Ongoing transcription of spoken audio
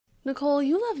Nicole,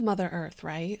 you love Mother Earth,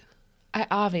 right? I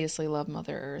obviously love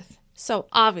Mother Earth. So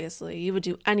obviously you would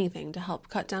do anything to help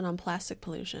cut down on plastic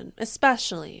pollution,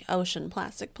 especially ocean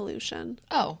plastic pollution.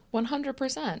 Oh,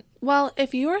 100%. Well,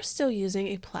 if you are still using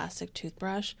a plastic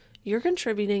toothbrush, you're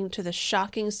contributing to the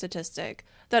shocking statistic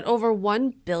that over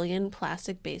 1 billion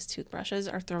plastic-based toothbrushes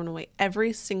are thrown away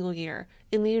every single year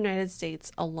in the United States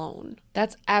alone.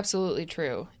 That's absolutely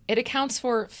true. It accounts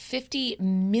for 50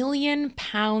 million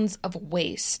pounds of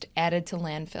waste added to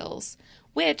landfills,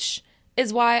 which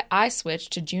is why I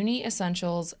switched to Junie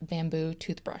Essentials bamboo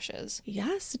toothbrushes.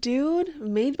 Yes, dude.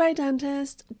 Made by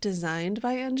dentists, designed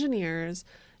by engineers,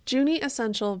 Junie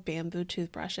Essential bamboo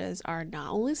toothbrushes are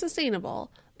not only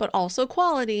sustainable, but also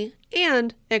quality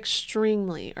and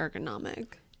extremely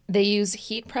ergonomic. They use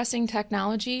heat pressing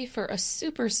technology for a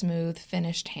super smooth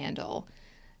finished handle.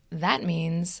 That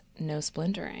means no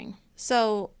splintering.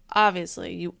 So,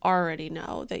 obviously, you already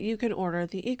know that you can order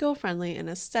the eco-friendly and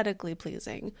aesthetically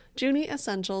pleasing Junie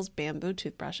Essentials bamboo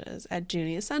toothbrushes at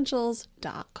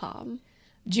junieessentials.com.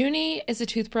 Junie is a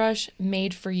toothbrush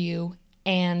made for you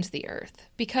and the earth,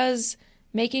 because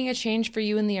making a change for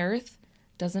you and the earth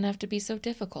doesn't have to be so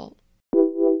difficult.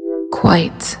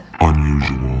 Quite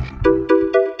unusual.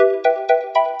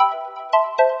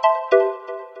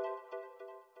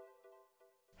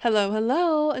 Hello,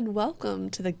 hello, and welcome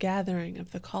to the gathering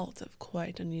of the cult of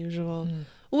Quite Unusual.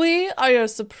 We are your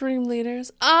supreme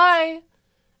leaders. I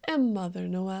am Mother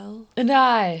Noel. And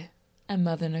I am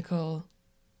Mother Nicole.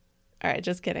 All right,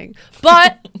 just kidding.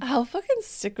 But how fucking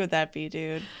sick would that be,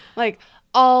 dude? Like,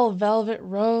 all velvet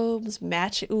robes,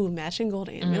 matching gold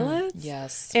amulets.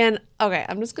 Yes. And, okay,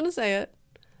 I'm just gonna say it.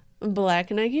 Black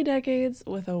Nike decades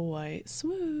with a white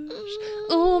swoosh.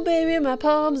 Oh, baby, my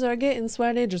palms are getting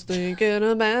sweaty just thinking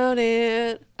about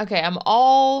it. Okay, I'm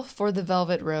all for the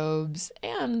velvet robes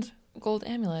and gold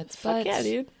amulets, Fuck but yeah,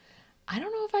 dude. I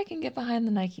don't know if I can get behind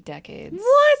the Nike decades.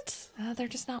 What? They're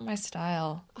just not my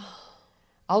style.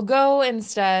 I'll go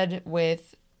instead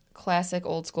with classic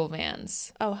old school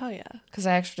Vans, Oh, hell yeah. because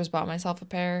I actually just bought myself a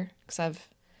pair because I've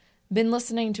been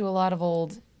listening to a lot of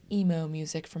old emo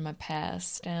music from my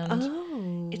past,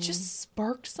 and it just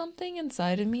sparked something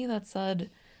inside of me that said,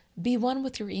 be one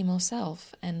with your emo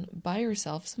self and buy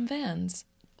yourself some Vans.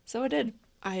 So I did.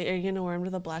 Are you going to wear them to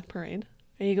the Black Parade?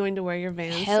 Are you going to wear your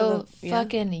Vans? Hell to the, yeah?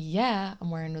 fucking yeah,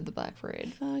 I'm wearing with the Black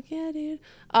Parade. Fuck yeah, dude.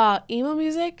 Emo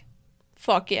music?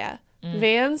 Fuck yeah.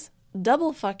 Vans?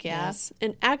 Double fuck yeah. Yes.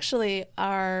 And actually,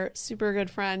 our super good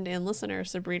friend and listener,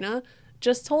 Sabrina,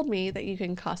 just told me that you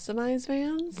can customize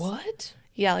Vans. What?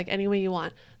 Yeah, like any way you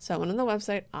want. So I went on the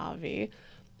website, Avi,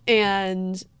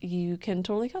 and you can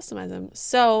totally customize them.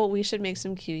 So we should make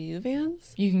some QU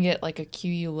Vans. You can get like a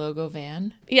QU logo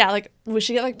van. Yeah, like we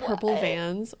should get like purple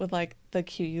Vans with like the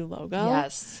QU logo.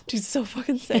 Yes. Dude, so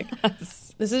fucking sick.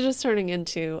 Yes. This is just turning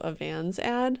into a Vans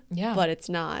ad. Yeah. But it's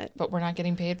not. But we're not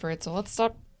getting paid for it, so let's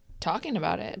stop talking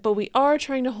about it. But we are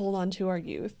trying to hold on to our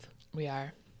youth. We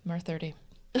are. We're 30.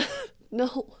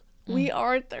 No, we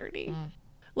are 30.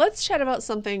 Let's chat about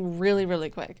something really, really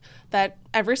quick that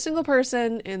every single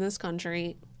person in this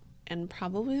country, and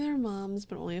probably their moms,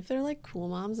 but only if they're like cool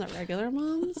moms, not regular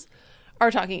moms, are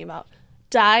talking about.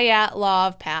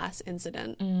 Dyatlov Pass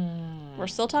incident. We're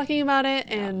still talking about it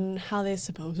and how they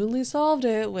supposedly solved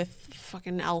it with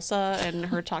fucking Elsa and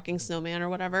her talking snowman or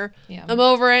whatever. Yeah. I'm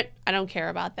over it. I don't care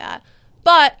about that.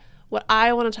 But what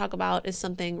I want to talk about is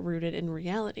something rooted in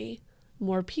reality.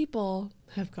 More people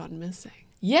have gone missing.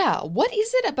 Yeah. What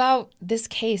is it about this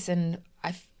case? And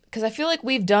because I feel like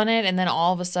we've done it, and then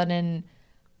all of a sudden,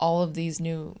 all of these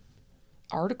new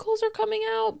articles are coming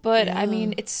out. But I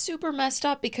mean, it's super messed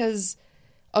up because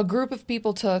a group of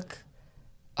people took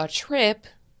a trip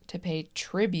to pay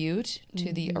tribute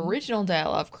to the original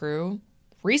Dyatlov crew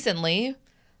recently,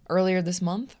 earlier this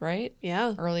month, right?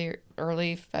 Yeah.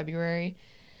 Early February.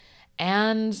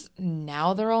 And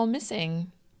now they're all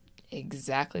missing,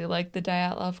 exactly like the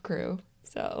Dyatlov crew.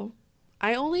 So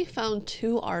I only found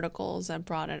 2 articles that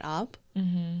brought it up.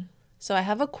 So I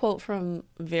have a quote from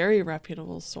a very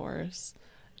reputable source,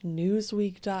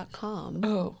 Newsweek.com,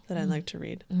 that I'd like to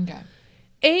read. Okay.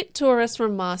 8 tourists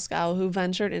from Moscow who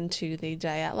ventured into the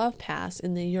Dyatlov Pass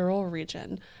in the Ural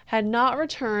region had not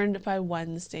returned by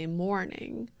Wednesday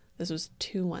morning. This was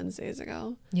 2 Wednesdays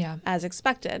ago. Yeah. As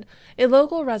expected, a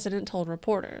local resident told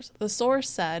reporters. The source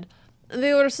said,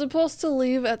 they were supposed to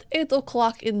leave at 8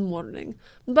 o'clock in the morning,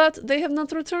 but they have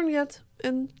not returned yet,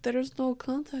 and there is no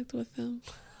contact with them.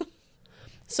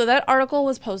 So that article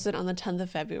was posted on the 10th of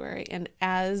February, and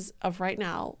as of right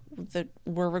now,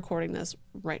 we're recording this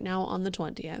right now on the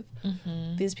 20th,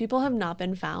 these people have not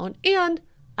been found, and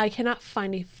I cannot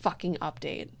find a fucking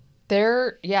update.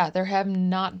 There have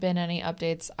not been any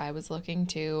updates. I was looking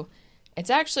too. It's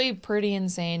actually pretty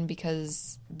insane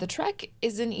because the trek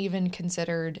isn't even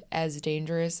considered as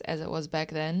dangerous as it was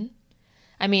back then.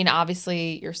 I mean,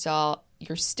 obviously, you're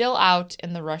still out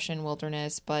in the Russian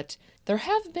wilderness, but there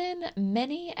have been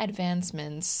many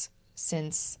advancements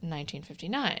since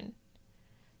 1959.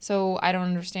 So I don't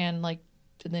understand, like,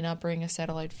 did they not bring a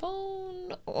satellite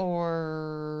phone?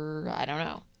 Or I don't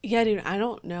know. Yeah, dude, I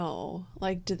don't know.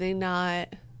 Like, did they not?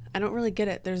 I don't really get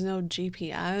it. There's no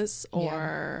GPS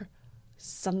or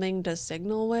something to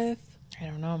signal with. I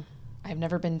don't know. I've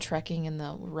never been trekking in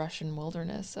the Russian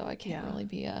wilderness, so I can't really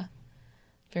be a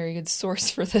very good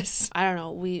source for this. I don't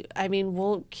know.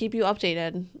 We'll keep you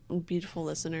updated, beautiful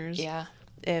listeners. Yeah.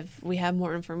 If we have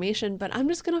more information, but I'm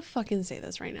just gonna fucking say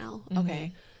this right now.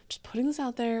 Okay. Just putting this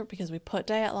out there because we put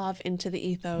Dyatlov into the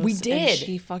ethos. We did. And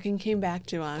she fucking came back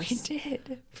to us. We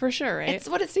did. For sure, right? It's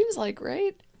what it seems like,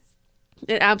 right?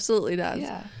 It absolutely does.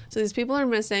 Yeah. So these people are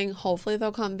missing. Hopefully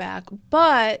they'll come back.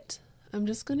 But I'm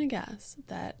just going to guess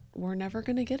that we're never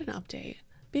going to get an update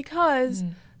because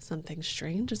something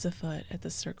strange is afoot at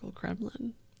the Circle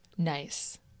Kremlin.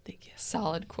 Nice. Thank you.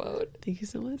 Solid quote. Thank you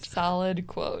so much. Solid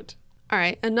quote. All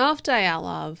right. Enough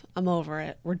Dyatlov. I'm over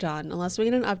it. We're done. Unless we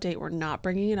get an update, we're not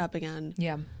bringing it up again.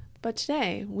 Yeah. But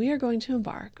today, we are going to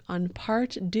embark on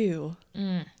part 2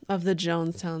 of the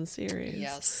Jonestown series.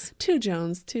 Yes. 2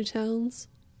 Jones, 2 towns.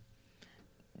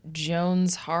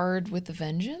 Jones hard with a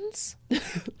vengeance?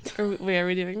 Are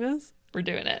we doing this? We're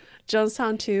doing it.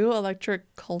 Jonestown 2,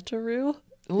 Electric Cultaroo.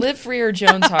 Live free or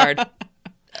Jones hard?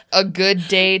 A good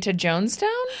day to Jonestown?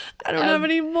 I don't have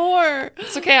any more.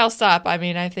 It's okay, I'll stop. I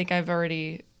mean, I think I've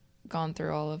already gone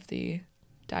through all of the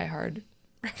Die Hard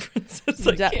references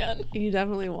I can. You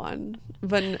definitely won.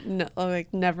 But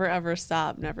never ever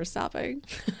stop, never stopping.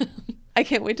 I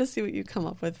can't wait to see what you come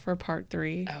up with for part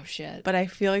 3. Oh, shit. But I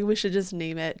feel like we should just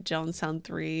name it Jonestown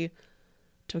 3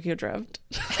 Tokyo Drift.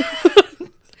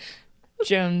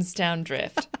 Jonestown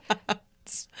Drift.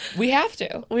 We have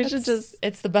to.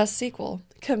 It's the best sequel.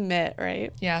 Commit,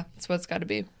 right? Yeah, that's what it's got to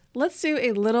be. Let's do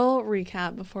a little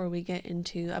recap before we get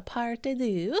into a part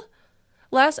 2.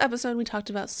 Last episode, we talked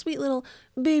about sweet little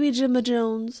baby Jimba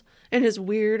Jones and his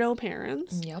weirdo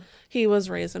parents. Yep. He was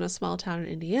raised in a small town in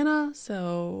Indiana,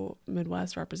 so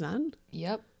Midwest represent.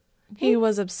 Yep. He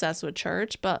was obsessed with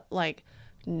church, but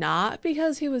not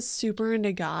because he was super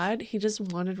into God. He just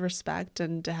wanted respect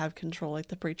and to have control like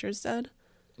the preachers did.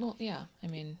 Well, yeah. I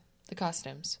mean, the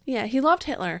costumes. Yeah, he loved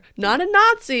Hitler. Not a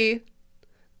Nazi,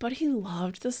 but he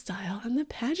loved the style and the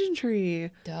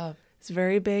pageantry. Duh. He's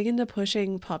very big into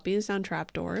pushing puppies down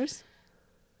trapdoors.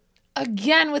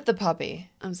 Again with the puppy.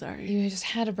 I'm sorry. You just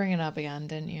had to bring it up again,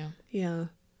 didn't you? Yeah.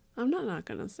 I'm not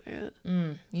going to say it.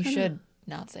 You should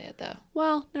not say it, though.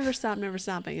 Well, never stop, never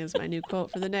stopping is my new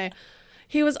quote for the day.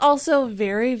 He was also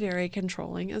very, very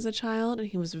controlling as a child, and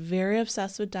he was very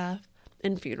obsessed with death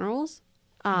and funerals.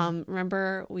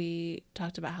 Remember we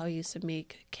talked about how he used to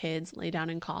make kids lay down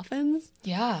in coffins?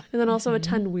 Yeah. And then also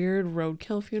attend weird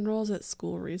roadkill funerals at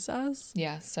school recess?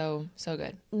 Yeah, so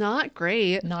good. Not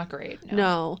great. Not great.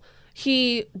 No.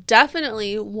 He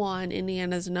definitely won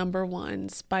Indiana's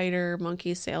 #1 Spider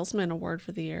Monkey Salesman Award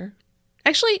for the year.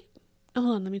 Actually,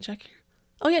 hold on, let me check here.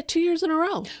 Oh, yeah, 2 years in a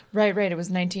row. Right. It was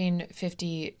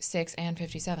 1956 and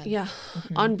 57. Yeah,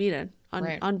 unbeaten.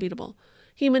 Unbeatable.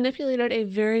 He manipulated a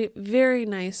very, very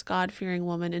nice God-fearing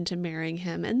woman into marrying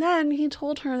him, and then he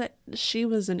told her that she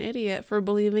was an idiot for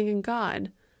believing in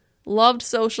God. Loved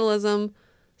socialism,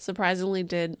 surprisingly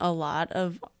did a lot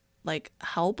of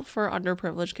help for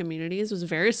underprivileged communities, was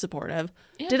very supportive,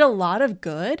 did a lot of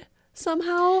good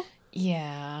somehow.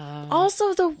 Yeah.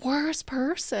 Also the worst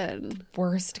person.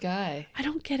 Worst guy. I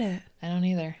don't get it. I don't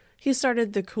either. He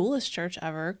started the coolest church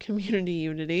ever, Community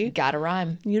Unity. Gotta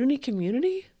rhyme. Unity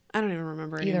Community? I don't even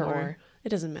remember anymore. Either or. It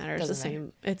doesn't matter. It's Doesn't the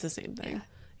same. It's the same thing.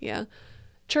 Yeah. Yeah.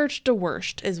 Church de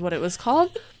Worst is what it was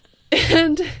called.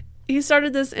 And he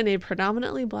started this in a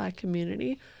predominantly black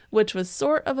community, which was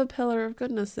sort of a pillar of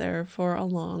goodness there for a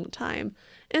long time.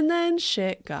 And then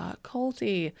shit got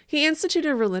culty. He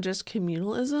instituted religious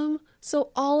communalism, so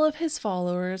all of his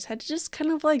followers had to just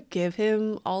kind of give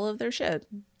him all of their shit.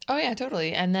 Oh, yeah,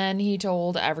 totally. And then he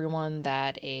told everyone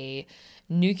that a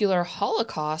nuclear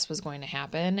holocaust was going to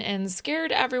happen and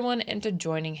scared everyone into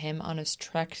joining him on his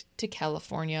trek to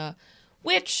California,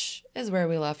 which is where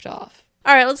we left off.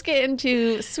 All right, let's get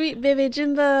into Sweet Baby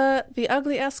Jimba, the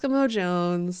Ugly Eskimo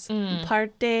Jones,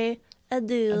 part de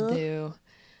adieu.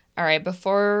 All right,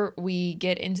 before we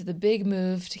get into the big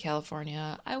move to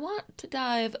California, I want to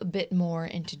dive a bit more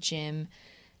into Jim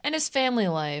and his family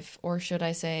life, or should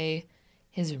I say,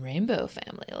 his rainbow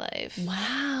family life.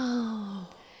 Wow.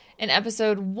 In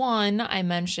episode 1, I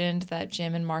mentioned that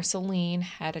Jim and Marceline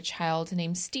had a child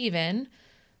named Steven,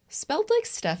 spelled like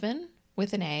Stefan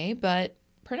with an A, but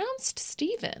pronounced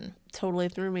Steven. Totally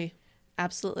threw me.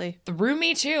 Absolutely. Threw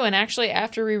me too. And actually,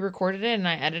 after we recorded it and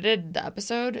I edited the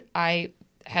episode, I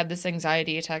had this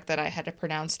anxiety attack that I had to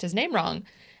pronounce his name wrong.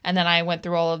 And then I went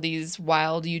through all of these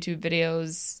wild YouTube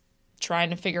videos trying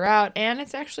to figure out, and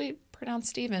it's actually pronounced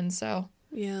Steven, so.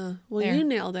 Yeah. Well, There. you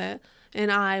nailed it.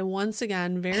 And I, once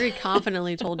again, very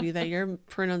confidently told you that your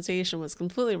pronunciation was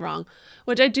completely wrong,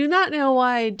 which I do not know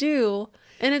why I do.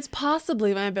 And it's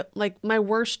possibly my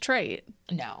worst trait.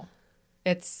 No.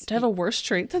 It's Do I have a worse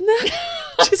trait than that?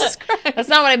 Jesus Christ. that's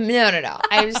not what no.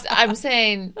 I'm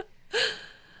saying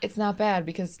it's not bad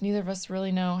because neither of us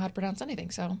really know how to pronounce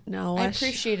anything. So No, I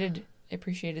appreciated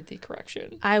the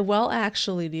correction. I well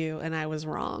actually do, and I was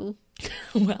wrong.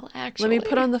 Well, actually, Let me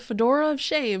put on the fedora of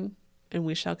shame, and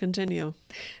we shall continue.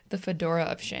 the fedora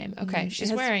of shame. Okay,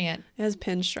 she's wearing it. It has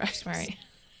pinstripes. Sorry,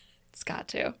 it's got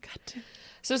to. Got to.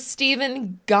 So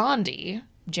Stephen Gandhi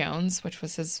Jones, which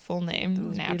was his full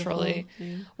name, naturally,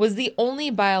 was the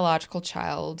only biological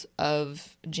child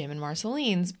of Jim and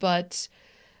Marceline's, but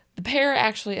the pair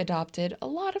actually adopted a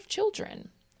lot of children.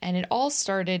 And it all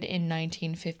started in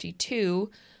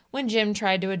 1952 when Jim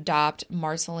tried to adopt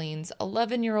Marceline's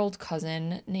 11-year-old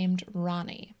cousin named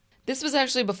Ronnie. This was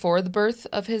actually before the birth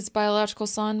of his biological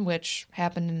son, which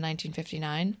happened in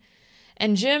 1959.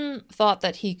 And Jim thought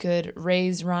that he could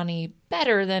raise Ronnie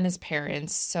better than his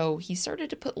parents, so he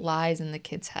started to put lies in the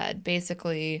kid's head,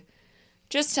 basically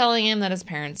just telling him that his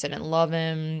parents didn't love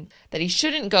him, that he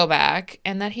shouldn't go back,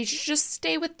 and that he should just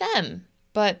stay with them.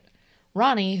 But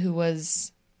Ronnie, who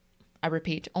was, I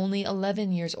repeat, only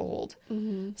 11 years old,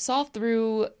 saw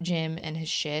through Jim and his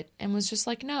shit and was just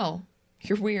like, no,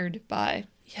 you're weird, bye.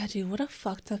 Yeah, dude, what a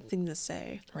fucked up thing to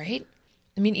say. Right?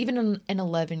 I mean, even an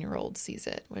 11-year-old sees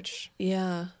it, which...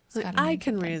 Yeah. Like, gotta I mean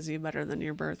can something. raise you better than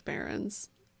your birth parents.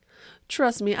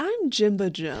 Trust me, I'm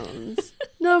Jimba Jones.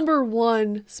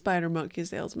 #1 spider monkey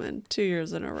salesman, 2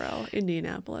 years in a row.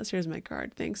 Indianapolis. Here's my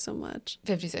card. Thanks so much.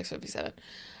 56, 57.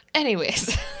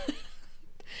 Anyways.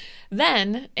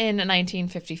 Then, in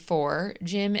 1954,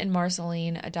 Jim and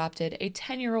Marceline adopted a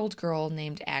 10-year-old girl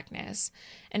named Agnes.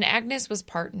 And Agnes was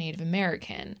part Native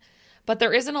American. But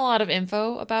there isn't a lot of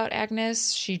info about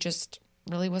Agnes. She just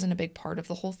really wasn't a big part of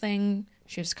the whole thing.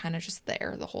 She was kind of just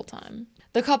there the whole time.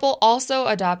 The couple also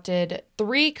adopted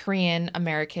 3 Korean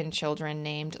American children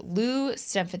named Lou,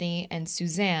 Stephanie, and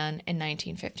Suzanne in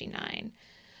 1959.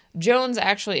 Jones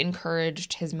actually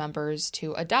encouraged his members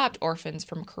to adopt orphans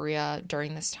from Korea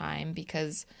during this time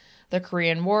because the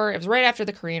Korean War, it was right after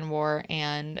the Korean War,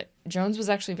 and Jones was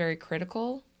actually very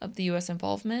critical of the U.S.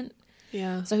 involvement.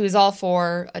 Yeah. So he was all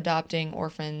for adopting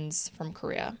orphans from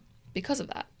Korea because of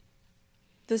that.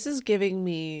 This is giving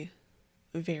me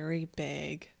very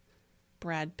big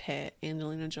Brad Pitt,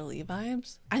 Angelina Jolie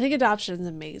vibes. I think adoption is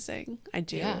amazing. I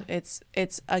do. Yeah.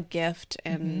 It's a gift,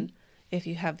 and if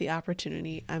you have the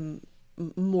opportunity, I'm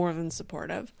more than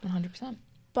supportive. 100%.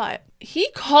 But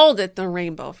he called it the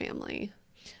Rainbow Family.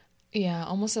 Yeah,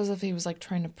 almost as if he was like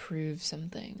trying to prove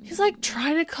something. He's like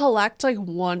trying to collect like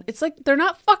one. It's like they're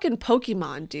not fucking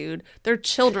Pokemon, dude. They're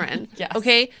children. Yes.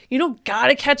 Okay? You don't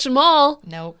gotta catch them all.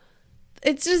 Nope.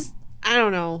 It's just, I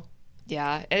don't know.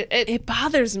 Yeah, It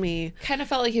bothers me. kind of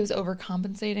felt like he was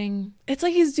overcompensating. It's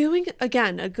like he's doing,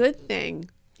 again, a good thing,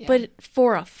 Yeah. but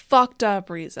for a fucked up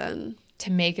reason.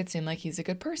 To make it seem like he's a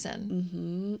good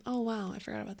person. Oh, wow. I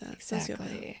forgot about that.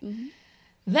 Exactly. Sociopath.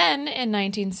 Then, in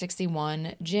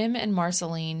 1961, Jim and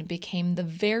Marceline became the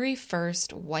very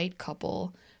first white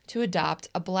couple to adopt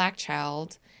a black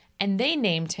child, and they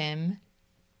named him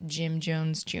Jim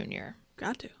Jones Jr.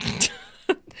 Got to.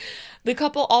 The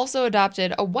couple also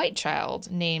adopted a white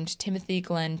child named Timothy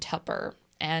Glenn Tupper,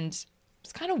 and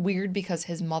it's kind of weird because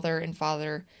his mother and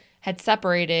father had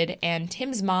separated, and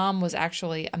Tim's mom was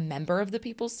actually a member of the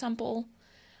People's Temple.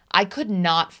 I could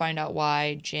not find out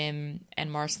why Jim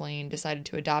and Marceline decided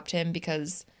to adopt him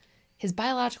because his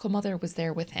biological mother was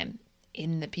there with him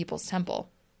in the People's Temple.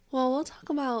 Well, we'll talk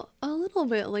about a little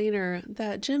bit later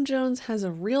that Jim Jones has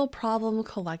a real problem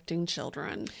collecting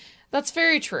children. That's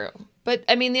very true. But,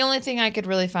 I mean, the only thing I could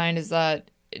really find is that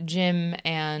Jim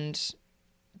and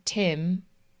Tim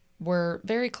were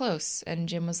very close, and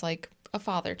Jim was like a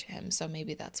father to him, so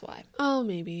maybe that's why. Oh,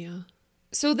 maybe, yeah.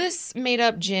 So this made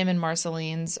up Jim and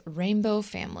Marceline's Rainbow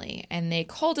Family, and they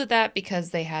called it that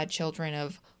because they had children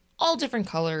of all different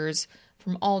colors,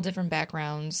 from all different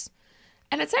backgrounds.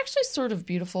 And it's actually sort of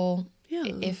beautiful Yeah.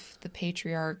 if the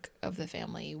patriarch of the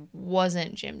family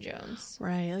wasn't Jim Jones.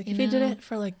 Right. Like if he did it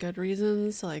for like good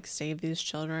reasons to like save these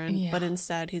children, Yeah. but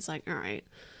instead he's like, all right,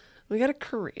 we got a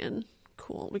Korean.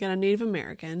 Cool. We got a Native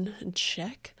American.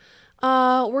 Check.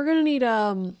 We're gonna need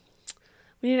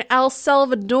we need an El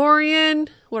Salvadorian.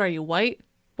 What are you, white?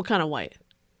 What kind of white?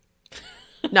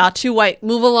 Not too white.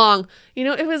 Move along. You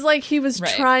know, it was like he was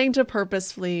Right. trying to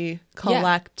purposefully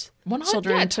collect 100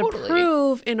 children yeah, to totally.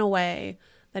 prove in a way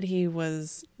that he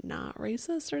was not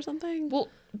racist or something. Well,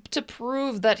 to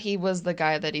prove that he was the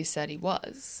guy that he said he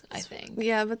was, I think.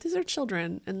 Yeah, but these are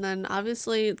children. And then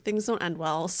obviously things don't end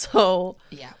well. So,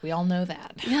 Yeah, we all know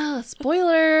that. yeah,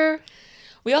 spoiler.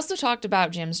 We also talked about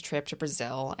Jim's trip to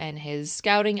Brazil and his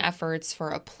scouting efforts for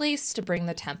a place to bring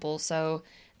the temple so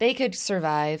they could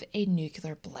survive a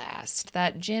nuclear blast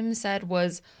that Jim said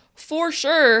was for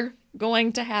sure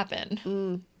going to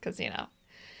happen. Because, you know.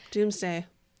 Doomsday.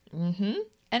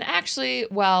 And actually,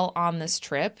 while on this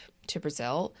trip to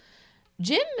Brazil,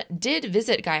 Jim did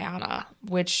visit Guyana,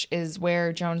 which is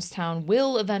where Jonestown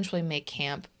will eventually make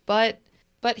camp, but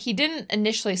he didn't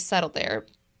initially settle there.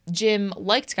 Jim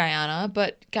liked Guyana,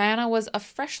 but Guyana was a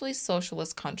freshly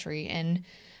socialist country, and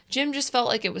Jim just felt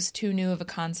like it was too new of a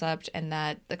concept and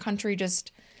that the country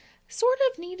just sort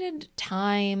of needed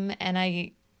time and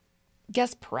I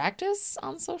guess practice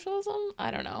on socialism?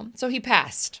 I don't know. So he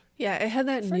passed. Yeah, it had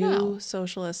that new now.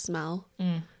 socialist smell.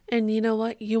 And you know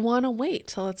what? You want to wait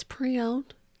till it's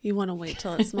pre-owned. You want to wait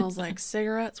till it smells like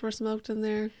cigarettes were smoked in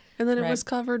there. And then it Right. was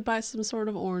covered by some sort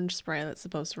of orange spray that's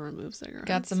supposed to remove cigarettes.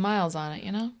 Got some miles on it,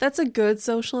 you know? That's a good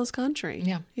socialist country.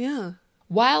 Yeah. Yeah.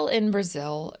 While in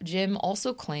Brazil, Jim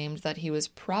also claimed that he was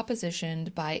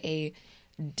propositioned by a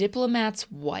diplomat's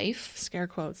wife Scare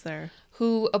quotes there.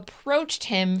 who approached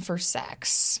him for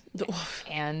sex.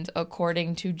 And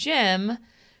according to Jim,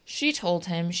 she told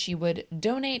him she would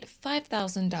donate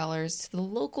 $5,000 to the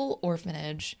local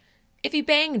orphanage if he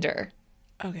banged her.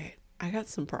 Okay, I got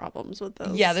some problems with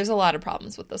this. Yeah, there's a lot of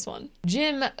problems with this one.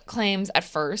 Jim claims at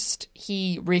first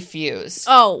he refused.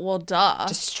 Oh, well, duh.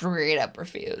 Just straight up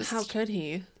refused. How could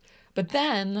he? But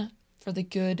then, for the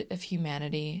good of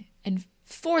humanity and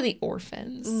for the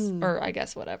orphans, or I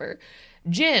guess whatever,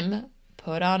 Jim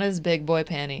put on his big boy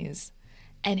panties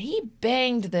and he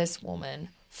banged this woman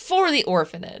for the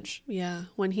orphanage. Yeah,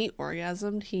 when he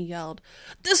orgasmed, he yelled,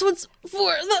 "This one's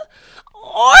for the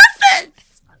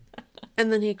orphans!"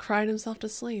 And then he cried himself to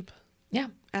sleep Yeah.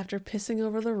 after pissing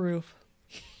over the roof.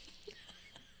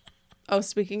 Oh,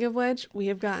 speaking of which, we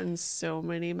have gotten so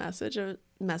many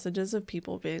messages of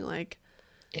people being like,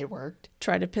 It worked.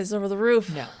 tried to piss over the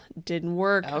roof. No. Didn't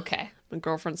work. Okay. My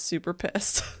girlfriend's super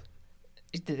pissed.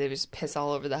 Did they just piss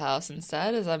all over the house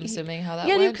instead? As I'm assuming how that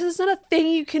Yeah, dude, went? because it's not a thing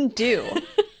you can do.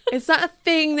 It's not a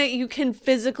thing that you can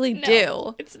physically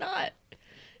do. It's not.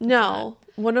 No.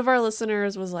 One of our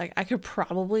listeners was like, I could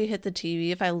probably hit the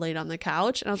TV if I laid on the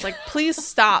couch. And I was like, please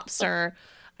stop, sir.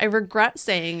 I regret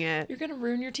saying it. You're going to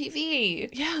ruin your TV.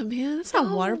 Yeah, man, it's not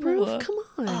waterproof. Come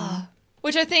on.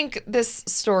 Which I think this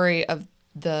story of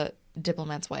the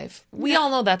diplomat's wife, we all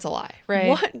know that's a lie, right?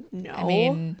 What? No. I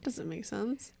mean- that doesn't make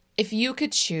sense. If you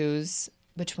could choose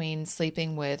between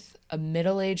sleeping with a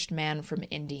middle-aged man from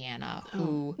Indiana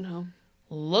who No.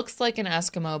 looks like an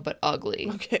Eskimo but ugly,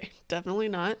 Okay, definitely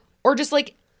not. or just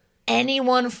like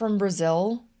anyone from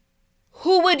Brazil,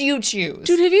 who would you choose?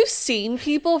 Dude, have you seen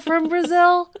people from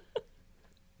Brazil?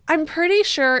 I'm pretty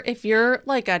sure if you're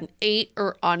like an 8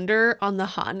 or under on the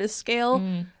hotness scale,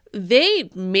 they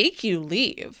make you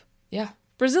leave. Yeah.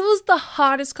 Brazil is the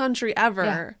hottest country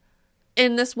ever.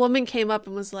 And this woman came up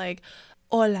and was like,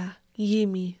 "Hola,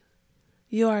 Yimi.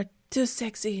 You are too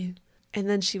sexy." And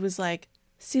then she was like,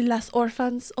 "See las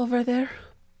orphans over there?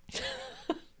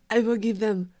 I will give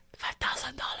them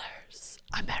 $5,000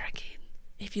 American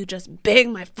if you just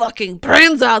bang my fucking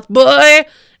brains out, boy."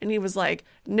 And he was like,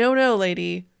 "No, no,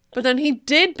 lady." But then he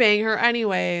did bang her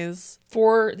anyways.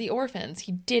 For the orphans.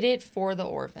 He did it for the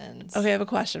orphans. Okay, I have a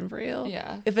question for you.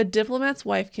 Yeah. If a diplomat's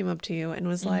wife came up to you and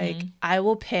was like, "I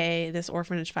will pay this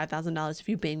orphanage $5,000 if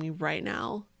you bang me right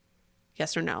now,"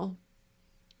 yes or no?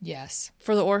 Yes.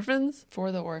 For the orphans?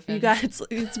 For the orphans. You got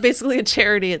it's basically a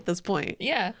charity at this point.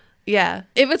 Yeah. Yeah.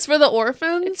 If it's for the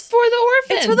orphans, It's for the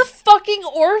orphans. it's for the fucking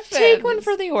orphans. Take one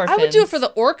for the I would do it orphans. for the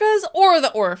orcas or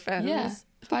the orphans. Yeah.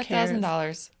 Who cares?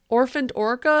 $5,000. Orphaned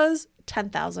orcas,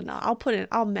 $10,000.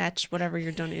 I'll match whatever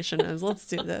your donation is. Let's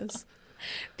do this.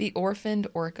 The Orphaned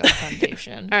Orca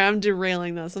Foundation. All right, I'm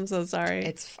derailing this. I'm so sorry.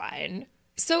 It's fine.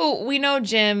 So we know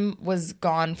Jim was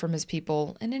gone from his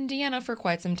people in Indiana for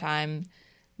quite some time.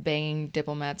 banging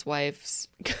diplomats' wives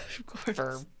Of course.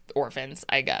 for orphans,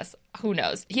 I guess. Who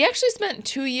knows? He actually spent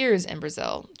 2 years in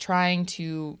Brazil trying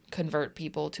to convert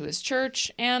people to his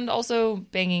church and also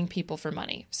banging people for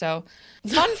money. So,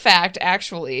 fun fact,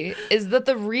 actually, is that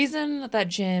the reason that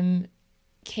Jim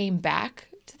came back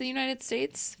to the United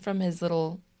States from his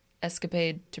little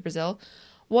escapade to Brazil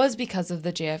was because of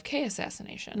the JFK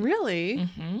assassination. Really?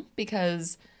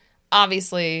 Because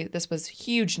obviously this was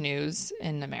huge news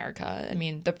in America. I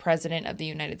mean, the president of the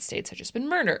United States had just been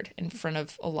murdered in front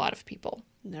of a lot of people.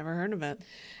 Never heard of it.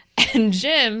 And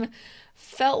Jim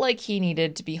felt like he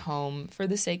needed to be home for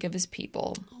the sake of his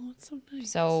people. Oh, that's so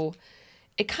nice. So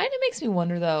it kind of makes me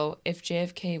wonder, though, if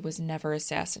JFK was never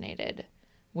assassinated,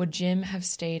 would Jim have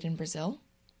stayed in Brazil?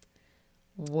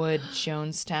 Would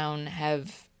Jonestown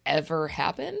have ever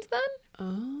happened then?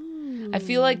 Oh. I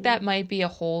feel like that might be a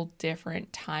whole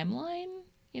different timeline,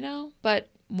 you know? But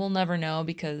we'll never know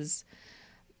because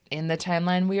in the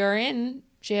timeline we are in,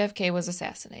 JFK was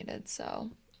assassinated,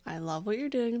 so... I love what you're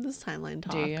doing in this timeline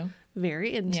talk. Do you?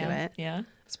 Very into Yeah, it. yeah.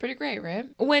 It's pretty great, right?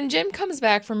 When Jim comes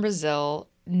back from Brazil,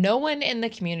 no one in the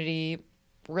community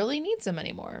really needs him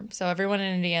anymore. So everyone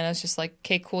in Indiana is just like,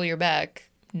 okay, cool, you're back.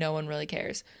 No one really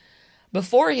cares.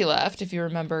 Before he left, if you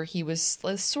remember, he was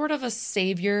sort of a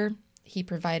savior. He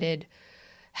provided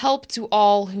help to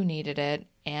all who needed it.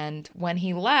 And when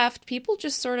he left, people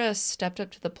just sort of stepped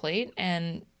up to the plate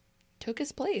and took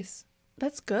his place.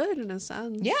 That's good in a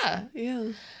sense. Yeah.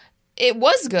 Yeah. It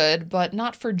was good, but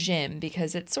not for Jim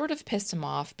because it sort of pissed him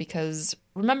off because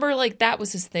remember, like, that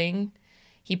was his thing.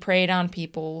 He preyed on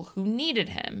people who needed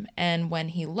him. And when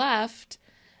he left,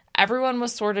 everyone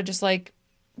was sort of just like,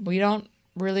 we don't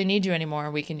really need you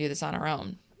anymore. We can do this on our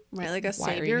own. Right, like a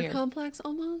Why are you savior here? complex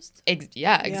almost.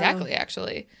 Yeah, exactly,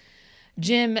 actually.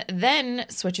 Jim then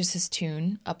switches his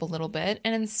tune up a little bit,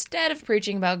 and instead of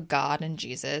preaching about God and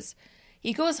Jesus,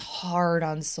 he goes hard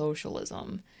on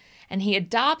socialism, and he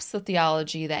adopts the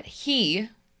theology that he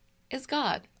is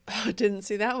God. Oh, didn't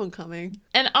see that one coming.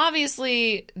 And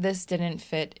obviously, this didn't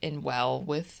fit in well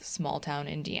with small town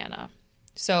Indiana.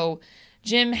 So,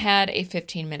 Jim had a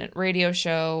 15-minute radio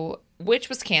show, which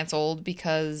was canceled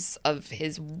because of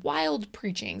his wild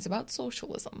preachings about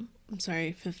socialism. I'm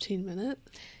sorry, 15 minute?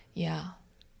 Yeah.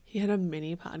 He had a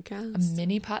mini podcast? A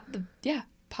mini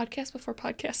podcast before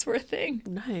podcasts were a thing.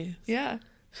 Nice. Yeah.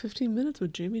 15 minutes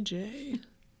with Jamie J.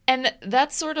 And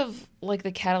that's sort of like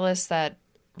the catalyst that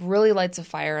really lights a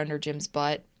fire under Jim's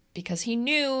butt because he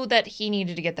knew that he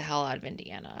needed to get the hell out of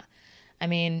Indiana. I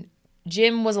mean,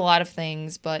 Jim was a lot of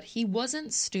things, but he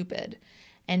wasn't stupid.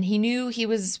 And he knew he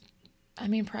was,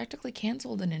 practically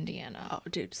canceled in Indiana. Oh,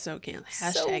 dude, so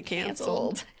canceled. So Hashtag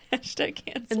canceled. Hashtag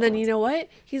canceled. And then you know what?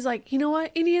 He's like, you know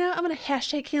what, Indiana? I'm going to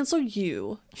hashtag cancel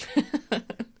you.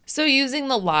 So using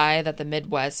the lie that the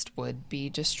Midwest would be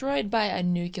destroyed by a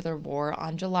nuclear war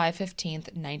on July 15th,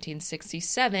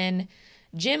 1967,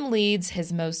 Jim leads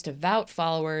his most devout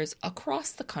followers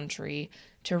across the country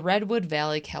to Redwood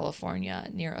Valley, California,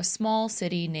 near a small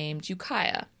city named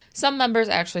Ukiah. Some members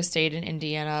actually stayed in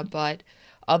Indiana, but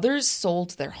others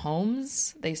sold their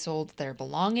homes, they sold their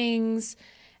belongings,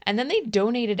 and then they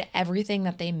donated everything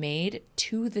that they made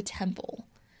to the temple.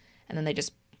 And then they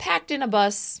just packed in a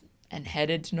bus and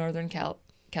headed to Northern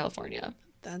California.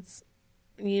 That's,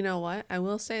 you know what? I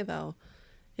will say, though,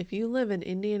 if you live in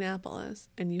Indianapolis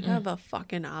and you have a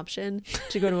fucking option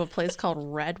to go to a place called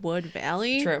Redwood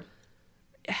Valley, True.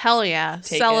 hell yeah.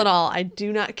 Take Sell it. it all. I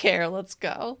do not care. Let's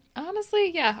go.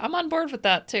 Honestly, yeah, I'm on board with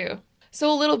that too.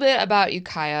 So a little bit about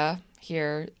Ukiah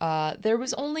here. There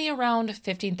was only around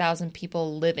 15,000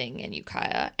 people living in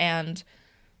Ukiah, and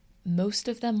most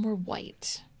of them were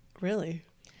white. Really?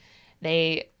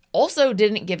 They also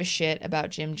didn't give a shit about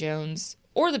Jim Jones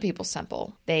or the People's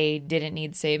Temple. They didn't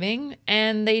need saving,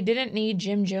 and they didn't need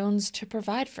Jim Jones to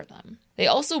provide for them. They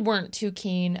also weren't too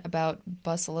keen about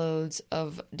busloads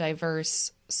of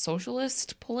diverse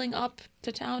socialists pulling up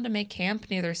to town to make camp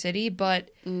near their city,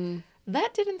 but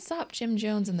that didn't stop Jim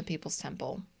Jones and the People's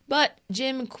Temple. But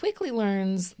Jim quickly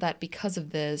learns that because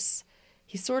of this,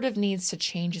 he sort of needs to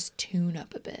change his tune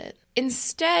up a bit.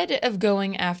 Instead of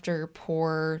going after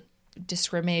poor,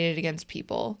 discriminated against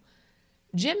people,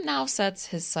 Jim now sets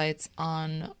his sights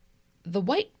on the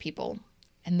white people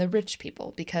and the rich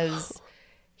people because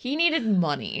he needed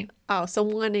money. Oh, so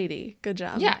 180. Good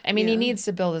job. Yeah, he needs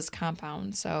to build his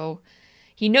compound, so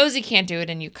he knows he can't do it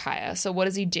in Ukiah. So what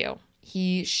does he do?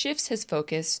 He shifts his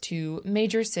focus to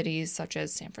major cities such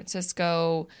as San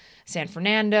Francisco, San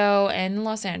Fernando, and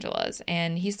Los Angeles,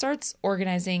 and he starts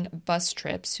organizing bus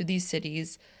trips to these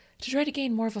cities to try to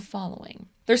gain more of a following.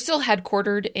 They're still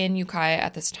headquartered in Ukiah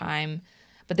at this time,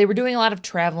 But they were doing a lot of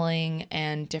traveling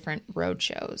and different road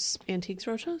shows. Antiques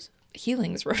roadshows?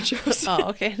 Healings road shows.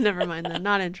 Oh, okay. Never mind then.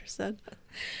 Not interested.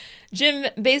 Jim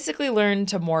basically learned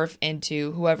to morph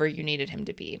into whoever you needed him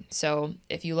to be. So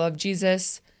if you love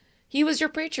Jesus, he was your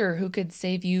preacher who could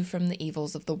save you from the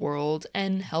evils of the world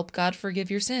and help God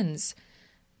forgive your sins.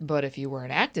 But if you were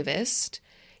an activist,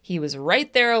 he was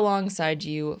right there alongside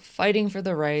you, fighting for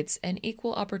the rights and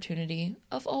equal opportunity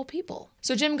of all people.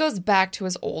 So Jim goes back to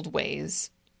his old ways.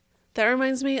 That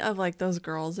reminds me of like those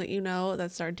girls that you know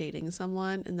that start dating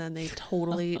someone and then they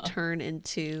totally turn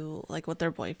into like what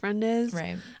their boyfriend is.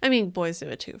 Right. I mean, boys do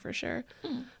it too for sure.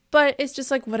 But it's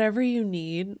just like whatever you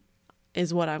need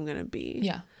is what I'm going to be.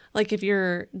 Yeah. Like if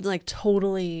you're like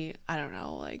totally, I don't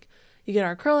know, like you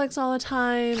get acrylics all the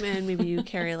time and maybe you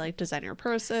carry like designer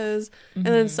purses and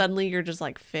then suddenly you're just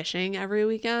like fishing every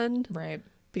weekend Right.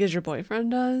 because your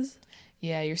boyfriend does.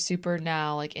 Yeah, you're super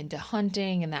now like into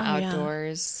hunting and the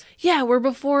outdoors. Yeah, where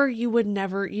before you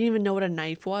didn't even know what a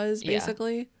knife was, Yeah.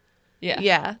 basically. Yeah.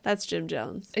 Yeah, that's Jim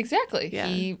Jones. Exactly. Yeah.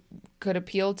 He could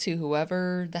appeal to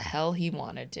whoever the hell he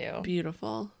wanted to.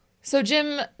 Beautiful. So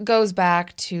Jim goes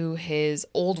back to his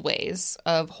old ways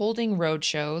of holding road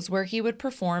shows where he would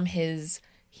perform his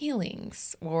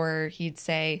healings, or he'd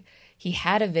say he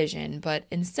had a vision, but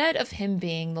instead of him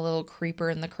being the little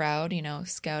creeper in the crowd, you know,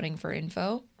 scouting for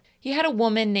info, he had a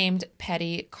woman named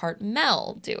Patty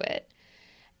Cartmel do it.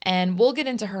 And we'll get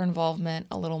into her involvement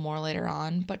a little more later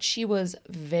on, but she was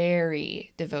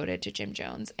very devoted to Jim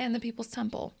Jones and the People's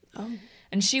Temple. Oh.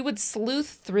 And she would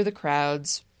sleuth through the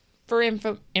crowds for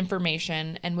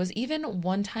information and was even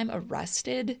one time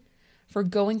arrested for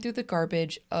going through the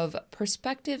garbage of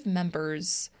prospective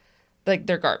members, like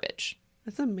their garbage.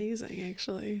 That's amazing,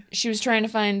 actually. She was trying to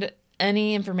find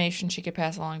any information she could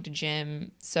pass along to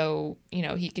Jim so, you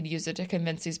know, he could use it to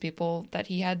convince these people that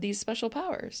he had these special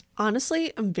powers.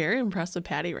 Honestly, I'm very impressed with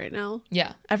Patty right now.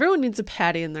 Yeah. Everyone needs a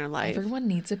Patty in their life. Everyone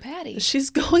needs a Patty.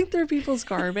 She's going through people's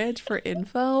garbage for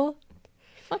info.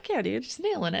 Fuck yeah, dude. Just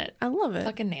nailing it. I love it.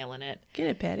 Fucking nailing it. Get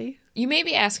it, Patty. You may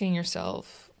be asking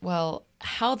yourself, well,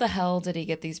 how the hell did he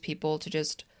get these people to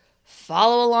just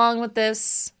follow along with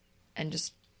this and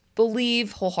just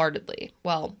believe wholeheartedly?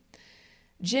 Well,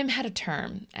 Jim had a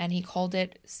term, and he called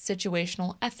it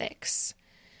situational ethics.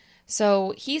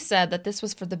 So he said that this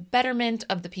was for the betterment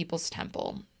of the People's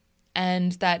Temple,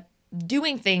 and that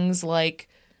doing things like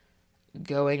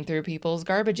going through people's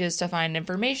garbages to find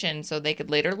information so they could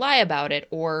later lie about it,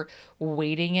 or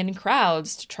waiting in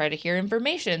crowds to try to hear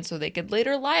information so they could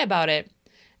later lie about it.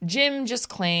 Jim just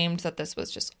claimed that this was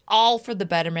just all for the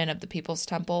betterment of the People's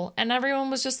Temple, and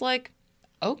everyone was just like,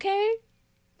 okay.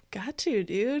 Got to,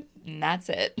 dude. And that's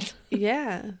it.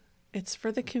 Yeah. It's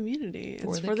for the community.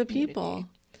 It's for the people.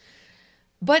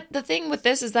 But the thing with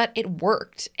this is that it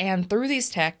worked. And through these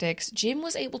tactics, Jim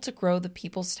was able to grow the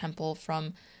People's Temple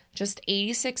from just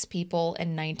 86 people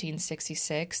in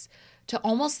 1966 to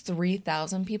almost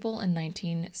 3,000 people in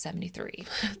 1973.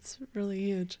 That's really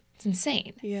huge. It's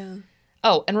insane. Yeah.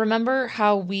 Oh, and remember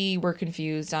how we were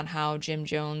confused on how Jim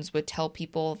Jones would tell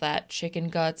people that chicken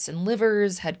guts and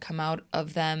livers had come out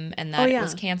of them and that it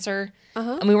was cancer?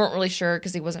 And we weren't really sure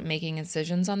because he wasn't making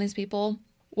incisions on these people.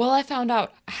 Well, I found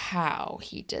out how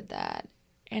he did that,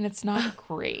 and it's not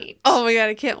great. Oh my God,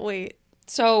 I can't wait.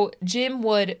 So Jim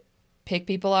would pick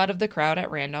people out of the crowd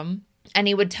at random, and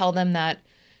he would tell them that,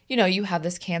 you know, you have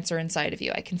this cancer inside of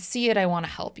you. I can see it. I want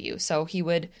to help you. So he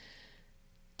would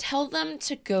tell them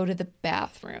to go to the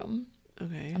bathroom.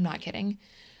 Okay. I'm not kidding.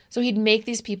 So he'd make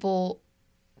these people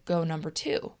go number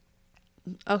 2.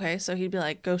 Okay, so he'd be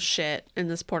like, go shit in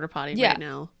this porta potty Yeah. right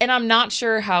now. And I'm not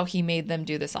sure how he made them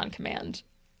do this on command.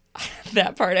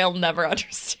 That part I'll never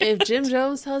understand. If Jim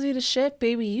Jones tells you to shit,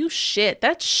 baby, you shit.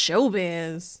 That's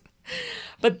showbiz.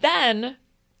 But then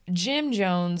Jim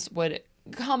Jones would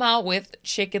come out with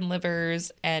chicken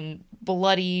livers and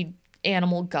bloody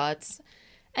animal guts,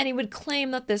 and he would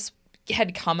claim that this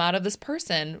had come out of this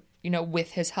person, you know,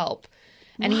 with his help.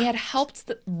 And he had helped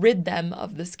rid them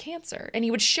of this cancer. And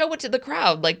he would show it to the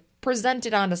crowd, like present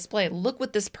it on display. Look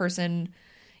what this person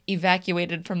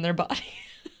evacuated from their body.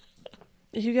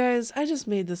 You guys, I just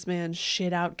made this man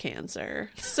shit out cancer.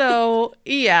 So,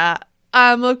 yeah,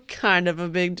 I'm a kind of a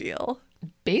big deal.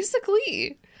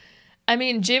 Basically. I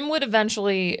mean, Jim would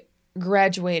eventually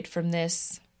graduate from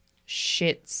this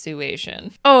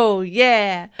shit-suation. Oh,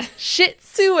 yeah.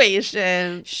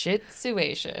 Shit-suation.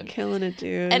 Shit-suation. Killing it,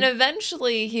 dude. And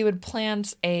eventually he would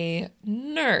plant a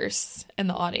nurse in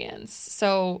the audience.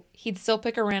 So he'd still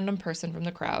pick a random person from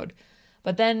the crowd.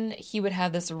 But then he would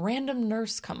have this random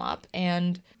nurse come up.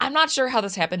 And I'm not sure how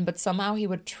this happened, but somehow he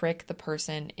would trick the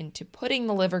person into putting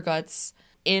the liver guts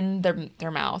in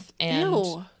their mouth. And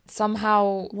Ew.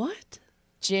 somehow What?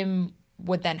 Jim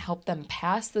would then help them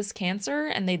pass this cancer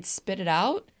and they'd spit it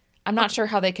out. I'm not sure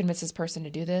how they convince this person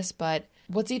to do this, but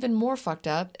what's even more fucked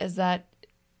up is that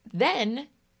then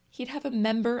he'd have a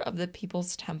member of the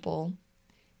People's Temple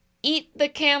eat the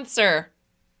cancer.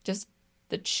 Just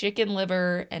the chicken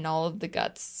liver and all of the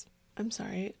guts. I'm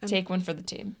sorry. Take one for the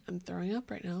team. I'm throwing up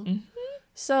right now. Mm-hmm.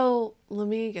 So let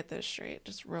me get this straight.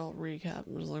 Just real recap.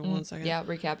 Just like 1 second. Yeah,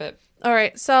 recap it. All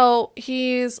right. So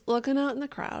he's looking out in the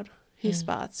crowd. He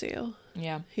spots you.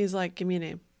 Yeah. He's like, give me a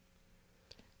name.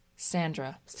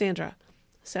 Sandra. Sandra.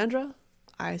 Sandra,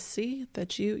 I see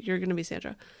that you're going to be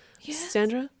Sandra. Yes.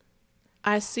 Sandra,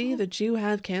 I see that you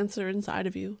have cancer inside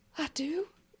of you. I do.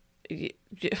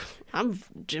 Yeah, I'm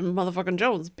Jim motherfucking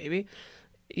Jones, baby.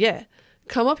 Yeah.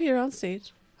 Come up here on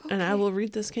stage and I will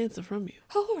read this cancer from you.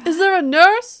 All right. Is there a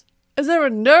nurse? Is there a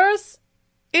nurse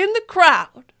in the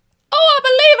crowd? Oh, I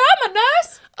believe I'm a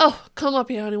nurse. Oh, come up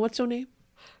here, honey. What's your name?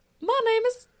 My name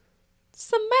is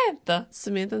Samantha.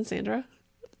 Samantha and Sandra?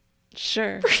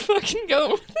 Sure. Fucking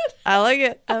go with it. I like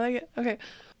it. I like it. Okay.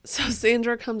 So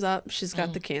Sandra comes up. She's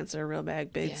got the cancer, real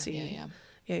big scene.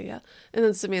 Yeah. And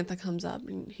then Samantha comes up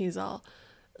and he's all,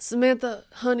 Samantha,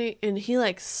 honey, and he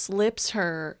like slips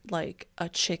her like a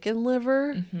chicken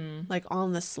liver, like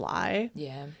on the sly.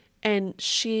 Yeah. And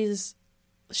she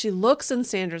looks in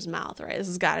Sandra's mouth, right? This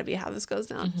has got to be how this goes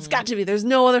down. It's got to be. There's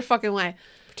no other fucking way.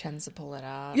 Pretends to pull it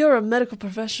out. You're a medical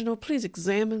professional. Please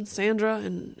examine Sandra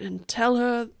and tell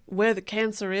her where the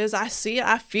cancer is. I see it.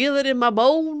 I feel it in my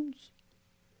bones.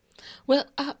 Well,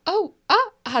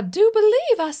 I do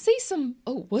believe I see some.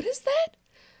 Oh, what is that?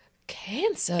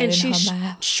 Cancer And in she her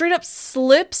mouth. straight up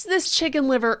slips this chicken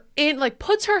liver in, like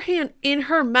puts her hand in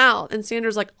her mouth. And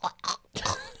Sandra's like,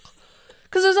 because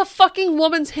there's a fucking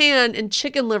woman's hand and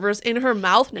chicken livers in her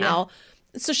mouth now.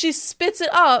 Yeah. So she spits it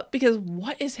up because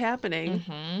what is happening?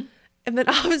 And then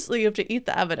obviously you have to eat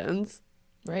the evidence.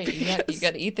 Right, you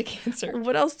got to eat the cancer.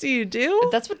 What else do you do?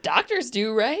 That's what doctors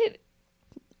do, right?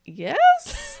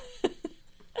 Yes.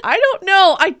 I don't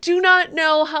know. I do not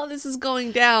know how this is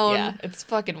going down. Yeah, it's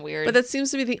fucking weird. But that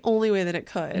seems to be the only way that it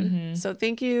could. So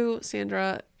thank you,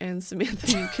 Sandra and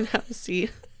Samantha. You can have a seat.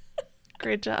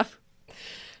 Great job.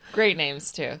 Great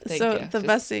names, too. Thank so you. the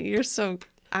best thing,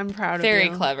 I'm proud of you. Very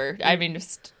clever. I mean,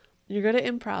 just... You're good at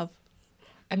improv.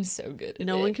 I'm so good at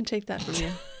No it. one can take that from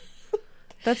you.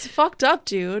 That's fucked up,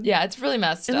 dude. Yeah, it's really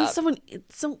messed And up.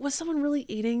 then was someone really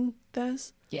eating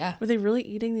this? Yeah. Were they really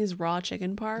eating these raw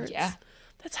chicken parts? Yeah.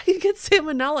 That's how you get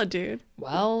salmonella, dude.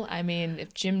 Well, I mean,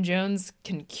 if Jim Jones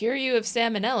can cure you of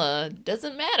salmonella,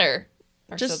 doesn't matter.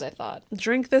 Or Just- so they thought.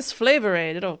 Drink this Flavor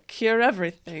Aid. It'll cure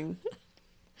everything.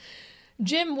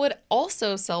 Jim would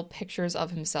also sell pictures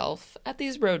of himself at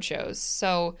these road shows.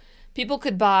 So people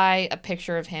could buy a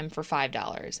picture of him for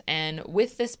 $5. And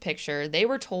with this picture, they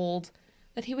were told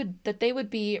that they would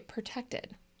be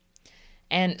protected.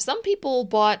 And some people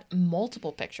bought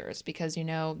multiple pictures because, you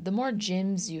know, the more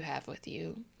Jims you have with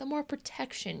you, the more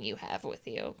protection you have with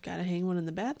you. Gotta hang one in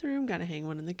the bathroom. Gotta hang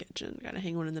one in the kitchen. Gotta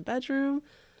hang one in the bedroom.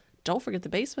 Don't forget the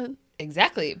basement.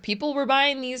 Exactly. People were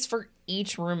buying these for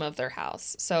each room of their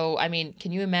house. So, I mean,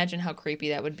 can you imagine how creepy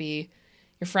that would be?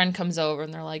 Your friend comes over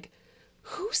and they're like,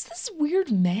 who's this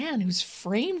weird man who's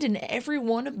framed in every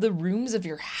one of the rooms of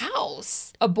your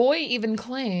house? A boy even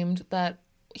claimed that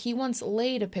he once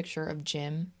laid a picture of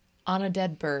Jim on a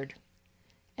dead bird,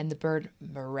 and the bird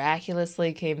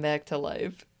miraculously came back to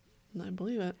life. I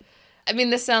believe it. I mean,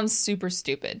 this sounds super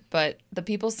stupid, but the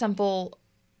People's Temple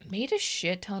made a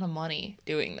shit ton of money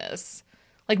doing this.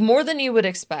 Like, more than you would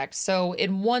expect. So,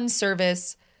 in one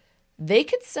service, they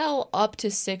could sell up to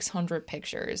 600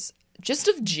 pictures just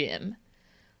of Jim,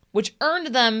 which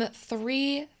earned them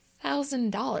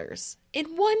 $3,000 in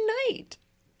one night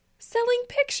selling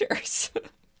pictures.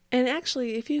 And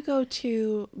actually, if you go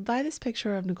to buy this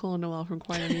picture of Nicole and Noelle from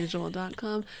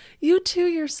QuiteUnusual.com, you too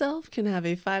yourself can have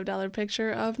a $5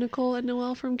 picture of Nicole and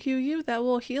Noelle from QU that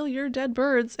will heal your dead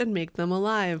birds and make them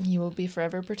alive. You will be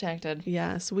forever protected.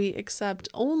 Yes, we accept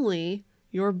only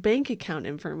your bank account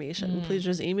information. Please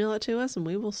just email it to us and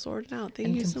we will sort it out. Thank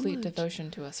And you so complete much.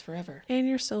 devotion to us forever. And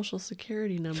your social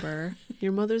security number,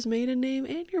 your mother's maiden name,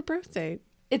 and your birth date.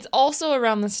 It's also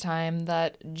around this time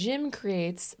that Jim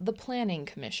creates the Planning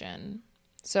Commission.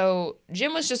 So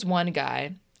Jim was just one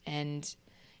guy, and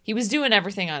he was doing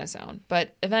everything on his own.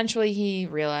 But eventually he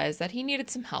realized that he needed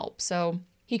some help. So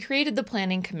he created the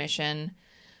Planning Commission,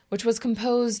 which was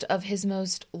composed of his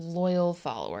most loyal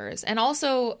followers, and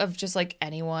also of just like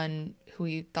anyone who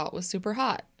he thought was super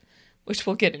hot, which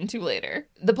we'll get into later.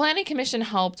 The Planning Commission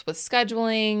helped with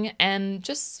scheduling and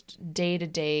just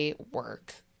day-to-day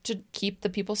work to keep the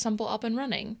People's Temple up and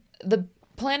running. The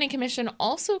Planning Commission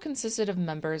also consisted of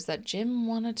members that Jim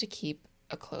wanted to keep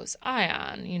a close eye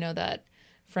on. You know, that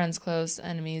friends close,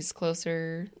 enemies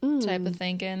closer type of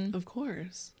thinking. Of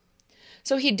course.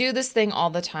 So he'd do this thing all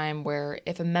the time where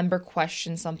if a member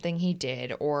questioned something he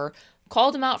did or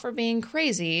called him out for being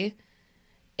crazy,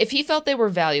 if he felt they were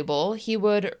valuable, he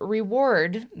would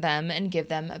reward them and give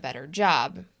them a better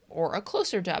job or a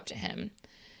closer job to him.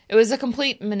 It was a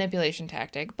complete manipulation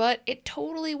tactic, but it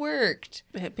totally worked.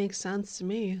 It makes sense to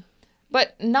me.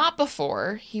 But not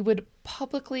before he would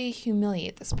publicly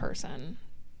humiliate this person,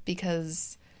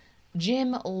 because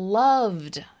Jim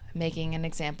loved making an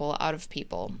example out of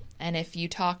people. And if you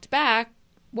talked back,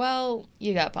 well,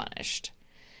 you got punished.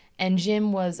 And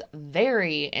Jim was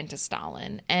very into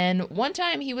Stalin. And one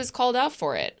time he was called out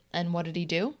for it. And what did he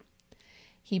do?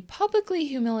 He publicly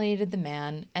humiliated the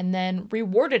man and then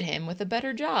rewarded him with a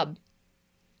better job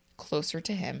closer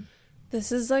to him.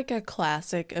 This is like a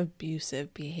classic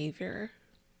abusive behavior.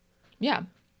 Yeah.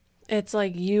 It's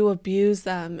like you abuse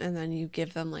them and then you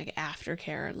give them like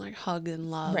aftercare and like hug and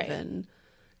love Right. and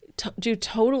do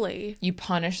totally. You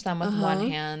punish them with one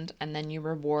hand and then you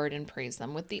reward and praise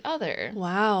them with the other.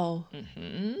 Wow.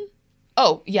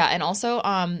 Oh, yeah. And also,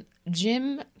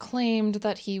 Jim claimed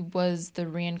that he was the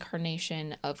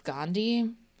reincarnation of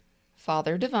Gandhi,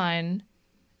 Father Divine,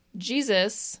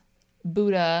 Jesus,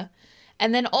 Buddha,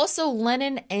 and then also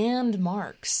Lenin and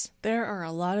Marx. There are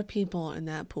a lot of people in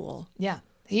that pool. Yeah.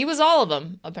 He was all of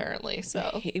them, apparently.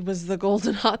 So He was the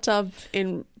golden hot tub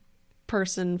in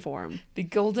person form. the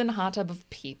golden hot tub of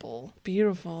people.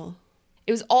 Beautiful.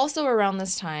 It was also around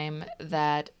this time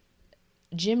that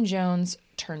Jim Jones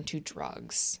turned to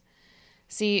drugs.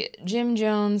 See, Jim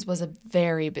Jones was a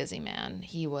very busy man.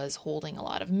 He was holding a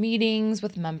lot of meetings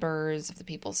with members of the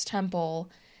People's Temple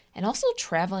and also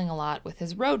traveling a lot with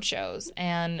his road shows.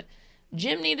 And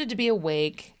Jim needed to be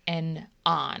awake and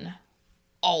on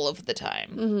all of the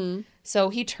time. So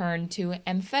he turned to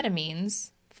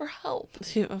amphetamines for help.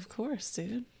 Yeah, of course,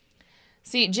 dude.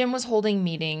 See, Jim was holding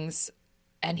meetings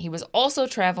and he was also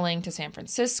traveling to San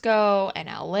Francisco and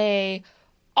LA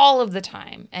all of the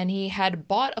time. And he had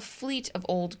bought a fleet of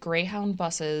old Greyhound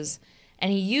buses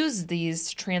and he used these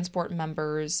to transport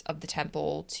members of the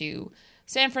temple to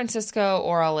San Francisco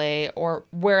or LA or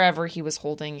wherever he was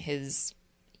holding his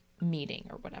meeting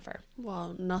or whatever.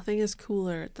 Well, nothing is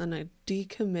cooler than a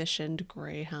decommissioned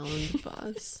Greyhound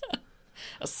bus.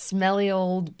 A smelly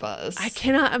old bus. I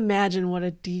cannot imagine what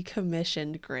a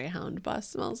decommissioned Greyhound bus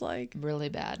smells like. Really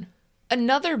bad.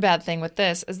 Another bad thing with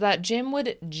this is that Jim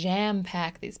would jam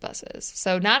pack these buses.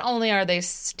 So not only are they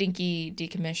stinky,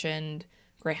 decommissioned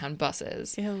Greyhound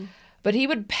buses, Ew. but he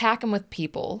would pack them with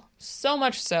people. So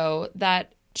much so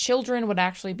that children would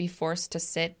actually be forced to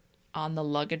sit on the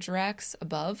luggage racks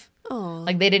above. Oh,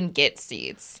 Like they didn't get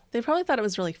seats. they probably thought it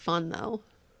was really fun though.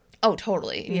 Oh,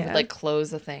 totally. You Yeah. would like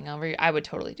close the thing over. I would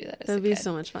totally do that as That a would be kid.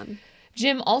 so much fun.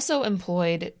 Jim also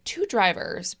employed 2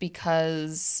 drivers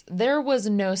because there was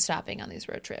no stopping on these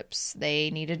road trips. They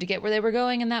needed to get where they were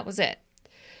going, and that was it.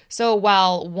 So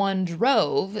while one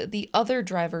drove, the other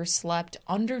driver slept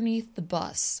underneath the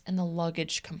bus in the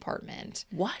luggage compartment.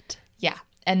 What? Yeah.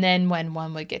 And then when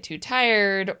one would get too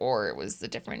tired or it was a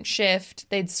different shift,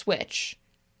 they'd switch.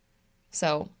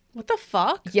 So, What the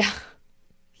fuck? yeah.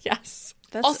 Yes.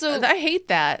 That's, Also- I hate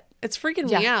that. It's freaking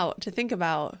me Yeah. out to think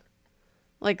about.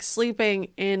 Like sleeping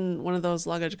in one of those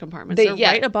luggage compartments. They- They're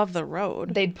yeah. right above the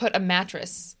road. They'd put a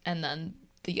mattress and then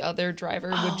the other driver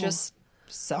would Oh. just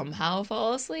somehow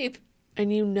fall asleep.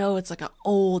 And you know it's like an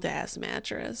old ass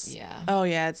mattress. Yeah. Oh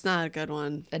yeah, it's not a good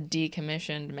one. A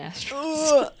decommissioned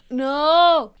mattress.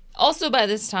 No. Also, by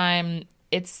this time,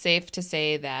 it's safe to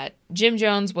say that Jim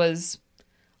Jones was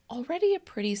already a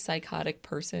pretty psychotic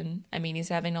person. I mean, he's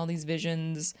having all these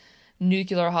visions,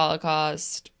 nuclear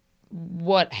holocaust,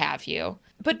 what have you.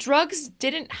 But drugs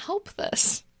didn't help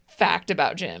this fact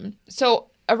about Jim.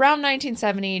 So around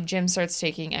 1970, Jim starts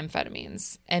taking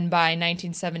amphetamines. And by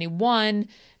 1971,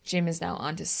 Jim is now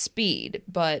onto speed.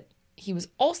 But he was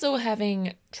also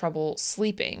having trouble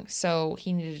sleeping. So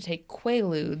he needed to take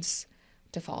Quaaludes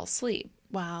to fall asleep.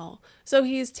 Wow. So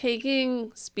he's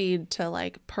taking speed to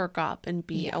like perk up and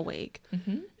be awake.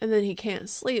 And then he can't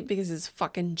sleep because he's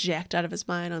fucking jacked out of his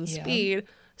mind on Yeah. speed.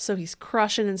 So he's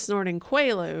crushing and snorting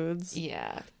Quaaludes.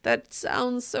 Yeah. That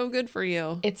sounds so good for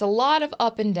you. It's a lot of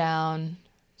up and down.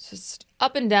 It's just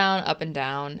up and down, up and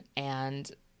down. And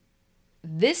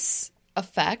this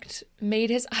effect made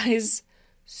his eyes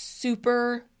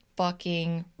super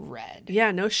fucking red.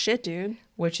 Yeah, no shit, dude.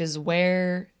 Which is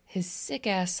where his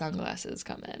sick-ass sunglasses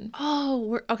come in.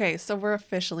 Oh, so we're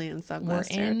officially in sunglass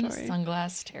territory. We're in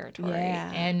sunglass territory.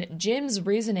 Yeah. And Jim's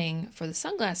reasoning for the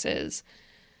sunglasses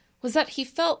was that he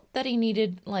felt that he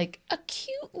needed, like, a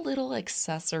cute little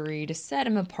accessory to set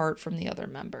him apart from the other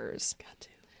members. Got to.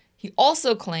 He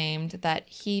also claimed that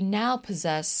he now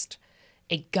possessed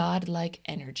a godlike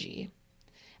energy,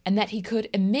 and that he could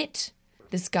emit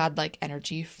this godlike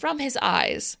energy from his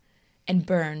eyes and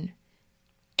burn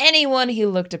anyone he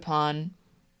looked upon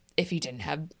if he didn't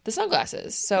have the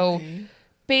sunglasses. So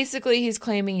basically he's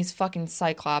claiming he's fucking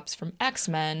Cyclops from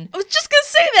X-Men. I was just gonna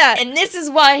say that! And this is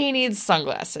why he needs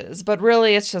sunglasses. But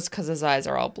really it's just because his eyes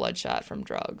are all bloodshot from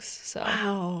drugs. So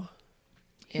Wow.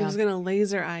 He Yeah. was gonna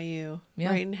laser eye you Yeah.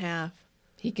 right in half.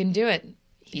 he can do it.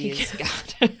 He's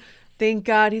got Thank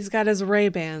God he's got his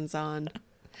Ray-Bans on.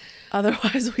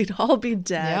 Otherwise, we'd all be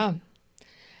dead. Yeah.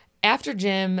 After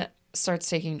Jim starts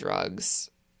taking drugs,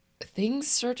 things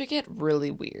start to get really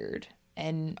weird.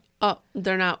 And, Oh,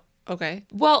 they're not. Okay.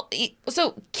 well,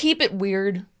 so keep it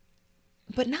weird,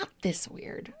 but not this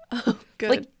weird. Good.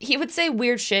 Like, he would say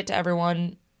weird shit to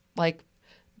everyone, like,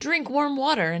 drink warm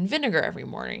water and vinegar every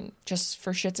morning, just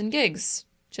for shits and gigs,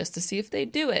 just to see if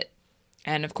they'd do it.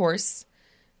 And, of course,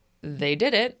 they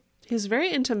did it. He's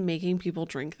very into making people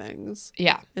drink things,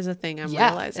 Yeah. is a thing I'm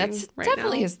Yeah, realizing that's right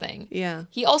definitely now. his thing. Yeah.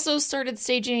 He also started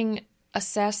staging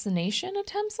assassination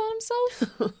attempts on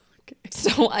himself.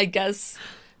 So I guess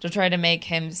to try to make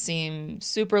him seem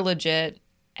super legit.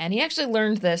 And he actually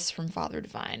learned this from Father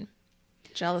Divine.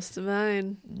 Jealous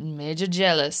divine. Major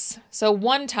jealous. So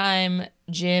one time,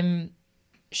 Jim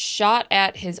shot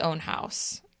at his own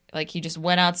house. Like, he just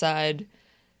went outside,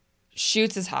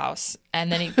 shoots his house,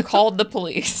 and then he called the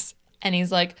police. And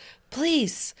he's like,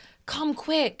 "Police, come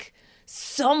quick.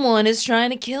 Someone is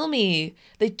trying to kill me.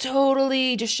 They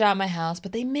totally just shot my house,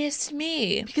 but they missed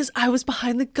me." Because I was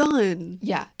behind the gun.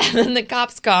 Yeah. And then the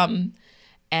cops come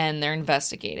and they're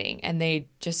investigating and they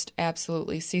just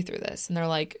absolutely see through this. And they're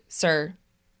like, "Sir,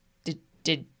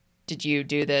 did you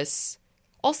do this?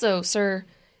 Also, sir,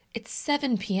 it's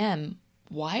 7 p.m.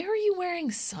 Why are you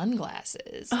wearing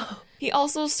sunglasses?" He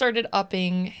also started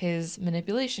upping his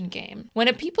manipulation game. When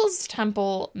a People's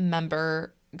Temple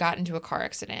member got into a car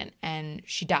accident and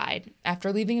she died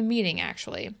after leaving a meeting,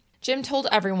 actually, Jim told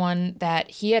everyone that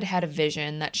he had had a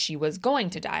vision that she was going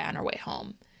to die on her way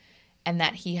home, and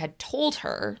that he had told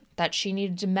her that she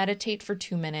needed to meditate for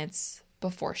 2 minutes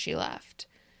before she left.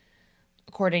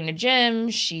 According to Jim,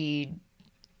 she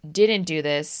didn't do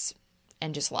this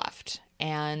and just left.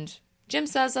 And Jim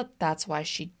says that that's why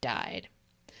she died.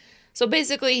 So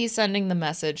basically, he's sending the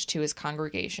message to his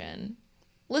congregation: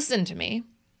 listen to me,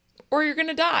 or you're going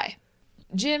to die.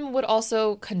 Jim would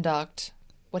also conduct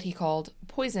what he called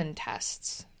poison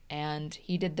tests, and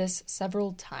he did this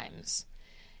several times.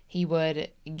 He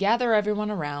would gather everyone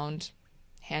around,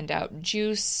 hand out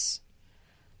juice,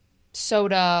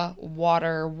 soda,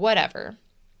 water, whatever.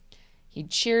 He'd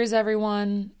cheers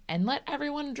everyone and let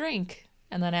everyone drink.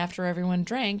 And then after everyone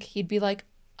drank, he'd be like,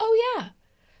 "Oh yeah,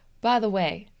 by the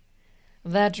way,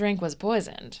 that drink was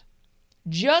poisoned."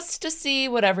 Just to see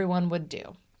what everyone would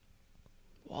do.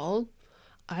 Well,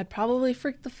 I'd probably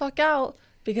freak the fuck out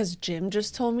because Jim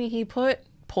just told me he put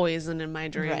poison in my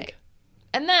drink. Right.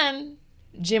 And then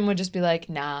Jim would just be like,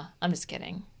 "Nah, I'm just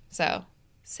kidding." So,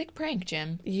 sick prank,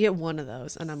 Jim. You get one of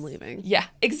those and I'm leaving. Yeah,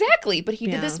 exactly. But he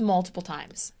Yeah. did this multiple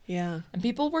times. Yeah. And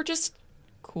people were just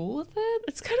cool with it.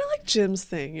 It's kind of like Jim's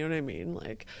thing, you know what I mean?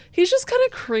 Like, he's just kind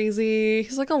of crazy.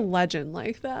 He's like a legend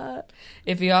like that.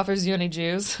 If he offers you any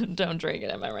juice, don't drink it,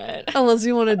 am I right? Unless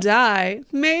you want to die.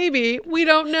 Maybe. We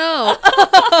don't know.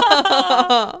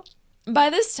 By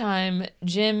this time,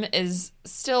 Jim is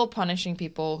still punishing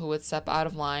people who would step out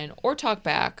of line or talk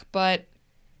back, but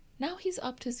now he's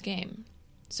upped his game.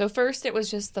 So first it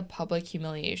was just the public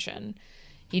humiliation.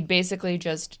 He'd basically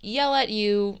just yell at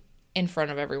you in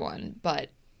front of everyone, but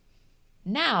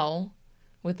now,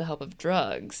 with the help of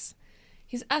drugs,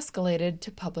 he's escalated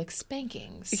to public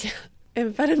spankings.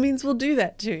 Amphetamines will do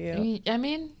that to you. I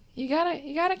mean, you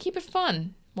gotta keep it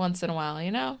fun once in a while,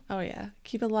 you know? Oh, yeah.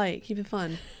 Keep it light. Keep it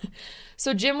fun.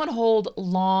 So Jim would hold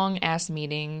long-ass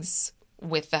meetings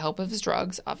with the help of his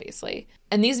drugs, obviously.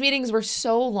 And these meetings were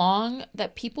so long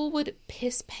that people would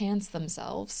piss pants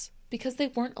themselves because they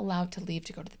weren't allowed to leave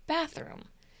to go to the bathroom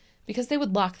because they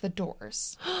would lock the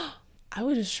doors. I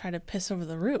would just try to piss over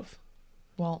the roof.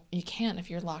 Well, you can't if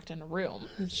you're locked in a room.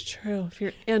 That's true. If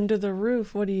you're under the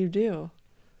roof, what do?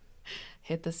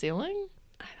 Hit the ceiling?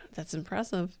 That's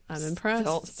impressive. I'm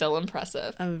impressed. Still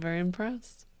impressive. I'm very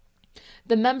impressed.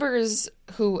 The members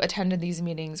who attended these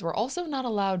meetings were also not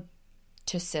allowed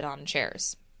to sit on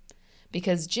chairs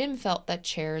because Jim felt that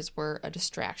chairs were a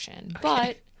distraction.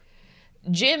 But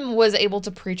Jim was able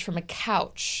to preach from a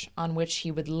couch on which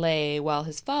he would lay while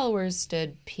his followers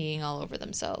stood peeing all over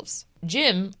themselves.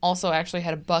 Jim also actually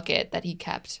had a bucket that he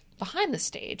kept behind the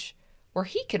stage where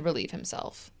he could relieve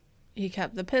himself. He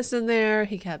kept the piss in there.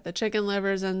 He kept the chicken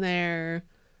livers in there.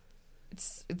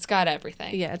 It's got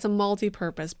everything. Yeah, it's a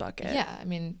multi-purpose bucket. Yeah, I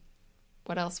mean,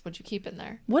 what else would you keep in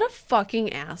there? What a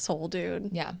fucking asshole, dude.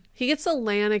 Yeah. He gets to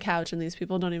lay on a couch and these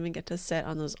people don't even get to sit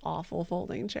on those awful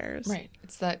folding chairs. Right.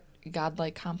 It's that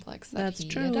godlike complex that That's he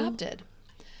true. adopted.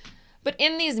 But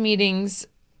in these meetings,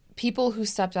 people who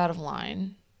stepped out of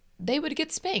line, they would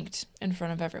get spanked in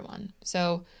front of everyone.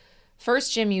 So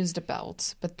first Jim used a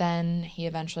belt, but then he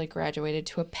eventually graduated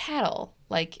to a paddle,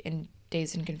 like in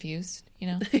Dazed and Confused, you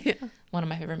know? Yeah. One of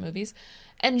my favorite movies.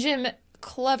 And Jim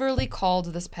cleverly called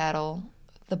this paddle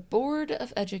the Board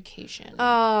of Education.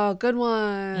 Oh, good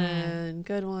one.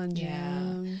 Good one,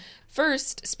 Jim. Yeah.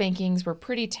 First, spankings were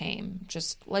pretty tame,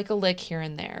 just like a lick here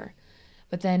and there.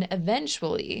 But then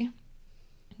eventually,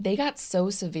 they got so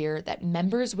severe that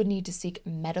members would need to seek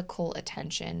medical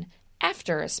attention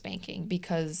after a spanking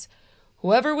because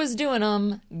whoever was doing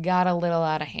them got a little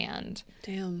out of hand.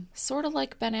 Damn. Sort of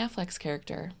like Ben Affleck's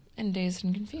character in Dazed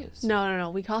and Confused. No.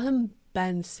 We call him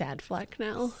Ben Sadfleck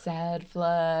now.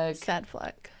 Sadfleck.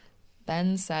 Sadfleck.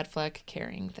 Ben Sadfleck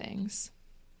carrying things.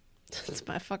 That's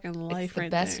my fucking life It's the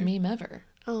right best there. meme ever.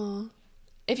 Oh.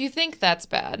 If you think that's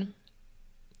bad,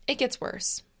 it gets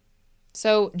worse.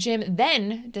 So Jim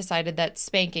then decided that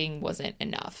spanking wasn't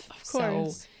enough. Of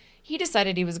course. So he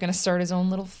decided he was going to start his own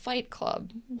little fight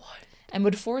club. What? And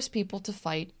would force people to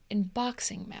fight in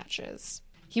boxing matches.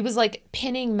 He was like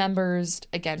pinning members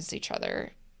against each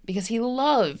other because he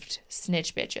loved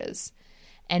snitch bitches.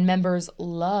 And members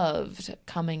loved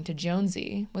coming to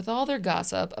Jonesy with all their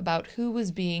gossip about who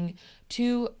was being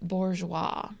too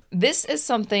bourgeois. This is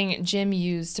something Jim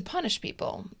used to punish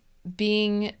people.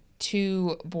 Being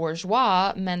too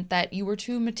bourgeois meant that you were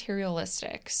too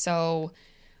materialistic. So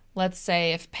let's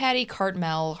say if Patty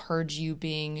Cartmel heard you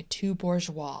being too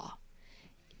bourgeois,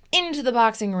 into the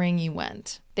boxing ring you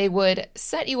went. They would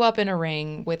set you up in a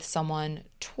ring with someone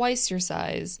twice your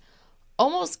size,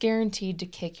 almost guaranteed to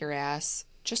kick your ass,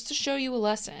 just to show you a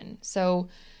lesson. So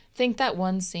think that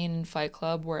one scene in Fight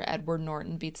Club where Edward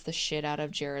Norton beats the shit out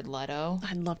of Jared Leto.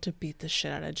 I'd love to beat the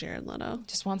shit out of Jared Leto.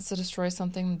 Just wants to destroy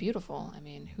something beautiful. I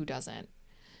mean, who doesn't?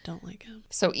 Don't like him.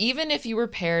 So even if you were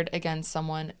paired against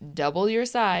someone double your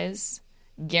size,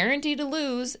 guaranteed to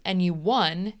lose, and you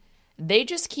won, they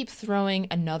just keep throwing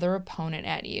another opponent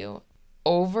at you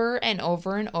over and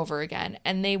over and over again.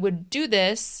 And they would do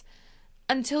this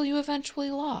until you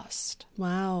eventually lost.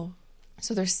 Wow.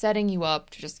 So they're setting you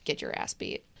up to just get your ass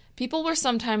beat. People were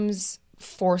sometimes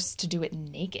forced to do it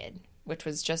naked, which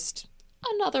was just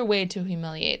another way to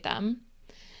humiliate them.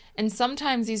 And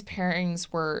sometimes these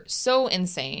pairings were so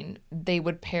insane, they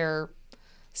would pair,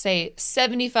 say,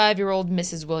 75-year-old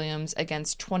Mrs. Williams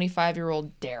against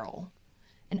 25-year-old Daryl.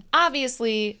 And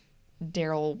obviously,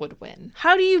 Daryl would win.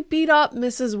 How do you beat up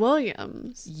Mrs.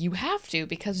 Williams? You have to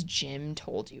because Jim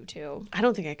told you to. I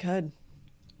don't think I could.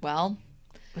 Well,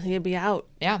 I think I'd be out.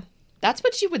 yeah, that's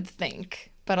what you would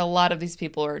think. But a lot of these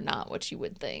people are not what you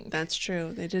would think. That's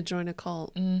true. They did join a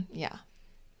cult. Yeah.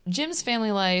 Jim's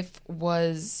family life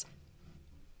was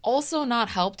also not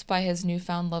helped by his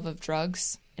newfound love of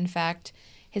drugs. In fact,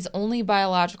 his only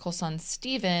biological son,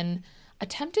 Stephen,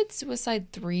 attempted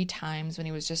suicide 3 times when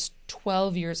he was just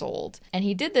 12 years old. And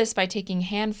he did this by taking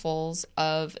handfuls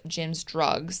of Jim's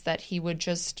drugs that he would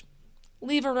just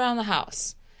leave around the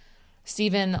house.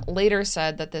 Stephen later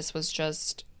said that this was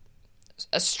just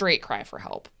a straight cry for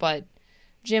help, but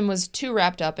Jim was too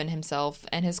wrapped up in himself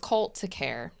and his cult to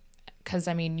care. Because,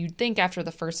 I mean, you'd think after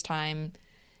the first time,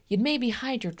 you'd maybe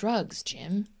hide your drugs,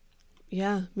 Jim.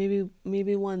 Yeah, maybe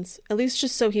once. At least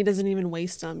just so he doesn't even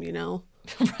waste them, you know?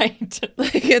 Right.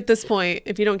 Like, at this point,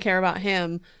 if you don't care about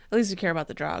him, at least you care about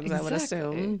the drugs, I would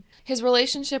assume. His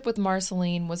relationship with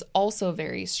Marceline was also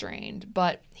very strained,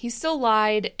 but he still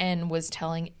lied and was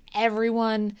telling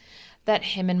everyone that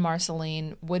him and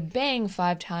Marceline would bang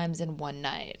 5 times in one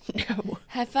night. No.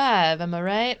 High five, am I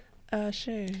right?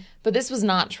 Sure. But this was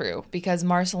not true because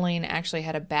Marceline actually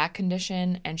had a back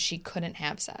condition and she couldn't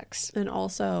have sex. And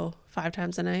also 5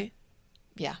 times a night.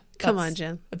 Yeah. Come on,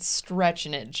 Jim. That's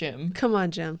stretching it, Jim. Come on,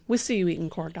 Jim. We see you eating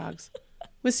corn dogs.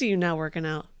 We see you now working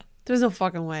out. There's no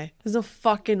fucking way. There's no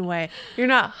fucking way. You're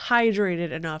not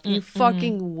hydrated enough. You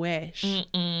fucking wish.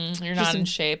 You're Just not in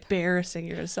shape. Embarrassing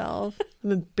yourself.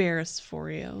 I'm embarrassed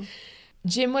for you.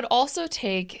 Jim would also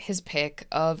take his pick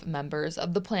of members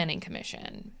of the Planning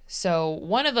Commission. So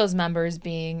one of those members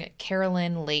being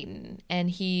Carolyn Layton. And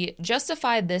he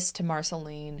justified this to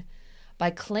Marceline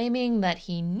by claiming that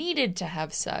he needed to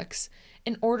have sex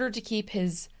in order to keep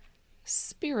his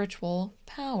spiritual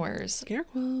powers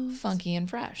Scarecrow. funky and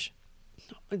fresh.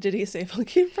 Did he say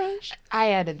funky and fresh?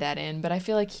 I added that in, but I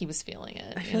feel like he was feeling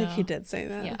it. I feel like he did say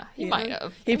that. Yeah, he might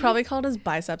have. He probably called his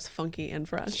biceps funky and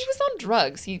fresh. He was on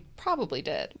drugs. He probably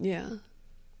did. Yeah.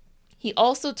 He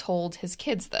also told his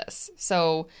kids this.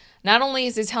 So not only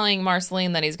is he telling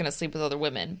Marceline that he's going to sleep with other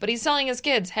women, but he's telling his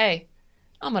kids, hey,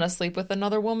 I'm going to sleep with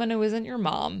another woman who isn't your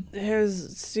mom.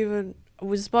 Here's Steven.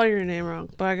 We spelled your name wrong,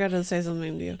 but I gotta say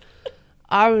something to you.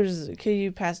 Can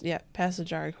you pass the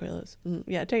jar of Quaaludes.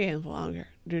 Yeah, take a handful. I don't care.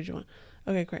 Do what you want.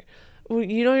 Okay, great. Well,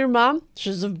 you know your mom?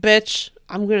 She's a bitch.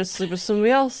 I'm gonna sleep with somebody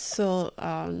else. So,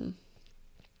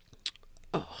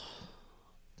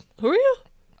 who are you?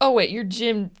 Oh, wait, you're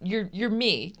Jim. You're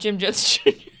me, Jim Jones Jr.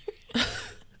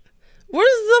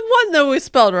 Where's the one that we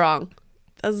spelled wrong?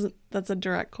 That's a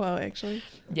direct quote, actually.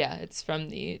 Yeah, it's from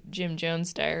the Jim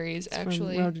Jones Diaries, It's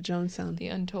actually. from Road to Jonestown. The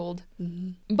Untold.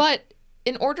 Mm-hmm. But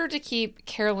in order to keep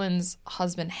Carolyn's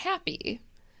husband happy,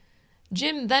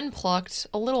 Jim then plucked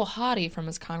a little hottie from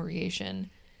his congregation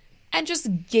and just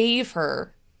gave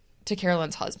her to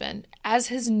Carolyn's husband as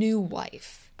his new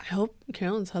wife. I hope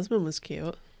Carolyn's husband was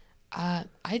cute.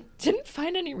 I didn't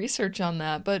find any research on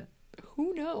that, but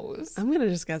who knows? I'm gonna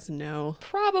just guess no.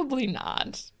 Probably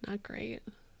not. Not great.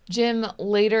 Jim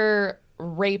later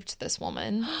raped this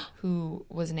woman, who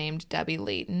was named Debbie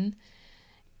Layton,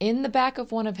 in the back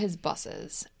of one of his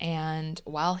buses. And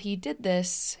while he did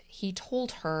this, he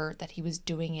told her that he was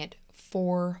doing it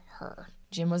for her.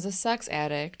 Jim was a sex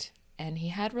addict, and he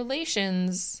had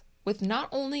relations with not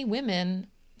only women,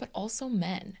 but also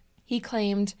men. He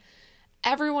claimed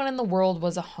everyone in the world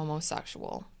was a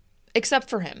homosexual, except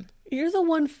for him. You're the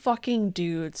one fucking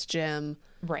dudes, Jim.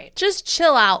 Right. Just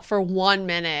chill out for 1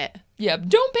 minute. Yeah,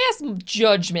 don't pass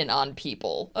judgment on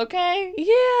people, okay? Yeah.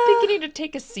 I think you need to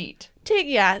take a seat.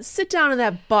 Sit down in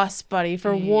that bus, buddy,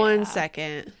 for 1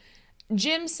 second.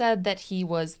 Jim said that he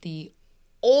was the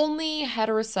only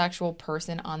heterosexual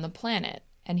person on the planet,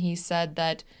 and he said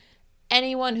that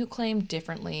anyone who claimed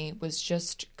differently was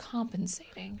just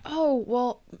compensating. Oh,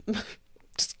 well,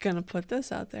 just gonna put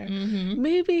this out there. Mm-hmm.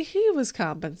 Maybe he was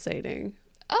compensating.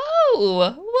 Oh,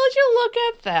 would you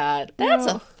look at that? That's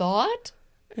a thought.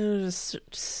 It was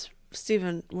just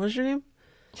Steven, what's your name?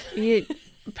 You,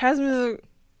 pass me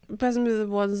the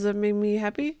ones that make me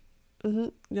happy.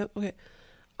 Yep, okay.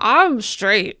 I'm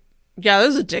straight. Yeah,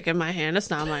 there's a dick in my hand. It's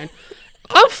not mine.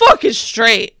 I'm fucking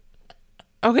straight.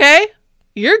 Okay?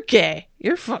 You're gay.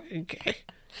 You're fucking gay.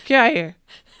 Get out of here.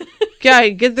 Get out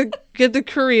of here. Get the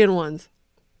Korean ones.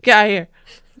 Get out of here.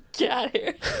 Get out of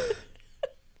here.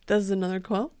 That's another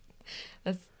quote?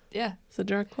 Yeah, It's a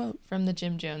direct quote. from the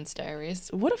Jim Jones Diaries.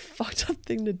 What a fucked up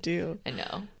thing to do. I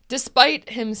know. Despite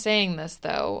him saying this,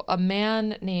 though, a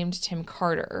man named Tim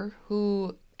Carter,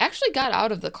 who actually got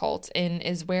out of the cult and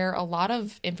is where a lot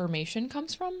of information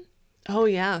comes from. Oh,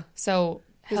 yeah. So,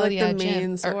 He's hell like yeah, the main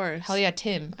Jim. source. Hell yeah,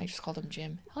 Tim. I just called him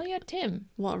Jim. Hell yeah, Tim.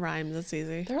 What rhymes? That's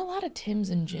easy. There are a lot of Tims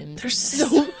and Jims. There's so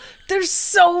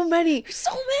many.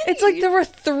 so many. It's like there were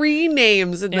 3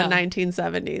 names in Yeah. the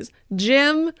 1970s.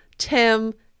 Jim,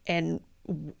 Tim, and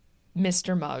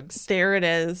Mr. Muggs. there it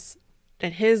is.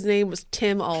 And his name was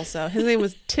Tim also. His name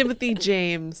was Timothy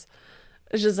James.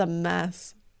 It's just a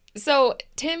mess. So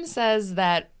Tim says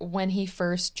that when he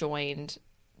first joined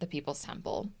the People's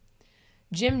Temple,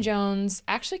 Jim Jones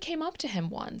actually came up to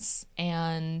him once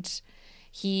and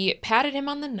he patted him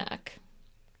on the neck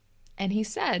and he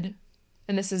said,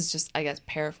 and this is just, I guess,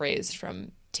 paraphrased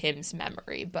from Tim's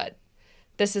memory, but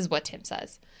this is what Tim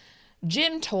says.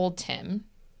 Jim told Tim,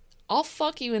 "I'll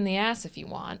fuck you in the ass if you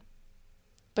want."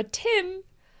 But Tim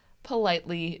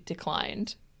politely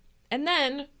declined. And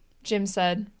then Jim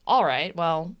said, "All right,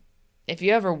 well, if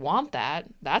you ever want that,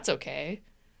 that's okay.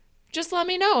 Just let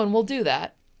me know and we'll do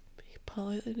that." He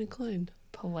politely declined.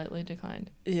 Politely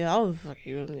declined. Yeah, I'll fuck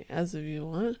you in the ass if you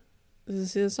want. Does you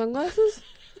see the sunglasses?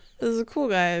 This is a cool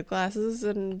guy with glasses,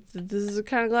 and this is the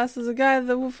kind of glasses a guy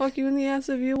that will fuck you in the ass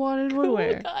if you wanted would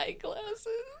wear. Eyeglasses.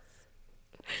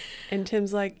 And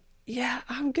Tim's like, "Yeah,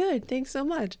 I'm good. Thanks so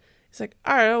much." He's like,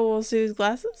 "All right, well, we'll see these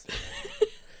glasses.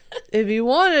 If you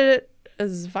wanted it,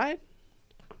 it's fine.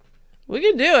 We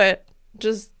can do it.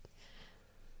 Just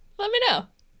Let me know.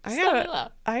 I Just let me know.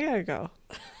 gotta go."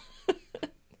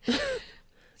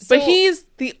 So- But he's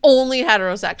the only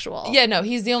heterosexual. Yeah, no,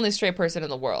 he's the only straight person in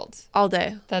the world. All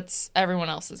day. That's everyone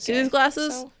else's. See gay. these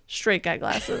glasses? So- Straight guy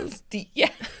glasses.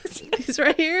 Yeah. These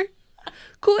right here.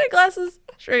 Kool-Aid glasses.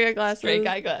 Straight guy glasses. Straight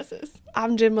guy glasses.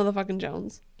 I'm Jim motherfucking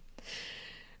Jones.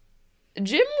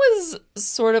 Jim was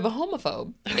sort of a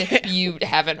homophobe, if you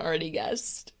haven't already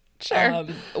guessed. Sure.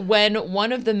 When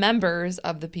one of the members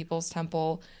of the People's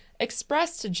Temple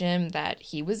expressed to Jim that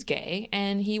he was gay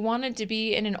and he wanted to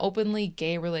be in an openly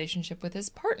gay relationship with his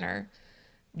partner,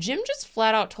 Jim just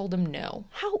flat out told him no.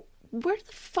 Where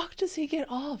the fuck does he get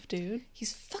off, dude?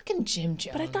 He's fucking Jim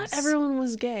Jones. But I thought everyone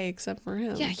was gay except for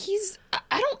him. Yeah,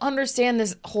 I don't understand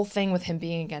this whole thing with him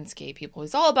being against gay people.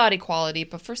 He's all about equality,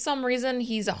 but for some reason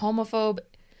he's a homophobe.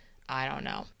 I don't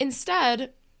know.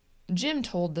 Instead, Jim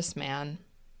told this man,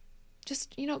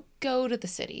 just, go to the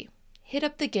city. Hit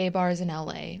up the gay bars in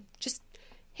LA. Just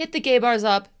hit the gay bars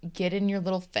up, get in your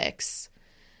little fix.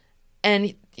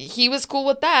 And he was cool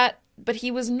with that, but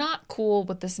he was not cool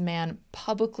with this man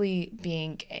publicly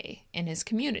being gay in his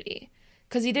community.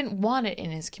 Because he didn't want it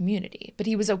in his community. But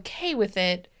he was okay with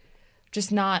it,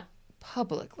 just not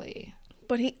publicly.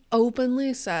 But he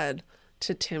openly said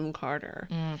to Tim Carter,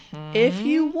 if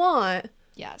you want,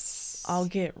 yes, I'll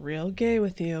get real gay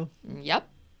with you. Yep.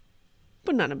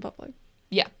 But not in public.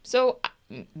 Yeah. So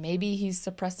maybe he's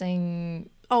suppressing.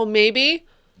 Oh, maybe?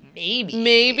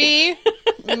 Maybe.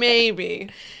 Maybe.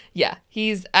 Yeah.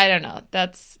 I don't know.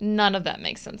 None of that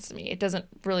makes sense to me. It doesn't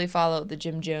really follow the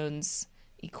Jim Jones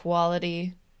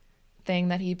equality thing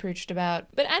that he preached about.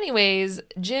 But anyways,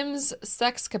 Jim's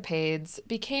sexcapades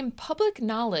became public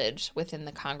knowledge within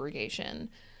the congregation,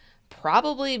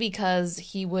 probably because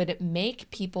he would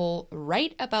make people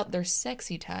write about their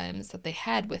sexy times that they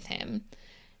had with him,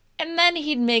 and then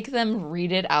he'd make them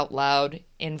read it out loud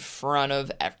in front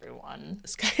of everyone.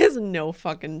 This guy has no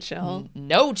fucking chill.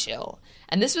 No chill.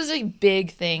 And this was a big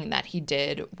thing that he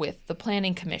did with the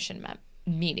planning commission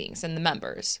meetings and the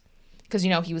members. Because,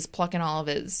 he was plucking all of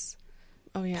his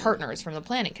partners from the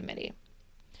planning committee.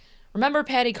 Remember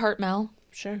Patty Cartmel?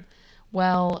 Sure.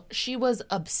 Well, she was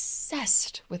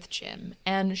obsessed with Jim,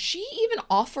 and she even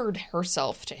offered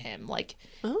herself to him. Like,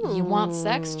 You want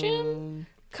sex, Jim?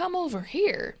 Come over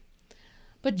here.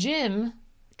 But Jim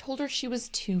told her she was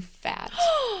too fat.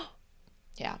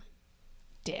 Yeah.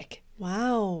 Dick.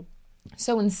 Wow.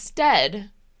 So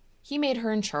instead, he made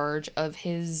her in charge of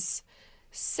his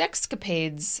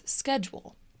sexcapades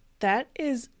schedule.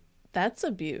 That's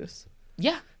abuse.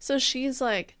 Yeah. So she's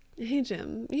like, hey,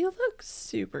 Jim, you look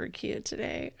super cute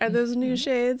today. Are those new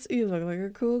shades? You look like a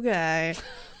cool guy.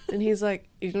 And he's like,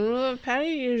 Patty,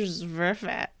 you're just very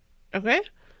fat. Okay?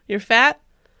 You're fat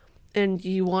and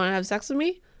you want to have sex with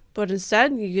me, but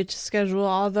instead you get to schedule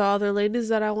all the other ladies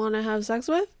that I want to have sex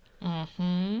with.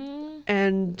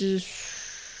 And just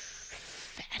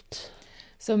fat.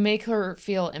 So make her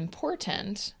feel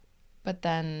important, but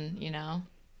then,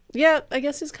 Yeah, I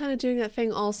guess he's kind of doing that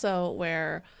thing also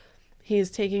where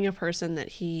he's taking a person that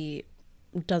he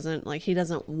doesn't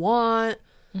want,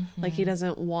 like he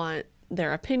doesn't want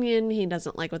their opinion, he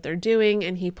doesn't like what they're doing,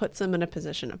 and he puts them in a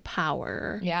position of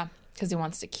power. Yeah, because he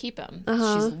wants to keep him.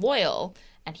 She's loyal,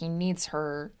 and he needs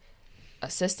her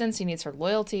assistance, he needs her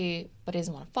loyalty, but he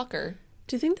doesn't want to fuck her.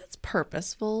 Do you think that's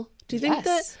purposeful? Do you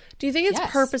Yes. think it's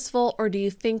Yes. purposeful, or do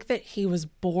you think that he was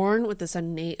born with this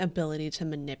innate ability to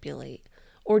manipulate?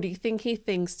 Or do you think he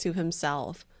thinks to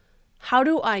himself, how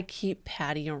do I keep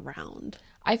Patty around?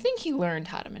 I think he learned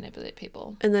how to manipulate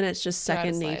people. And then it's just Throughout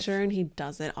second his life. nature and he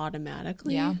does it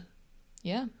automatically? Yeah.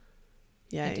 Yeah.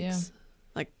 Yikes.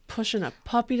 Like pushing a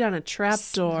puppy down a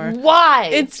trapdoor. Why?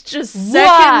 It's just Why?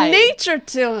 second nature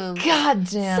to him. God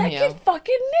damn you. Second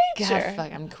fucking nature. God,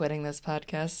 fuck, I'm quitting this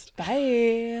podcast.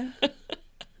 Bye.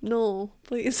 No,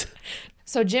 please.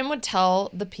 So Jim would tell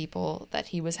the people that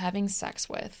he was having sex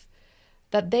with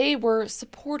that they were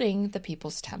supporting the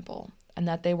People's Temple and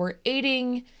that they were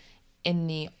aiding in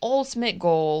the ultimate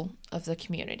goal of the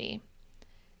community.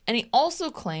 And he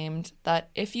also claimed that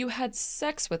if you had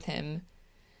sex with him,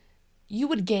 you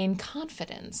would gain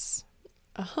confidence.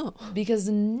 Oh. Because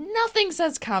nothing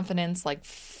says confidence like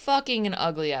fucking an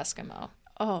ugly Eskimo.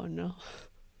 Oh, no.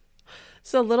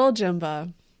 So little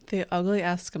Jimba, the ugly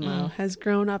Eskimo, has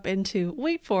grown up into,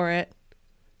 wait for it,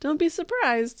 don't be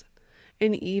surprised,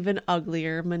 an even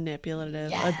uglier,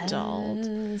 manipulative adult.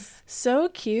 So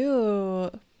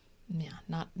cute.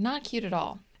 Yeah, not cute at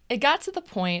all. It got to the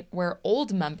point where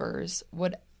old members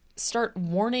would start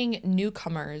warning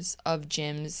newcomers of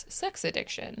Jim's sex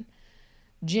addiction.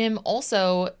 Jim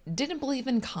also didn't believe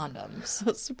in condoms.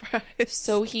 So surprised.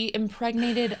 So he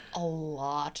impregnated a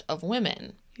lot of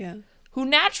women Yeah. who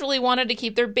naturally wanted to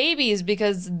keep their babies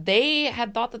because they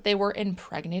had thought that they were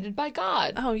impregnated by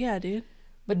God. Oh, yeah, dude.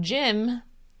 But Jim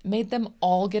made them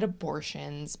all get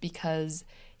abortions because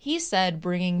he said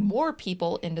bringing more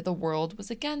people into the world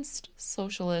was against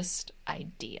socialist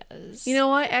ideas. You know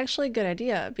what? Actually, good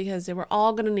idea, because they were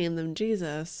all going to name them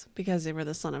Jesus because they were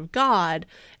the Son of God,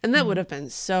 and that would have been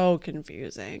so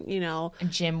confusing, you know?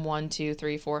 Jim 1, 2,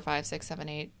 3, 4, 5, 6, 7,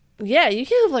 8. Yeah, you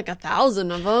can't have like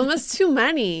 1,000 of them. That's too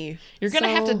many. You're going to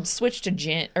have to switch to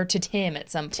Tim at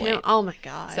some point. Tim, oh my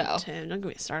God, So. Tim. Don't get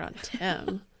me started on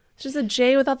Tim. It's just a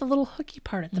J without the little hooky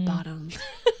part at the bottom.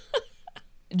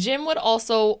 Jim would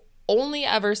also only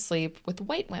ever sleep with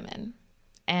white women.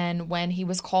 And when he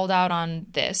was called out on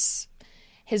this,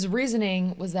 his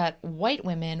reasoning was that white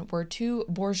women were too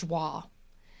bourgeois.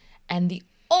 And the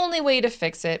only way to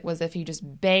fix it was if he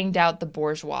just banged out the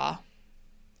bourgeois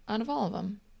out of all of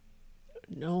them.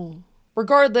 No.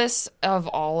 Regardless of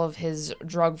all of his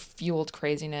drug-fueled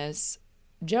craziness,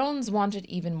 Jones wanted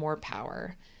even more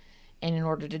power. And in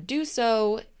order to do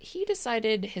so, he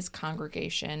decided his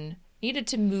congregation needed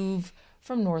to move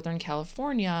from Northern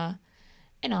California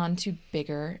and on to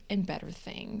bigger and better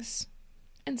things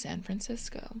in San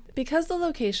Francisco. Because the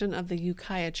location of the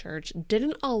Ukiah Church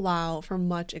didn't allow for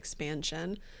much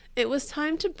expansion, it was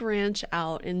time to branch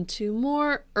out into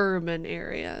more urban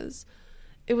areas.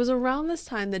 It was around this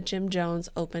time that Jim Jones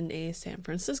opened a San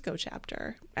Francisco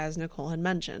chapter, as Nicole had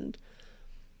mentioned.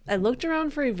 I looked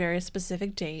around for a very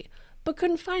specific date, but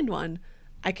couldn't find one.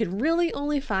 I could really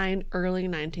only find early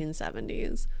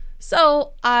 1970s.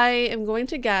 So I am going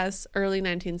to guess early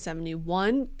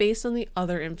 1971 based on the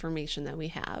other information that we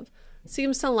have.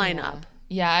 Seems to line up.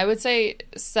 Yeah, I would say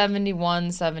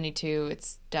 71, 72.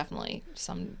 It's definitely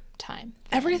some time.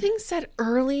 Everything said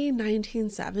early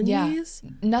 1970s? Yeah.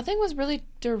 Nothing was really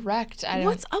direct.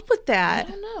 What's up with I that?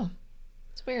 don't know.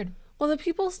 It's weird. Well, the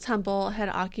People's Temple had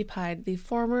occupied the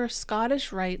former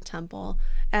Scottish Rite Temple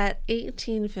at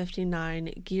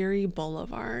 1859 Geary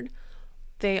Boulevard.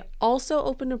 They also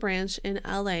opened a branch in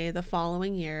LA the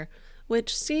following year,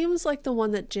 which seems like the one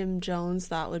that Jim Jones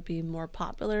thought would be more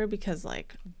popular because,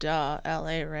 like, duh,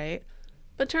 LA, right?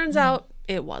 But turns out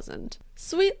it wasn't.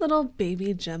 Sweet little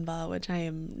baby Jimba, which I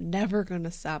am never going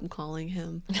to stop calling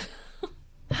him,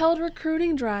 held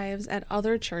recruiting drives at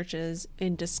other churches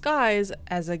in disguise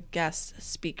as a guest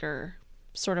speaker.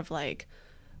 Sort of like,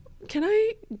 can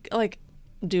I, like,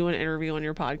 do an interview on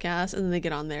your podcast? And then they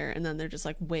get on there and then they're just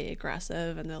like way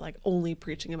aggressive and they're like only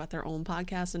preaching about their own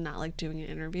podcast and not like doing an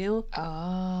interview.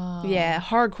 Oh. Yeah,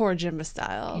 hardcore Jimba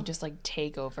style. You just like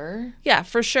take over. Yeah,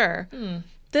 for sure.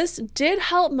 This did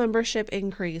help membership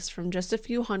increase from just a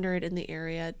few hundred in the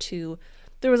area to,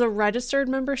 there was a registered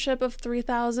membership of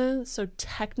 3,000. So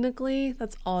technically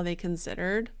that's all they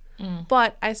considered.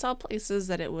 But I saw places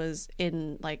that it was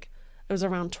in like, it was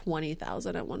around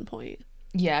 20,000 at one point.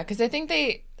 Yeah, because I think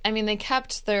they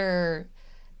kept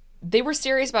they were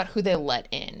serious about who they let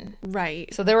in.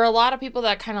 Right. So there were a lot of people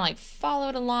that kind of like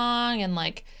followed along and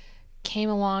like came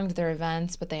along to their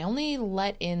events, but they only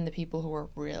let in the people who were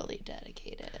really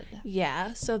dedicated.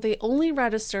 Yeah, so they only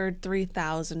registered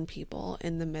 3,000 people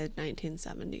in the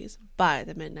mid-1970s, by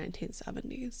the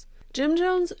mid-1970s. Jim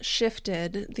Jones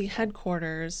shifted the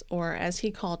headquarters, or as he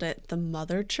called it, the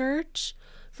mother church,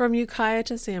 from Ukiah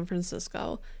to San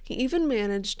Francisco. He even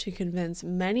managed to convince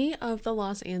many of the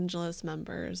Los Angeles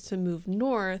members to move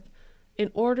north in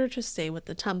order to stay with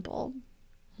the temple.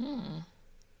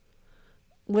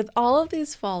 With all of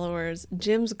these followers,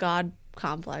 Jim's God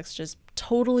complex just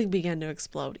totally began to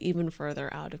explode even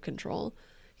further out of control.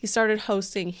 He started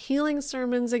hosting healing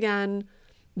sermons again,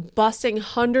 busting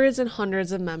hundreds and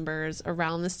hundreds of members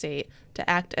around the state to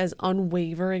act as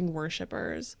unwavering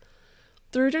worshipers.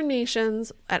 Through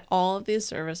donations at all of these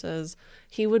services,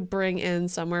 he would bring in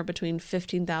somewhere between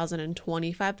 $15,000 and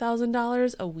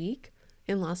 $25,000 a week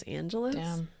in Los Angeles.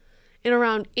 Damn. And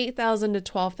around $8,000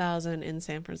 to $12,000 in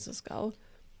San Francisco.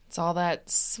 It's all that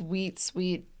sweet,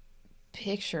 sweet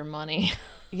picture money.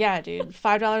 Yeah, dude.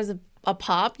 $5 a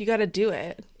pop, you got to do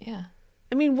it. Yeah.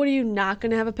 I mean, what, are you not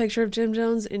going to have a picture of Jim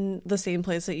Jones in the same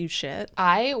place that you shit?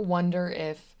 I wonder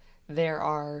if there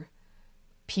are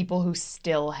people who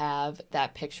still have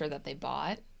that picture that they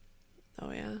bought,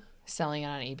 Oh, yeah. selling it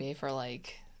on eBay for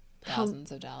like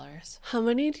thousands of dollars. How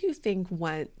many do you think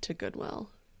went to Goodwill?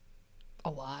 A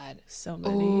lot. So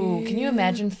many. Ooh, can you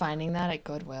imagine finding that at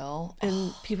Goodwill?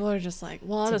 And people are just like,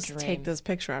 well, I'll It's a just dream. take this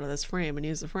picture out of this frame and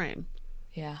use the frame.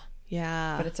 Yeah.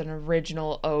 Yeah. But it's an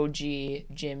original OG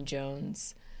Jim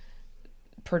Jones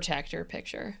protector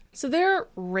picture. So they're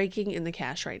raking in the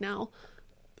cash right now.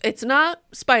 It's not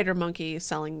Spider Monkey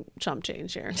selling chump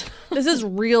change here. This is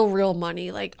real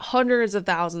money, like hundreds of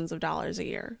thousands of dollars a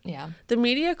year. Yeah. The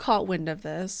media caught wind of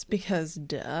this because,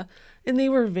 duh, And they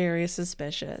were very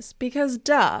suspicious because,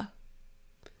 duh.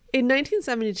 In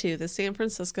 1972, the San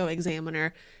Francisco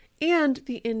Examiner and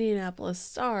the Indianapolis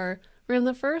Star ran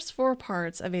the first 4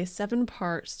 parts of a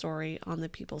 7-part story on the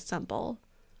People's Temple.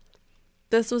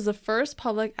 This was the first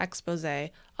public expose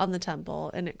on the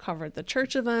temple, and it covered the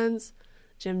church events,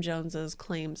 Jim Jones's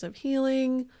claims of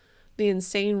healing, the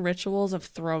insane rituals of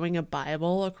throwing a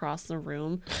Bible across the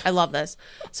room. I love this.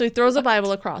 So he throws a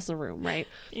Bible across the room, right?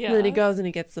 Yeah. And then he goes and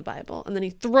he gets the Bible, and then he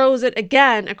throws it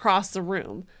again across the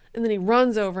room. And then he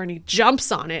runs over and he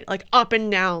jumps on it, like up and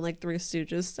down, like Three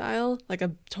Stooges style, like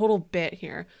a total bit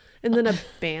here. And then a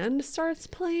band starts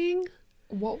playing.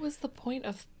 What was the point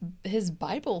of his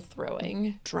Bible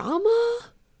throwing? Drama?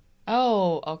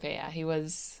 Oh, okay, yeah, he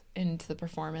was into the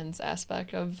performance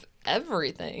aspect of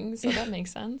everything, so that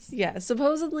makes sense. Yeah,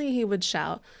 supposedly he would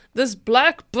shout, "This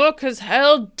black book has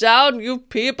held down you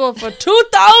people for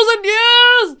 2,000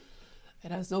 years!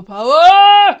 It has no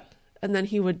power!" And then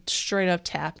he would straight up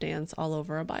tap dance all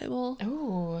over a Bible.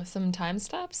 Oh, some time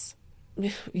steps?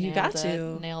 You got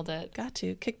to. Nailed it. Got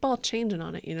to. Kickball changing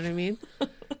on it, you know what I mean?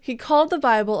 He called the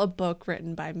Bible a book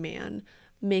written by man,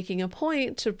 making a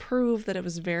point to prove that it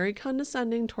was very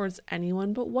condescending towards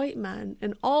anyone but white men,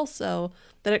 and also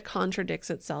that it contradicts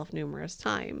itself numerous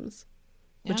times.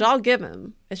 Which Yeah. I'll give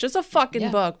him. It's just a fucking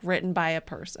Yeah. book written by a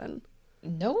person.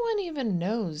 No one even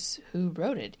knows who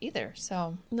wrote it either,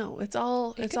 so No, it's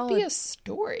all it it's could all be a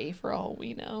story for all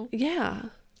we know. yeah.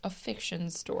 A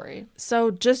fiction story. So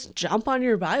just jump on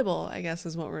your Bible, I guess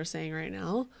is what we're saying right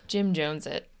now. Jim Jones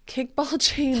it. Kickball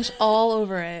change all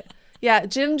over it. Yeah,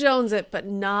 Jim Jones it, but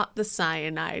not the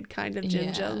cyanide kind of Jim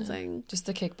Yeah. Jonesing. Just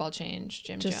the kickball change,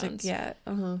 Jim Just Jones. yeah,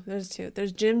 there's 2.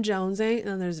 There's Jim Jonesing and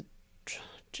then there's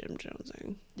Jim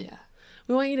Jonesing. Yeah.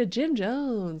 We want you to Jim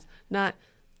Jones, not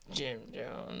Jim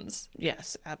Jones.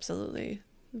 yes, absolutely.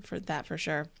 For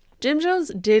sure. Jim Jones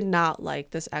did not like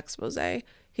this expose.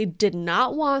 He did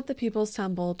not want the People's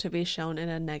Temple to be shown in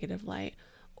a negative light,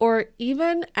 or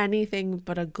even anything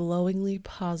but a glowingly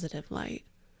positive light.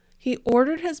 He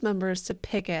ordered his members to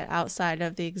picket outside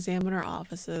of the Examiner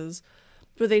offices,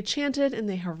 where they chanted and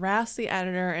they harassed the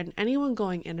editor and anyone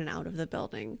going in and out of the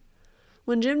building.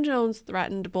 When Jim Jones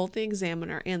threatened both the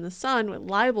Examiner and the Sun with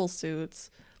libel suits,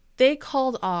 they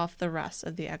called off the rest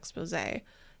of the expose,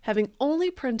 having only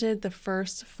printed the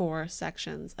first 4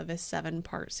 sections of his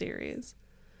 7-part series.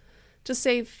 To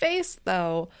save face,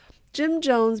 though, Jim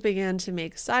Jones began to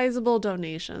make sizable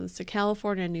donations to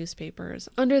California newspapers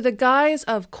under the guise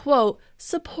of, quote,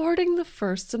 supporting the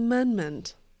First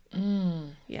Amendment.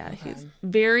 Yeah, he's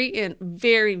very,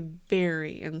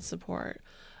 very in support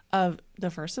of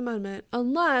the First Amendment,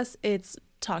 unless it's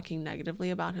talking negatively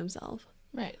about himself.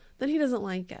 Right. Then he doesn't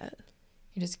like it.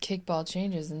 He just kickball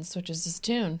changes and switches his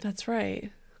tune. That's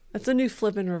right. That's a new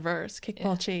flip in reverse.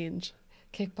 Kickball Yeah. change.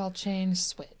 Kickball change,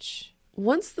 switch.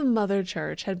 Once the mother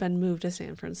church had been moved to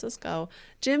San Francisco,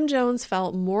 Jim Jones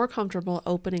felt more comfortable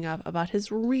opening up about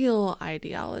his real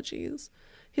ideologies.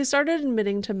 He started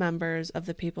admitting to members of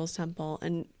the People's Temple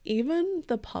and even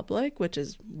the public, which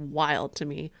is wild to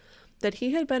me, that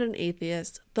he had been an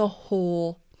atheist the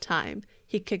whole time.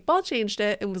 He kickball changed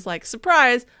it and was like,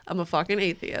 surprise, I'm a fucking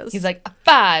atheist. He's like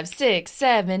 5, 6,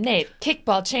 7, 8.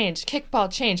 Kickball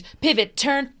change. Pivot,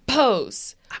 turn,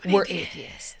 pose. We're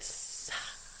atheists.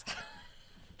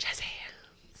 Jazz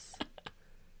hands.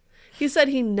 He said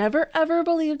he never ever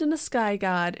believed in a sky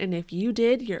god, and if you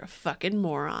did, you're a fucking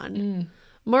moron.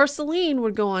 Marceline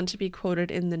would go on to be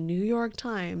quoted in the New York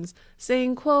Times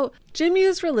saying, quote, Jim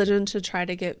used religion to try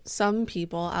to get some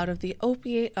people out of the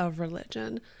opiate of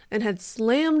religion and had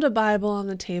slammed a Bible on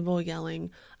the table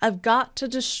yelling, I've got to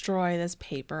destroy this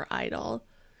paper idol.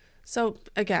 So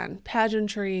again,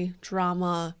 pageantry,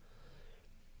 drama,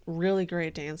 really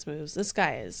great dance moves. This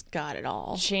guy has got it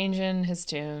all. Changing his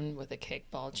tune with a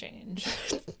kickball change.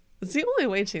 It's the only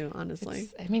way to, honestly.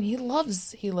 I mean, he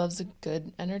loves a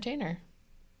good entertainer.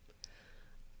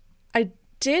 I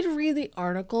did read the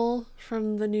article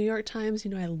from the New York Times.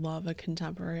 You know, I love a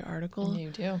contemporary article.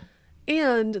 You do.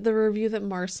 And the review that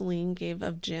Marceline gave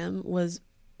of Jim was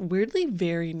weirdly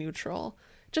very neutral.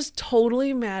 Just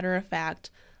totally matter of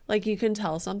fact. Like, you can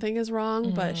tell something is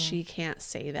wrong, but she can't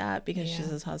say that because she's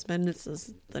his husband. This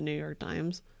is the New York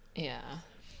Times. Yeah.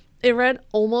 It read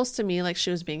almost to me like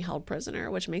she was being held prisoner,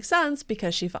 which makes sense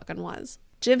because she fucking was.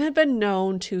 Jim had been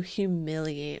known to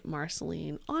humiliate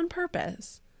Marceline on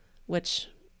purpose, which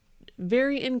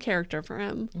very in character for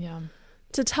him. Yeah.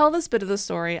 To tell this bit of the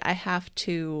story,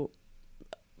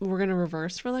 we're going to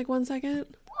reverse for like 1 second.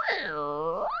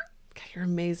 God, you're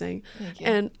amazing. Thank you.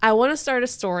 And I want to start a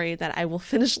story that I will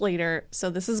finish later. So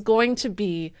this is going to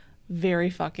be very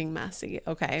fucking messy,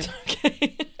 okay?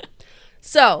 Okay.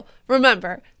 So,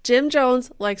 remember, Jim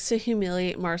Jones likes to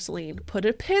humiliate Marceline. Put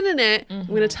a pin in it. I'm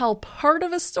going to tell part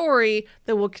of a story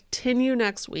that will continue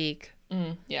next week.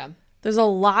 Yeah. There's a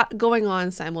lot going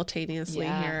on simultaneously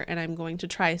here, and I'm going to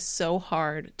try so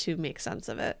hard to make sense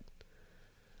of it.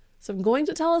 So I'm going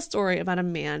to tell a story about a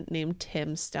man named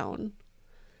Tim Stone.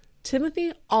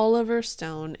 Timothy Oliver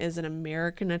Stone is an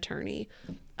American attorney,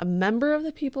 a member of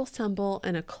the People's Temple,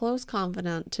 and a close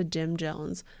confidant to Jim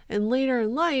Jones, and later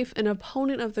in life, an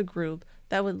opponent of the group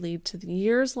that would lead to the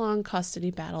years-long custody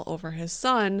battle over his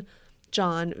son,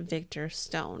 John Victor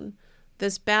Stone.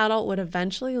 This battle would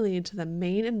eventually lead to the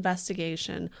main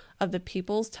investigation of the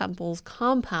People's Temple's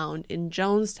compound in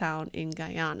Jonestown in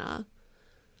Guyana.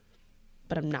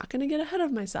 But I'm not going to get ahead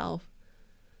of myself.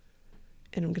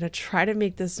 And I'm going to try to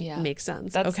make this make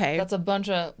sense. Okay. That's a bunch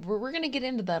of... We're going to get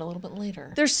into that a little bit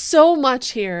later. There's so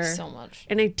much here. So much.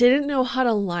 And I didn't know how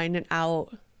to line it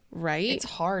out right. It's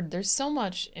hard. There's so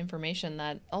much information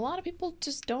that a lot of people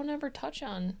just don't ever touch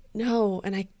on. No.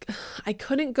 And I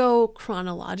couldn't go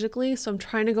chronologically, so I'm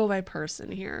trying to go by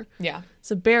person here. Yeah.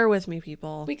 So bear with me,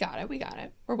 people. We got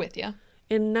it. We're with you.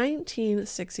 In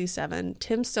 1967,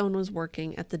 Tim Stone was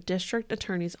working at the district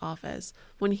attorney's office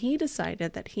when he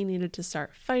decided that he needed to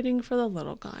start fighting for the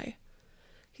little guy.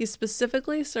 He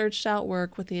specifically searched out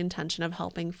work with the intention of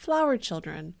helping flower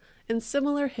children and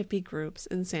similar hippie groups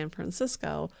in San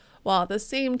Francisco, while at the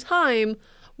same time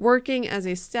working as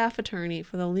a staff attorney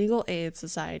for the Legal Aid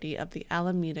Society of the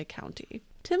Alameda County.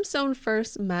 Tim Stone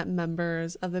first met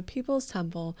members of the People's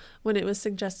Temple when it was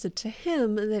suggested to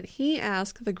him that he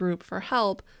ask the group for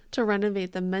help to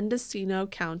renovate the Mendocino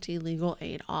County legal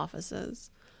aid offices.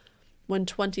 When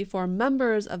 24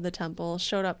 members of the temple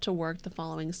showed up to work the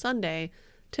following Sunday,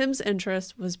 Tim's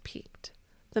interest was piqued.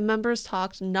 The members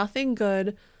talked nothing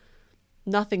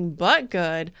but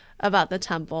good about the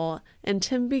temple, and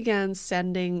Tim began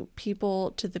sending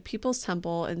people to the People's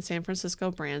Temple in San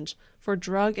Francisco branch for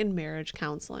drug and marriage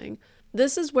counseling.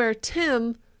 This is where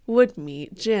Tim would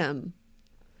meet Jim.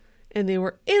 And they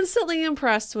were instantly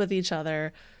impressed with each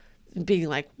other, being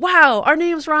like, wow, our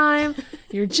names rhyme.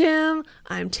 You're Jim,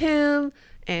 I'm Tim.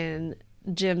 And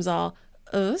Jim's all,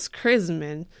 oh, that's crazy,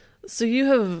 man. So we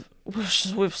have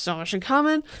so much in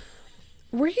common.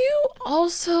 Were you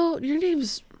also, your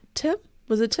name's Tim?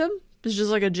 Was it Tim? It's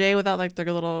just like a J without like the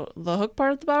hook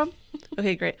part at the bottom?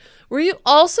 Okay, great. Were you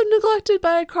also neglected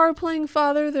by a card-playing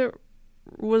father that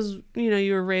was,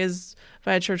 you were raised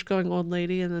by a church-going old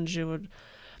lady, and then she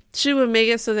would make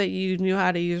it so that you knew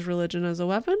how to use religion as a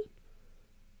weapon?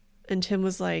 And Tim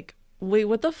was like, wait,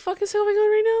 what the fuck is going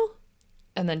on right now?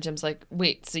 And then Jim's like,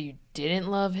 wait, so you didn't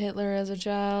love Hitler as a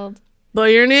child?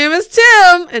 But your name is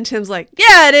Tim. And Tim's like,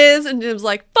 yeah, it is. And Jim's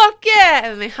like, fuck yeah.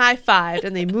 And they high-fived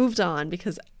and they moved on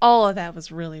because all of that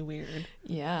was really weird.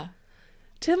 Yeah.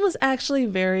 Tim was actually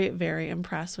very, very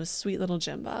impressed with sweet little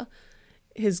Jimba.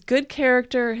 His good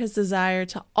character, his desire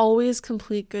to always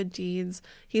complete good deeds.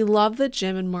 He loved that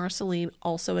Jim and Marceline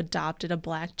also adopted a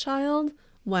black child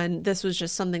when this was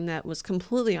just something that was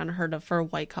completely unheard of for a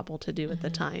white couple to do at the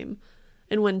time.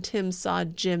 And when Tim saw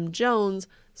Jim Jones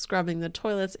scrubbing the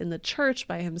toilets in the church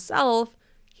by himself,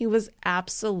 he was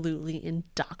absolutely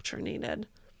indoctrinated.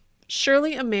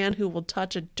 Surely a man who will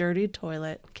touch a dirty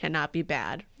toilet cannot be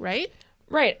bad, right?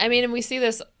 Right. I mean, and we see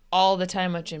this all the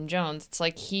time with Jim Jones. It's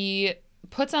like he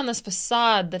puts on this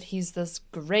facade that he's this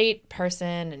great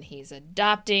person and he's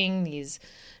adopting these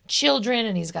children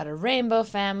and he's got a rainbow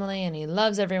family and he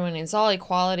loves everyone. It's all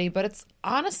equality, but it's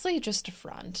honestly just a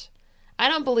front. I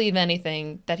don't believe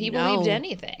anything that he believed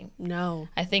anything. No.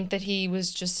 I think that he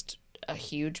was just a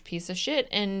huge piece of shit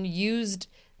and used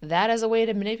that as a way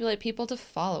to manipulate people to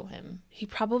follow him. He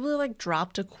probably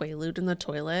dropped a Quaalude in the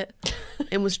toilet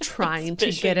and was trying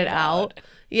to get it out.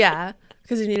 Yeah,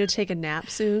 because he needed to take a nap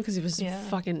soon because he was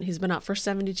he's been up for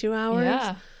 72 hours.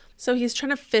 Yeah. So he's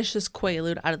trying to fish this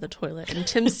Quaalude out of the toilet and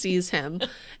Tim sees him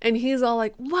and he's all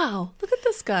like, wow, look at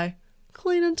this guy.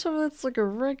 Cleaning toilets like a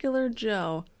regular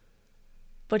Joe.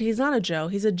 But he's not a Joe.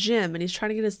 He's a Jim, and he's trying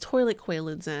to get his toilet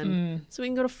Quaaludes in so he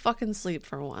can go to fucking sleep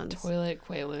for once. Toilet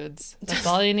Quaaludes. That's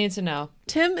all you need to know.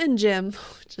 Tim and Jim,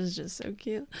 which is just so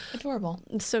cute. Adorable.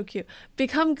 It's so cute.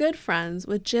 Become good friends,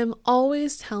 with Jim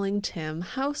always telling Tim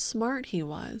how smart he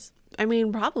was. I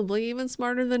mean, probably even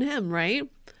smarter than him,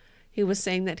 right? He was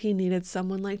saying that he needed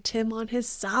someone like Tim on his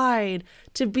side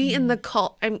to be in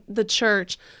the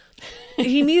church.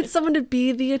 He needs someone to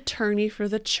be the attorney for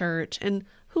the church, and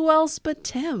who else but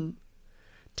Tim?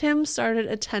 Tim started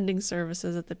attending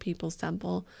services at the People's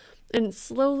Temple, and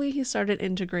slowly he started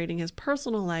integrating his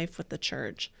personal life with the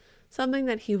church. something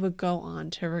that he would go on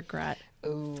to regret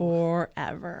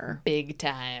forever. Big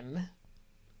time.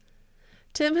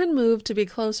 Tim had moved to be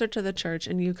closer to the church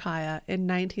in Ukiah in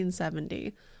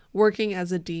 1970, working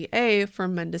as a DA for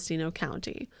Mendocino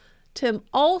County. Tim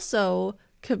also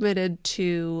committed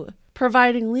to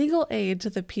providing legal aid to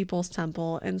the People's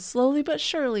Temple and slowly but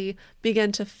surely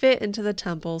began to fit into the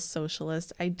temple's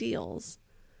socialist ideals.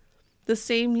 The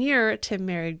same year, Tim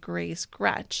married Grace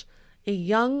Gretsch, a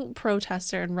young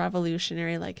protester and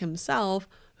revolutionary like himself,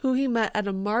 who he met at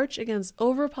a march against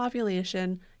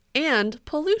overpopulation and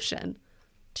pollution.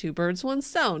 2 birds, 1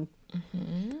 stone.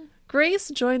 Mm-hmm. Grace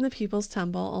joined the People's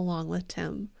Temple along with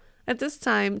Tim. At this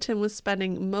time, Tim was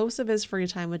spending most of his free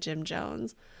time with Jim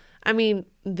Jones. I mean,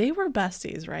 they were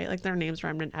besties, right? Like, their names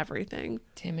rhymed in everything.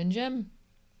 Tim and Jim.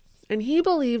 And he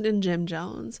believed in Jim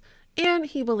Jones, and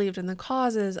he believed in the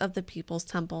causes of the People's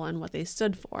Temple and what they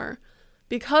stood for.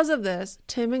 Because of this,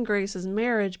 Tim and Grace's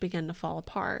marriage began to fall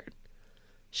apart.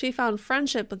 She found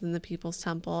friendship within the People's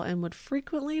Temple and would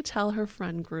frequently tell her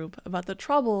friend group about the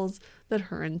troubles that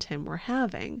her and Tim were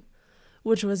having,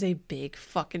 which was a big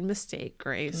fucking mistake,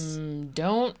 Grace.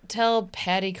 Don't tell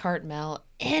Patty Cartmel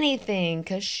anything,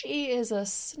 because she is a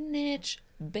snitch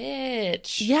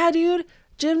bitch. Yeah, dude.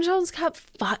 Jim Jones kept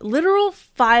literal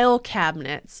file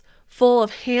cabinets full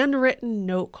of handwritten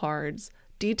note cards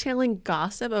detailing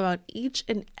gossip about each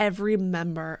and every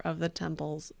member of the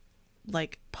temple's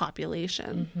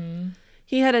population. Mm-hmm.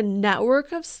 He had a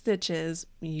network of snitches,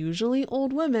 usually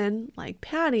old women like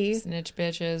Patty. Snitch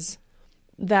bitches.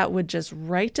 That would just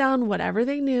write down whatever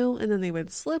they knew, and then they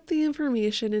would slip the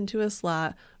information into a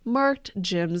slot marked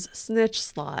Jim's snitch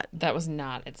slot. That was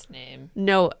not its name.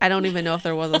 No, I don't even know if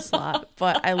there was a slot,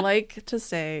 but I like to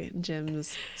say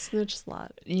Jim's snitch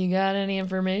slot. You got any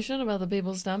information about the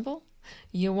People's Temple?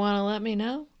 You want to let me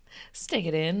know? Stick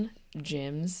it in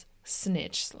Jim's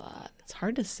snitch slot. It's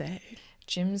hard to say.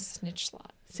 Jim's snitch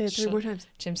slot. Say it 3 more times.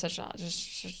 Jim's snitch slot.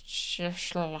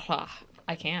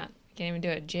 I can't even do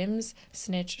it. Jim's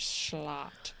snitch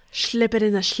slot. Slip it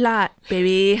in the slot,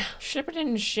 baby. Slip it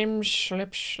in Jim's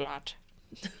slip slot.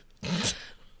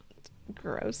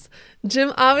 Gross.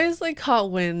 Jim obviously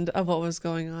caught wind of what was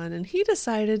going on, and he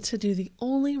decided to do the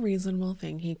only reasonable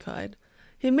thing he could.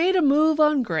 He made a move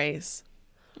on Grace.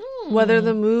 Whether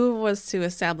the move was to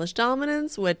establish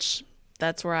dominance, which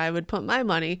that's where I would put my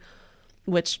money,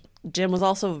 which Jim was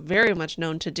also very much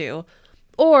known to do,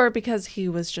 or because he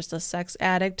was just a sex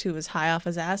addict who was high off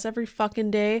his ass every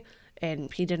fucking day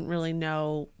and he didn't really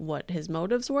know what his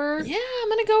motives were. Yeah, I'm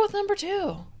gonna go with number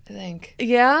 2, I think.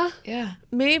 Yeah? Yeah.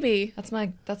 Maybe. That's my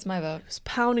vote. He was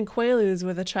pounding Quaaludes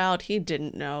with a child he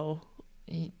didn't know.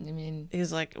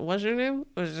 He's like, what's your name?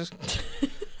 It was just...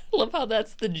 Love how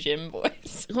that's the Jim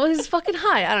voice. Well, he's fucking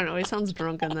high. I don't know. He sounds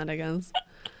drunken then, I guess.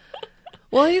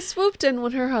 Well, he swooped in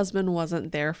when her husband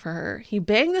wasn't there for her. He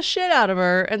banged the shit out of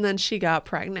her, and then she got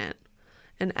pregnant.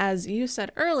 And as you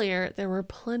said earlier, there were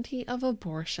plenty of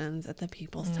abortions at the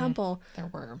People's Temple. There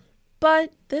were.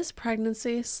 But this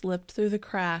pregnancy slipped through the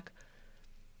crack,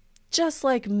 just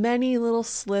like many little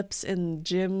slips in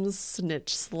Jim's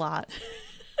snitch slot.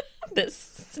 This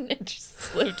snitch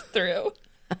slipped through.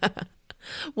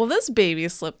 Well, this baby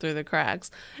slipped through the cracks,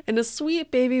 and a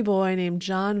sweet baby boy named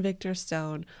John Victor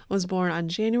Stone was born on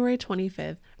January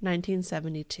 25th,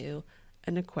 1972,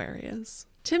 in Aquarius.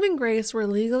 Tim and Grace were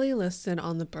legally listed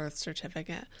on the birth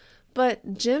certificate,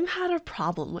 but Jim had a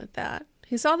problem with that.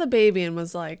 He saw the baby and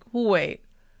was like, wait,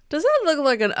 does that look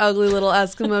like an ugly little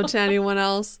Eskimo to anyone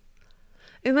else?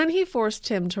 And then he forced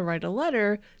Tim to write a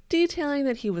letter detailing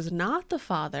that he was not the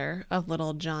father of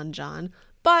little John,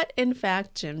 but in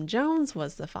fact, Jim Jones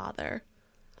was the father.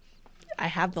 I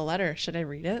have the letter. Should I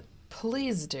read it?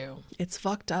 Please do. It's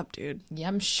fucked up, dude. Yeah,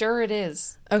 I'm sure it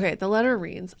is. Okay, the letter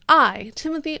reads, I,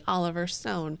 Timothy Oliver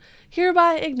Stone,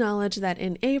 hereby acknowledge that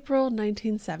in April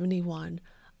 1971,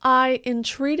 I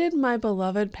entreated my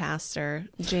beloved pastor,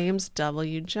 James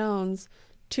W. Jones,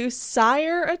 to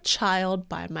sire a child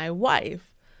by my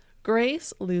wife,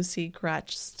 Grace Lucy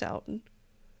Gretsch Stone,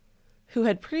 who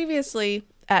had previously,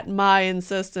 at my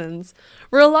insistence,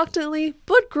 reluctantly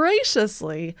but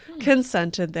graciously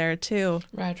consented thereto.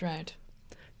 Right.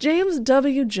 James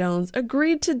W. Jones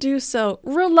agreed to do so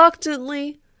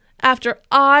reluctantly after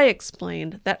I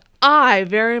explained that I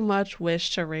very much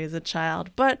wished to raise a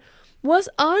child, but was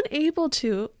unable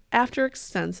to, after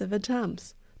extensive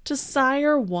attempts, to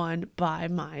sire one by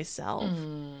myself.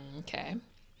 Okay.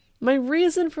 My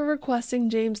reason for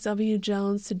requesting James W.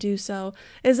 Jones to do so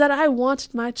is that I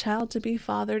wanted my child to be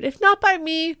fathered, if not by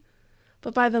me,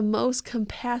 but by the most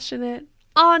compassionate,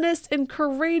 honest, and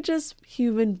courageous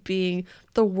human being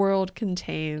the world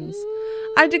contains.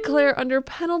 I declare under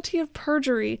penalty of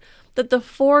perjury that the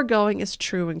foregoing is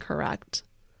true and correct.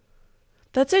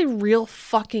 That's a real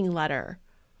fucking letter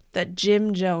that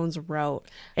Jim Jones wrote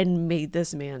and made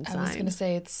this man sign. I was going to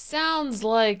say, it sounds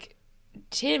like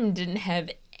Tim didn't have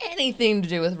anything to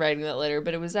do with writing that letter,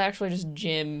 but it was actually just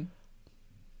Jim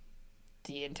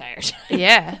the entire time.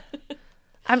 Yeah.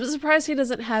 I'm surprised he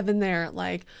doesn't have in there,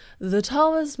 like, the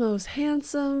tallest, most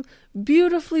handsome,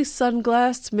 beautifully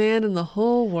sunglassed man in the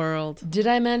whole world. Did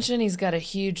I mention he's got a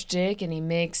huge dick and he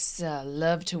makes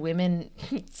love to women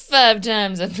 5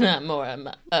 times, if not more,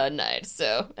 a night?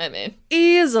 So, I mean.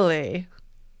 Easily.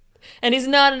 And he's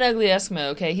not an ugly Eskimo,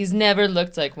 okay? He's never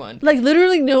looked like one. Like,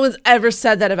 literally no one's ever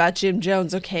said that about Jim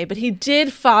Jones, okay? But he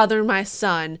did father my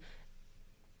son,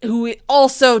 who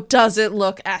also doesn't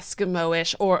look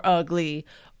Eskimo-ish or ugly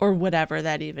or whatever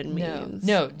that even means.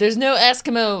 No, there's no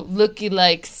Eskimo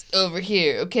looky-likes over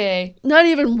here, okay? Not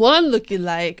even one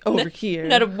looky-like over here.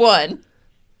 Not a one.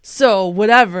 So,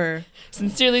 whatever.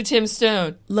 Sincerely, Tim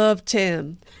Stone. Love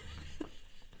Tim.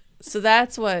 So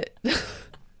that's what...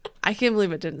 I can't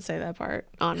believe it didn't say that part,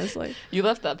 honestly. You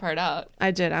left that part out.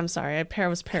 I did. I'm sorry. I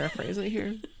was paraphrasing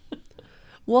here.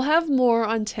 We'll have more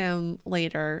on Tim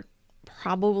later,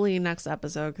 probably next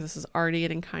episode, because this is already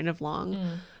getting kind of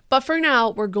long. But for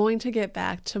now, we're going to get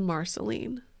back to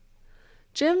Marceline.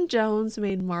 Jim Jones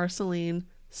made Marceline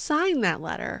sign that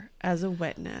letter as a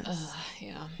witness.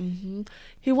 Yeah.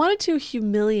 He wanted to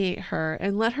humiliate her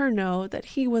and let her know that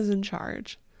he was in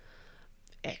charge.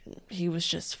 And he was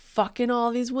just fucking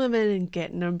all these women and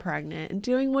getting them pregnant and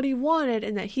doing what he wanted,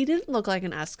 and that he didn't look like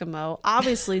an Eskimo.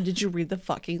 Obviously, did you read the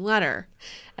fucking letter?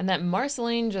 And that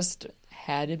Marceline just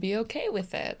had to be okay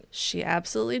with it. She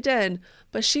absolutely did.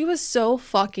 But she was so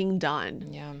fucking done.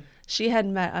 Yeah. She had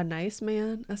met a nice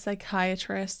man, a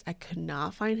psychiatrist. I could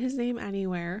not find his name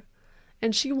anywhere.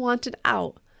 And she wanted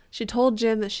out. She told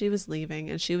Jim that she was leaving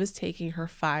and she was taking her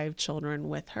 5 children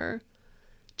with her.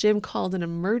 Jim called an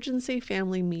emergency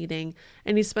family meeting,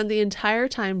 and he spent the entire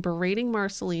time berating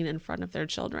Marceline in front of their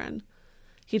children.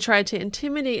 He tried to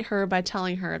intimidate her by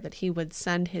telling her that he would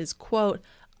send his, quote,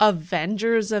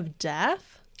 Avengers of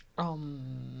Death?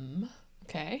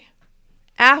 Okay.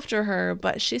 After her,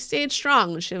 but she stayed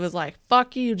strong. She was like,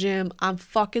 fuck you, Jim. I'm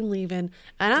fucking leaving,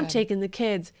 and I'm taking the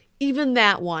kids. Even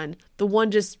that one. The one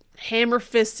just hammer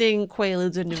fisting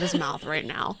Quaaludes into his mouth right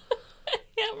now.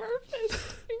 Hammer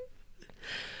fisting.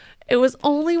 It was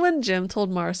only when Jim told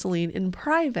Marceline in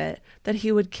private that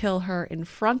he would kill her in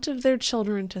front of their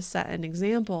children to set an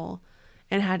example,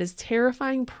 and had his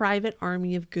terrifying private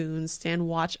army of goons stand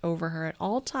watch over her at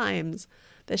all times,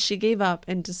 that she gave up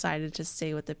and decided to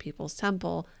stay with the People's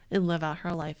Temple and live out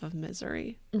her life of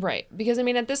misery. Right. Because, I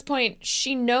mean, at this point,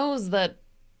 she knows that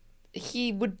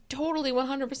he would totally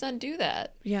 100% do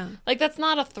that. Yeah. Like, that's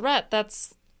not a threat.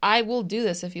 That's, I will do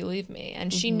this if you leave me.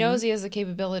 And she knows he has the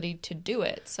capability to do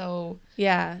it. So,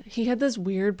 yeah, he had this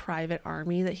weird private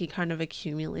army that he kind of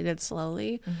accumulated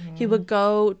slowly. He would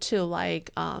go to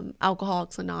like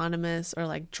Alcoholics Anonymous or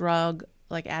like drug,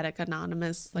 like Addict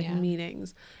Anonymous, like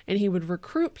meetings, and he would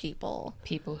recruit people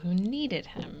who needed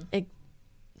him.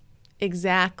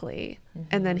 Exactly.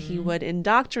 And then he would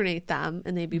indoctrinate them,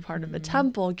 and they'd be part of the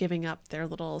temple, giving up their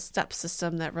little step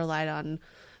system that relied on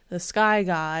the sky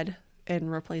god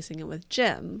and replacing it with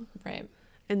Jim. Right.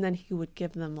 And then he would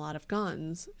give them a lot of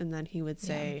guns, and then he would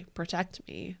say, protect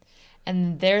me.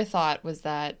 And their thought was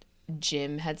that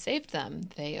Jim had saved them.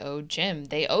 They owe Jim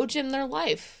their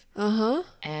life.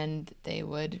 And they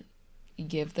would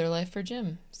give their life for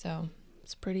Jim. So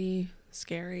it's pretty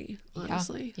scary,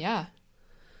 honestly. Yeah.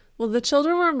 Well, the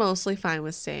children were mostly fine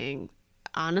with staying.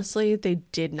 Honestly, they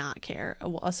did not care,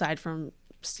 aside from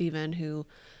Stephen, who,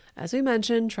 as we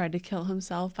mentioned, tried to kill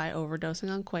himself by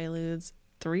overdosing on Quaaludes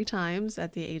 3 times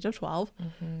at the age of 12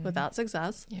 without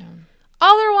success. Yeah.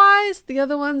 Otherwise, the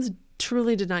other ones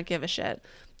truly did not give a shit.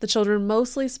 The children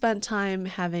mostly spent time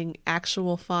having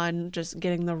actual fun, just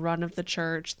getting the run of the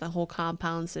church, the whole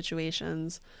compound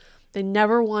situations. They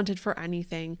never wanted for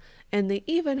anything, and they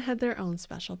even had their own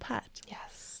special pet.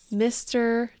 Yes.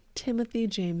 Mr. Timothy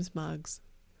James Muggs.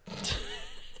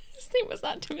 His name was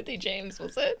not Timothy James,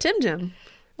 was it? Tim Jim.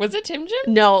 Was it Tim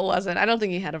Jim? No, it wasn't. I don't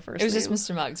think he had a first It was name. just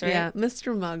Mr. Muggs, right? Yeah,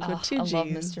 Mr. Muggs with 2 G's. I love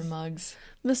Mr. Muggs.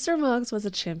 Mr. Muggs was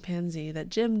a chimpanzee that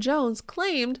Jim Jones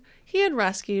claimed he had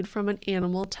rescued from an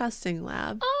animal testing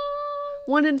lab.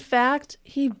 When in fact,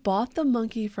 he bought the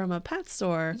monkey from a pet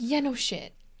store. Yeah, no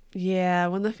shit. Yeah,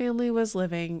 when the family was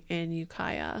living in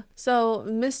Ukiah. So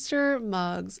Mr.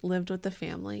 Muggs lived with the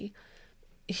family.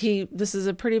 this is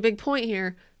a pretty big point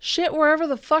here, shit wherever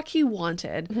the fuck he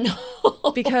wanted. No.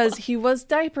 Because he was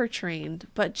diaper trained,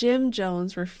 but Jim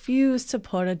Jones refused to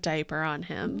put a diaper on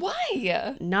him.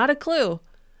 Why? Not a clue.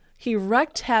 He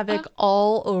wreaked havoc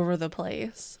all over the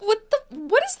place.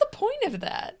 What is the point of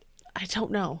that? I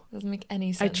don't know. Doesn't make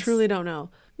any sense. I truly don't know.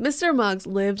 Mr. Muggs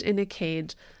lived in a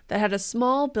cage that had a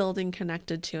small building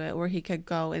connected to it where he could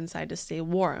go inside to stay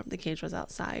warm. The cage was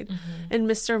outside. And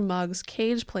Mr. Muggs'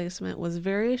 cage placement was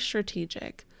very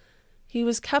strategic. He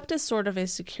was kept as sort of a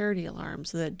security alarm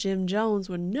so that Jim Jones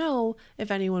would know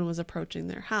if anyone was approaching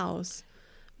their house.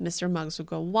 Mr. Muggs would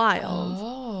go wild.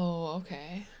 Oh,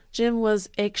 okay. Jim was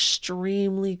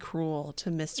extremely cruel to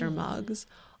Mr. Muggs,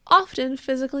 often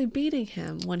physically beating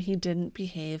him when he didn't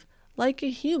behave like a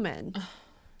human.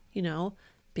 You know,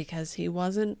 because he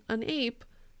wasn't an ape.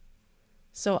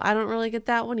 So I don't really get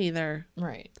that one either.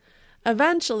 Right.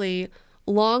 Eventually,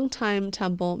 longtime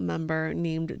temple member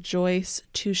named Joyce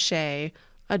Touche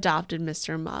adopted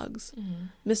Mr. Muggs.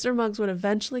 Mr. Muggs would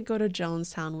eventually go to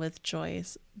Jonestown with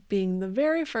Joyce, being the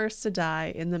very first to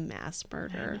die in the mass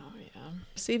murder,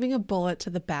 receiving a bullet to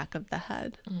the back of the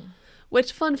head.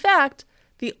 Which, fun fact,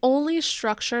 the only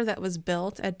structure that was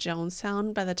built at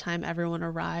Jonestown by the time everyone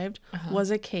arrived was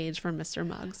a cage for Mr.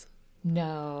 Muggs.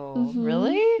 No.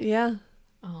 Really? Yeah.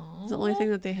 Oh. It's the only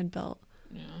thing that they had built.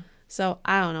 Yeah. So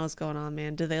I don't know what's going on,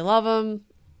 man. Do they love him?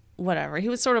 Whatever. He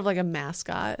was sort of like a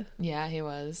mascot. Yeah, he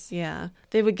was. Yeah.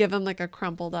 They would give him like a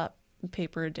crumpled up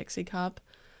paper Dixie cup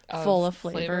full of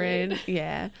Flavor Aid.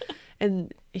 Yeah.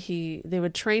 And they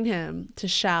would train him to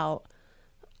shout,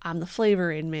 "I'm the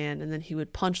Flavor Aid man," and then he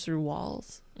would punch through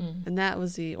walls. And that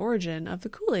was the origin of the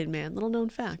Kool-Aid man. Little known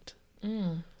fact.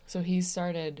 So he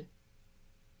started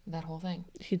that whole thing.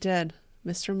 He did.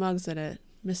 Mr. Muggs did it.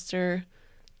 Mr.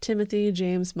 Timothy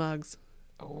James Muggs.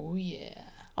 Oh, yeah.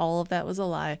 All of that was a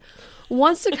lie.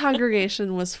 Once the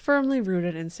congregation was firmly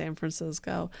rooted in San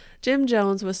Francisco, Jim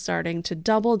Jones was starting to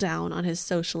double down on his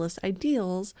socialist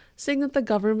ideals, saying that the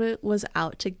government was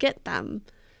out to get them.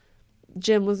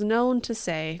 Jim was known to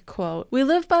say, quote, "We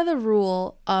live by the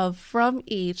rule of from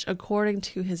each according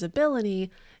to his ability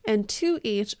and to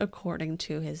each according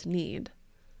to his need."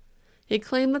 He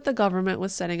claimed that the government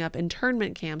was setting up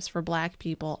internment camps for Black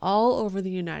people all over the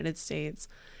United States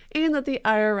and that the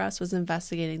IRS was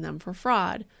investigating them for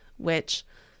fraud, which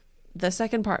the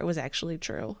second part was actually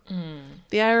true.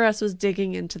 The IRS was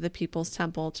digging into the People's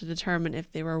Temple to determine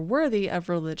if they were worthy of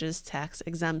religious tax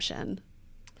exemption.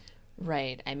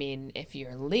 Right. I mean, if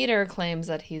your leader claims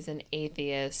that he's an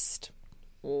atheist,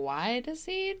 why does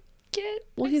he get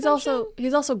Well, exemption?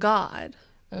 he's also God.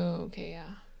 Oh, okay,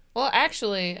 yeah. Well,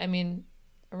 actually, I mean,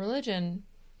 a religion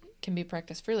can be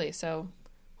practiced freely, so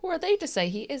who are they to say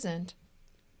he isn't?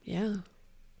 Yeah.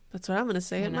 That's what I'm going to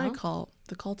say at my know? cult.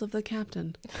 The cult of the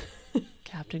captain.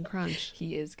 Captain Crunch.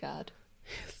 He is God.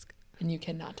 And you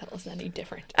cannot tell us any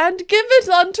different. And give it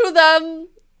unto them.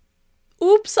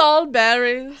 Oops, all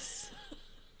berries.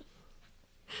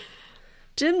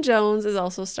 Jim Jones is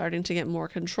also starting to get more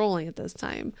controlling at this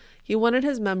time. He wanted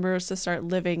his members to start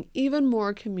living even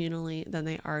more communally than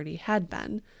they already had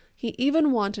been. He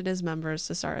even wanted his members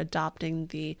to start adopting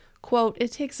the, quote,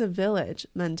 "it takes a village"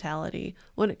 mentality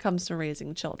when it comes to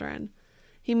raising children.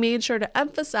 He made sure to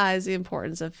emphasize the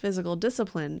importance of physical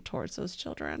discipline towards those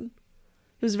children.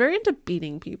 He was very into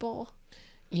beating people.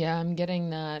 Yeah, I'm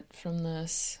getting that from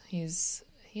this.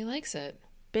 He likes it.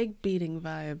 Big beating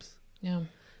vibes. Yeah.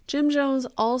 Jim Jones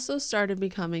also started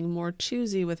becoming more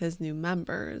choosy with his new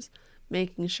members,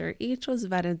 making sure each was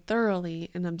vetted thoroughly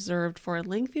and observed for a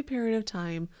lengthy period of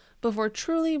time before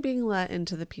truly being let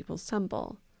into the People's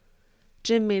Temple.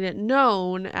 Jim made it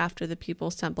known after the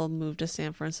People's Temple moved to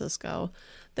San Francisco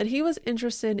that he was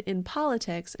interested in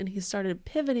politics, and he started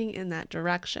pivoting in that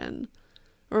direction.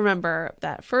 Remember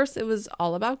that first it was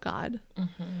all about God, and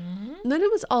then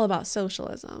it was all about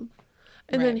socialism.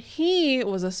 And then Right. he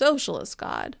was a socialist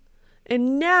God.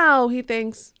 And now he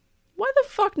thinks, why the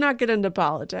fuck not get into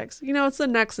politics? You know, it's the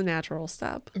next natural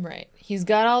step. Right. He's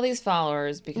got all these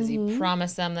followers because he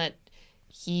promised them that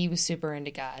he was super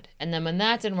into God. And then when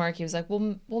that didn't work, he was like,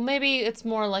 well, maybe it's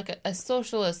more like a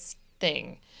socialist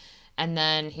thing. And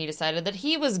then he decided that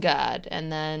he was God. And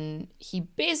then he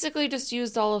basically just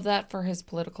used all of that for his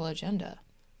political agenda.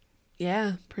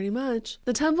 Yeah, pretty much.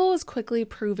 The temple was quickly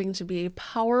proving to be a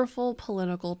powerful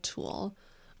political tool,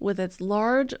 with its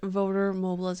large voter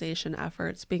mobilization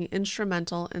efforts being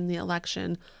instrumental in the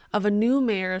election of a new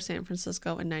mayor of San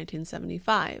Francisco in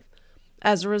 1975.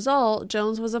 As a result,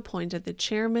 Jones was appointed the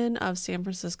chairman of San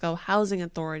Francisco Housing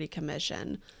Authority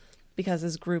Commission because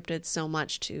his group did so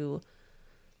much to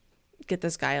get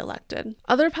this guy elected.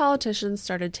 Other politicians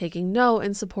started taking note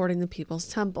and supporting the People's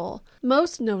Temple,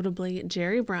 most notably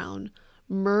Jerry Brown,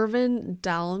 Mervyn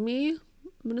Dallamy,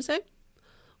 I'm going to say,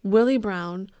 Willie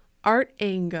Brown, Art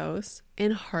Angos,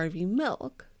 and Harvey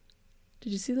Milk.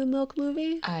 Did you see the Milk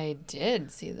movie? I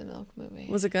did see the Milk movie.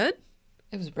 Was it good?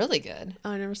 It was really good.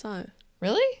 Oh, I never saw it.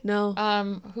 Really? No.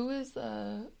 Who is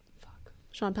the...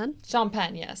 Sean Penn? Sean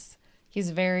Penn, yes. He's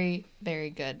very, very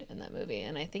good in that movie.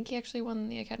 And I think he actually won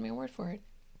the Academy Award for it,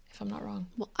 if I'm not wrong.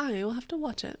 Well, I will have to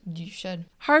watch it. You should.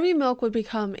 Harvey Milk would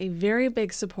become a very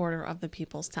big supporter of the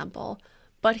People's Temple,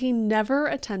 but he never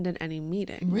attended any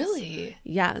meetings. Really?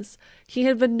 Yes. He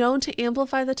had been known to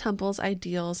amplify the temple's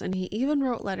ideals, and he even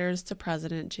wrote letters to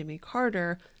President Jimmy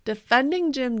Carter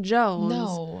defending Jim Jones.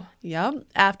 No. Yep.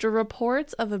 After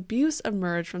reports of abuse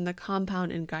emerged from the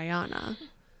compound in Guyana.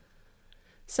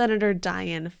 Senator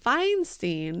Dianne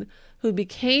Feinstein, who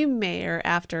became mayor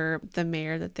after the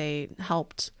mayor that they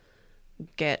helped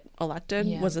get elected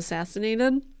was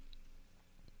assassinated,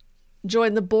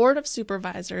 joined the board of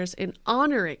supervisors in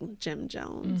honoring Jim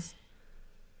Jones.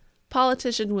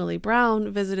 Politician Willie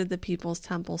Brown visited the People's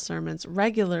Temple sermons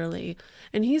regularly,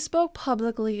 and he spoke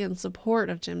publicly in support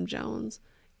of Jim Jones,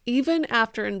 even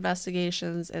after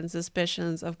investigations and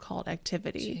suspicions of cult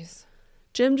activity. Jeez.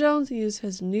 Jim Jones used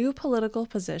his new political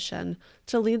position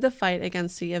to lead the fight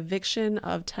against the eviction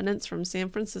of tenants from San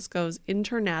Francisco's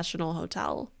International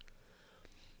Hotel.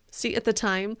 See, at the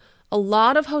time, a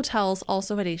lot of hotels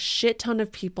also had a shit ton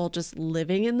of people just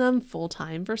living in them full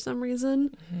time for some reason.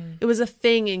 Mm-hmm. It was a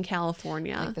thing in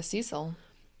California. Like the Cecil.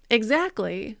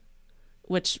 Exactly.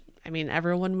 Which, I mean,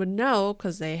 everyone would know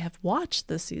because they have watched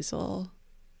the Cecil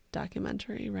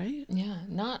documentary, right? Yeah,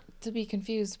 not to be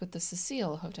confused with the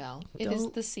Cecile Hotel. It is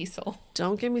the Cecil.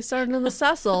 Don't get me started on the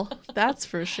Cecil. That's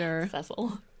for sure.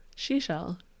 Cecil. She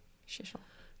shall. She shall.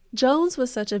 Jones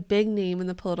was such a big name in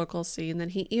the political scene that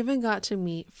he even got to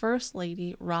meet First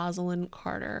Lady Rosalind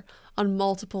Carter on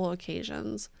multiple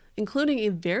occasions, including a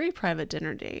very private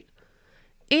dinner date.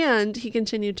 And he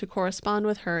continued to correspond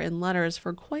with her in letters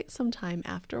for quite some time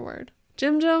afterward.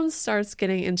 Jim Jones starts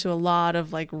getting into a lot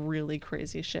of like really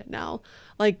crazy shit now,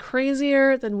 like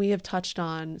crazier than we have touched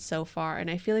on so far.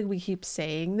 And I feel like we keep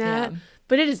saying that,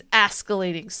 but it is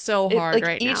escalating so hard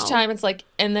right now. Each time it's like,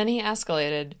 and then he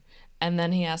escalated, and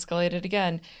then he escalated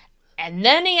again, and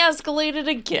then he escalated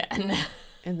again.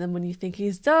 And then when you think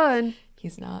he's done,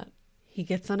 he's not. He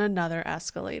gets on another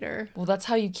escalator. Well, that's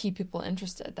how you keep people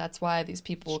interested. That's why these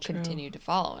people continue to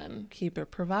follow him. Keep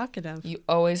it provocative. You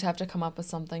always have to come up with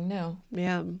something new.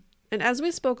 Yeah. And as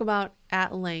we spoke about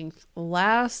at length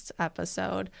last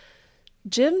episode,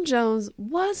 Jim Jones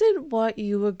wasn't what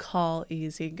you would call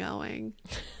easygoing.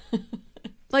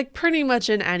 Like pretty much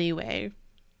in any way.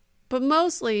 But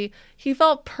mostly, he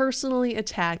felt personally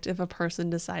attacked if a person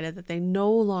decided that they no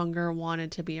longer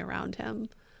wanted to be around him.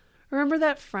 Remember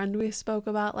that friend we spoke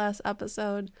about last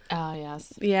episode? Oh,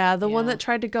 yes. Yeah, the one that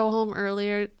tried to go home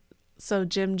earlier, so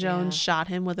Jim Jones shot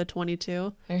him with a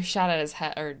 .22. Or shot at his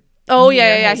head. Or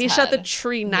He shot the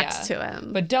tree next to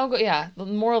him. But don't go, the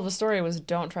moral of the story was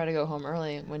don't try to go home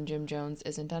early when Jim Jones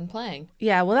isn't done playing.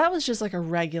 Yeah, well, that was just like a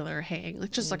regular hang,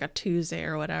 like just like a Tuesday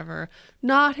or whatever.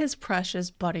 Not his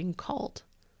precious budding cult.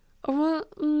 Or,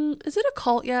 is it a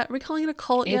cult yet? Are we calling it a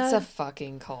cult yet? It's a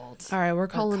fucking cult. All right, we're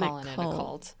calling it a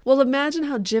cult. Well, imagine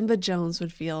how Jimba Jones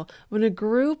would feel when a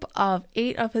group of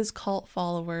 8 of his cult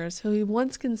followers, who he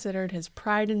once considered his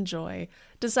pride and joy,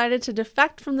 decided to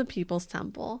defect from the People's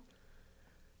Temple.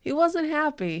 He wasn't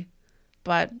happy,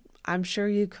 but I'm sure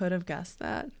you could have guessed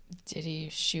that. Did he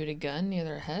shoot a gun near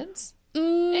their heads?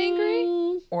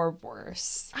 Angry? Or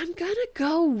worse? I'm gonna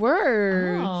go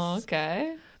worse. Oh,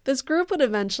 okay. This group would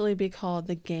eventually be called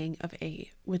the Gang of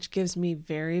 8, which gives me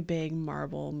very big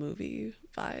Marvel movie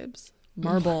vibes.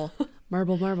 Marble.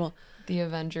 The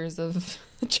Avengers of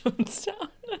Jonestown.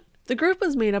 The group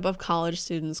was made up of college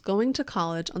students going to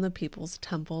college on the People's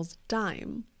Temple's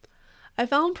dime. I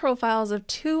found profiles of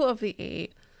 2 of the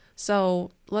 8, so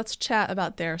let's chat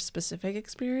about their specific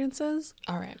experiences.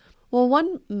 All right. Well,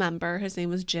 one member, his name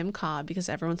was Jim Cobb, because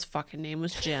everyone's fucking name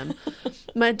was Jim,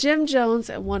 met Jim Jones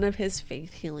at one of his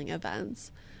faith healing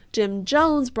events. Jim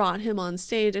Jones brought him on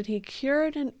stage, and he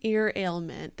cured an ear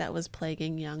ailment that was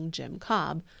plaguing young Jim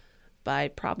Cobb by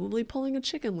probably pulling a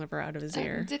chicken liver out of his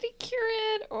ear. Did he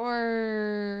cure it,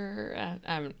 or...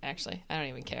 actually, I don't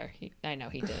even care. I know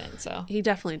he didn't, so... He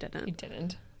definitely didn't. He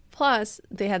didn't. Plus,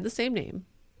 they had the same name,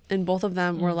 and both of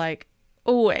them were like,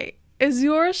 oh, wait, is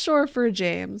yours short for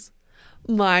James?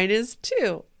 Mine is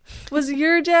too. Was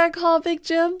your dad called Big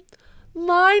Jim?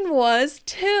 Mine was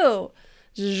too.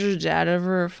 Does your dad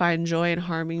ever find joy in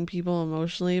harming people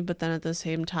emotionally, but then at the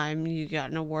same time you got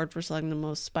an award for selling the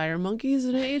most spider monkeys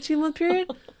in an 18-month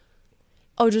period?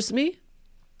 Oh, just me?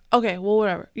 Okay, well,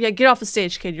 whatever. Yeah, get off the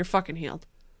stage, kid. You're fucking healed.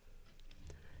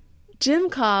 Jim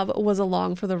Cobb was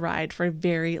along for the ride for a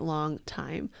very long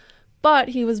time, but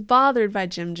he was bothered by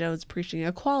Jim Jones preaching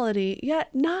equality,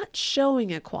 yet not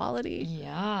showing equality.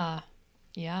 Yeah.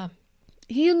 Yeah.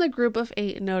 He and the group of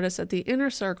 8 noticed that the inner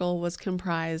circle was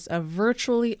comprised of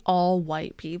virtually all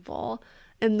white people,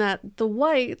 and that the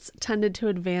whites tended to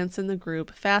advance in the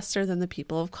group faster than the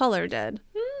people of color did.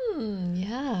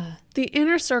 Yeah. The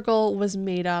inner circle was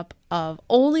made up of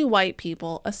only white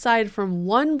people, aside from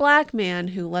one black man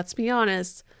who, let's be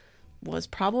honest, was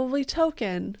probably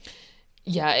token.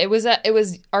 Yeah, it was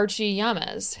Archie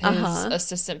Yames, his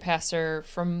assistant pastor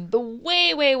from the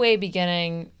way, way, way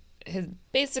beginning.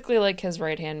 Basically like his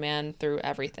right-hand man through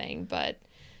everything. But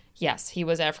yes, he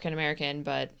was African American,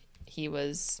 but he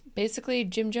was basically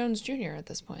Jim Jones Jr. at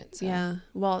this point. So. Yeah,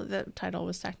 well, the title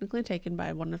was technically taken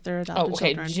by one of their adopted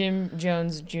children. Jim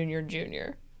Jones Jr.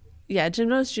 Jr. Yeah, Jim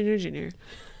Jones Jr.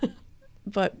 Jr.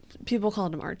 But people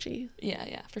called him Archie.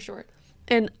 Yeah, for sure.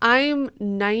 And I'm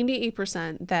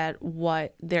 98% that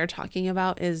what they're talking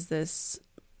about is this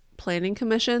planning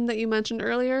commission that you mentioned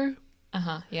earlier.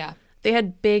 Yeah. They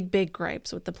had big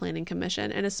gripes with the planning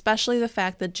commission, and especially the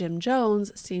fact that Jim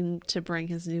Jones seemed to bring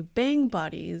his new bang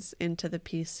buddies into the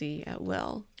PC at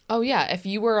will. Oh, yeah. If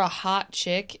you were a hot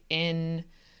chick in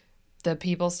the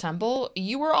People's Temple,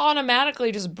 you were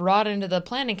automatically just brought into the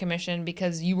planning commission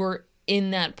because you were in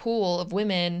that pool of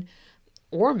women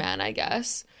or men, I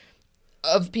guess,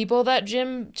 of people that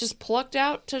Jim just plucked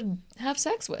out to have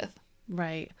sex with.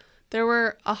 Right. There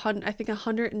were, I think,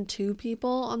 102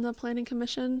 people on the planning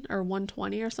commission, or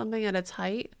 120 or something at its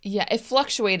height. Yeah, it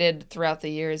fluctuated throughout the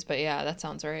years, but yeah, that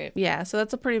sounds right. Yeah, so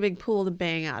that's a pretty big pool to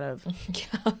bang out of.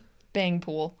 Yeah, bang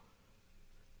pool.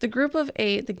 The group of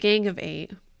 8, the Gang of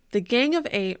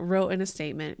 8, wrote in a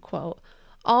statement, quote,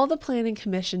 "All the planning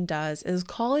commission does is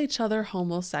call each other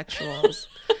homosexuals,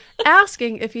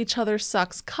 asking if each other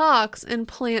sucks cocks and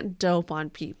plant dope on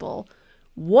people.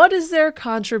 What is their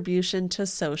contribution to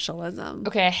socialism?"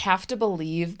 Okay, I have to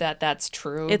believe that that's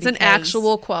true. It's an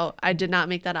actual quote. I did not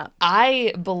make that up.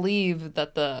 I believe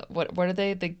that what are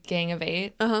they? The Gang of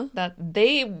 8? That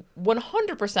they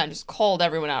 100% just called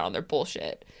everyone out on their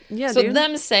bullshit. Yeah, so dude.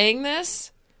 them saying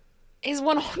this is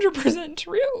 100%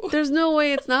 true. There's no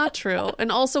way it's not true.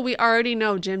 And also, we already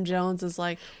know Jim Jones is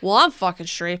like, well, I'm fucking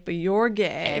straight, but you're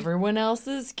gay. Everyone else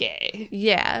is gay.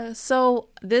 Yeah, so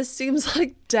this seems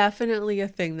like definitely a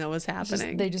thing that was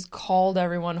happening. They just called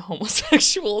everyone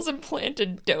homosexuals and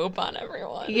planted dope on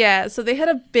everyone. Yeah, so they had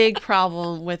a big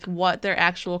problem with what their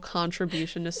actual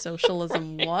contribution to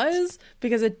socialism was,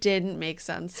 because it didn't make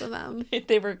sense to them.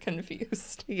 They were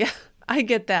confused. Yeah, I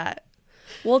get that.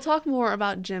 We'll talk more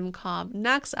about Jim Cobb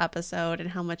next episode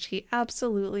and how much he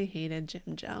absolutely hated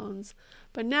Jim Jones.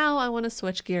 But now I want to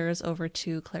switch gears over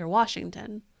to Claire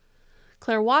Washington.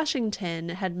 Claire Washington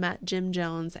had met Jim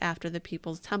Jones after the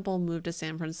People's Temple moved to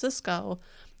San Francisco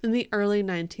in the early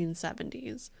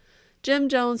 1970s. Jim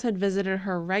Jones had visited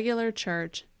her regular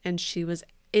church, and she was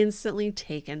instantly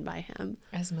taken by him.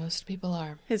 As most people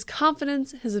are. His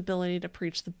confidence, his ability to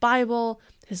preach the Bible,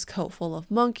 his coat full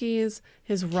of monkeys,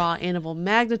 his raw animal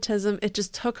magnetism, it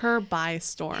just took her by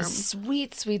storm. His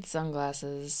sweet, sweet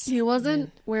sunglasses. He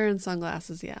wasn't wearing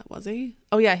sunglasses yet, was he?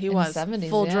 Oh yeah, he was. In the 70s,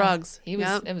 full yeah. drugs. He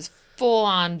was. It was full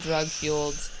on drug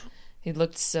fueled. He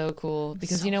looked so cool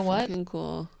because So you know what? fucking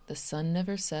cool. The sun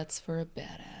never sets for a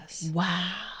badass.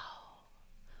 Wow.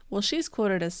 Well, she's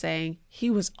quoted as saying, "He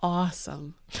was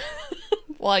awesome.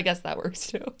 Well, I guess that works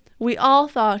too. We all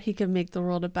thought he could make the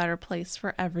world a better place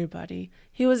for everybody.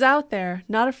 He was out there,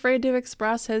 not afraid to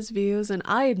express his views, and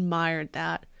I admired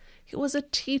that. He was a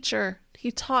teacher. He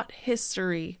taught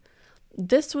history.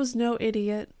 This was no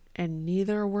idiot, and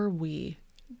neither were we."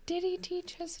 Did he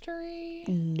teach history?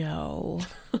 No.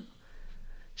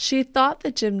 She thought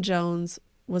that Jim Jones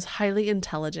was highly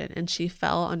intelligent, and she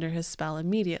fell under his spell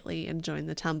immediately and joined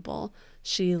the temple.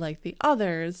 She, like the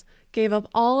others, gave up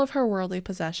all of her worldly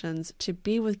possessions to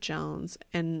be with Jones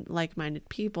and like-minded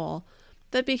people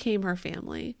that became her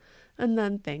family. And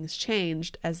then things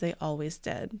changed, as they always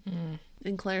did.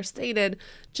 And Claire stated,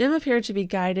 Jim appeared to be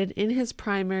guided in his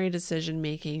primary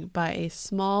decision-making by a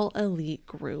small elite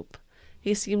group.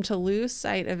 He seemed to lose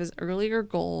sight of his earlier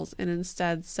goals and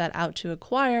instead set out to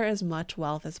acquire as much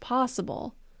wealth as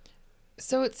possible.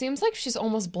 So it seems like she's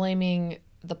almost blaming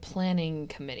the planning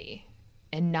committee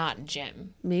and not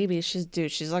Jim. Maybe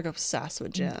she's like obsessed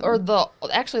with Jim. Or the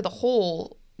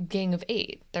whole Gang of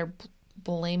 8. They're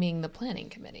blaming the planning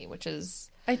committee, which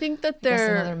is I think that I guess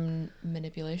they're another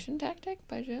manipulation tactic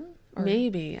by Jim. Or...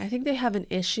 maybe. I think they have an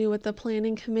issue with the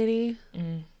planning committee,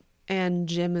 and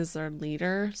Jim is their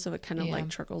leader, so it kind of like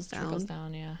trickles down. Trickles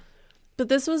down, yeah. But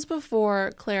this was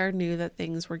before Claire knew that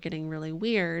things were getting really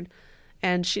weird,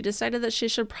 and she decided that she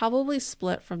should probably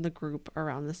split from the group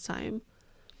around this time.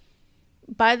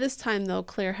 By this time, though,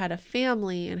 Claire had a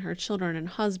family, and her children and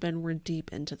husband were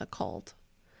deep into the cult.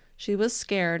 She was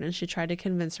scared, and she tried to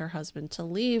convince her husband to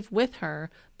leave with her,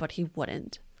 but he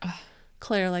wouldn't. Ugh.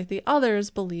 Claire, like the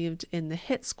others, believed in the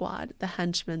hit squad, the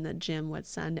henchmen that Jim would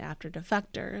send after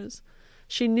defectors.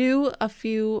 She knew a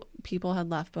few people had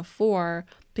left before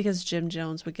because Jim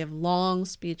Jones would give long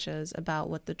speeches about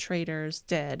what the traitors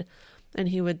did, and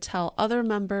he would tell other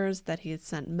members that he had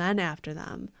sent men after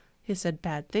them. He said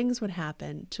bad things would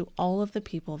happen to all of the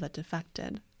people that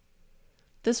defected.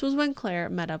 This was when Claire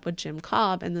met up with Jim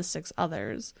Cobb and the 6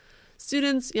 others.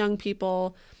 Students, young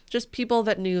people, just people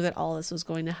that knew that all this was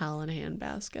going to hell in a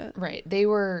handbasket. Right. They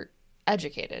were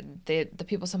educated. The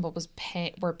People's Temple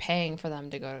were paying for them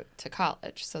to go to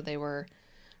college. So they were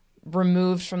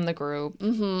removed from the group.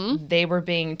 Mm-hmm. They were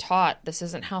being taught this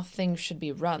isn't how things should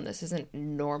be run. This isn't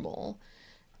normal.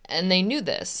 And they knew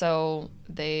this, so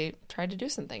they tried to do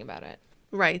something about it.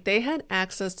 Right. They had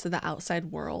access to the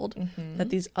outside world that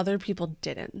these other people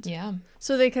didn't. Yeah.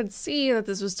 So they could see that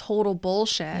this was total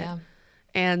bullshit. Yeah.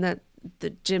 And that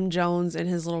the Jim Jones and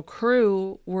his little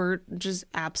crew were just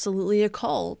absolutely a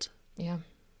cult. Yeah.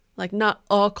 Like not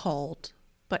a cult,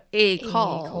 but a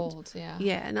cult. A cult, yeah.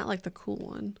 Yeah, not like the cool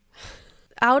one.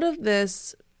 Out of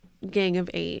this gang of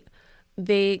 8,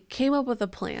 they came up with a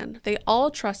plan. They all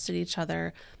trusted each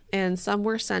other, and some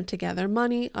were sent to gather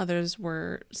money, others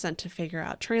were sent to figure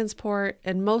out transport,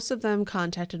 and most of them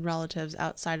contacted relatives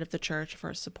outside of the church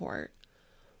for support.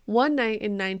 One night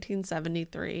in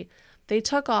 1973, they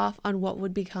took off on what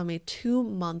would become a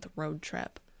 2-month road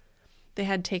trip. They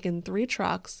had taken 3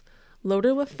 trucks,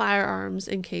 loaded with firearms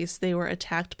in case they were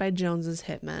attacked by Jones's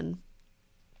hitmen.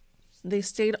 They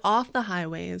stayed off the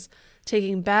highways,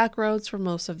 taking back roads for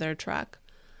most of their trek.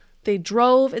 They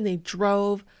drove and they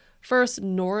drove, first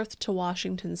north to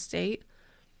Washington State.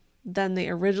 Then they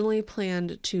originally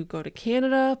planned to go to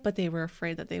Canada, but they were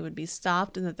afraid that they would be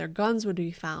stopped and that their guns would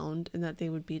be found and that they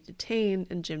would be detained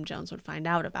and Jim Jones would find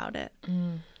out about it.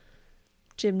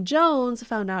 Jim Jones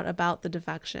found out about the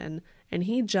defection, and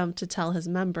he jumped to tell his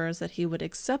members that he would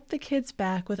accept the kids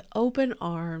back with open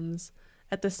arms.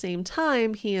 At the same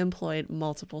time, he employed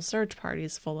multiple search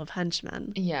parties full of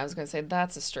henchmen. Yeah, I was going to say,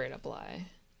 that's a straight up lie.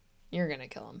 You're going to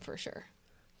kill him for sure.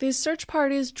 These search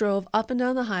parties drove up and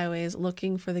down the highways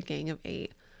looking for the Gang of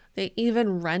 8. They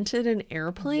even rented an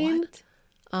airplane.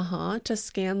 What? To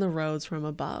scan the roads from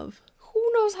above.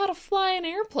 Who knows how to fly an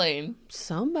airplane?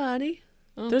 Somebody.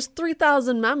 There's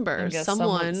 3,000 members. I guess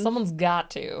someone's got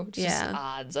to. It's just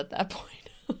odds at that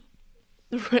point.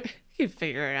 Right. You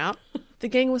figure it out. The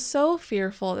gang was so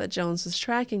fearful that Jones was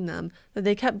tracking them that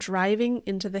they kept driving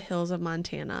into the hills of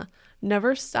Montana,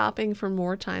 never stopping for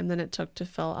more time than it took to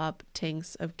fill up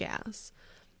tanks of gas.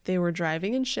 They were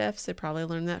driving in shifts. They probably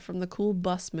learned that from the cool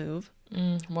bus move.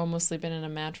 One was sleeping in a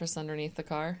mattress underneath the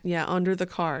car. Yeah, under the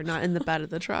car, not in the bed of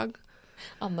the truck.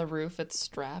 On the roof, it's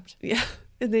strapped. Yeah,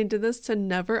 and they did this to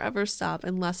never ever stop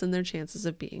and lessen their chances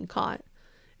of being caught.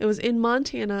 It was in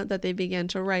Montana that they began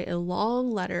to write a long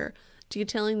letter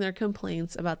detailing their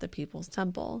complaints about the People's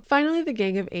Temple. Finally, the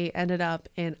Gang of 8 ended up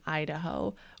in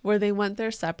Idaho, where they went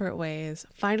their separate ways,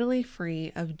 finally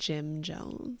free of Jim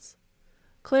Jones.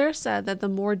 Claire said that the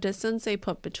more distance they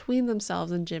put between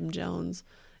themselves and Jim Jones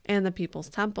and the People's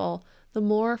Temple, the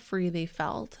more free they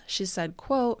felt. She said,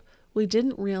 quote, "We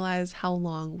didn't realize how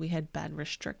long we had been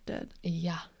restricted."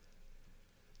 Yeah.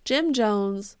 Jim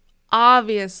Jones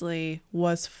obviously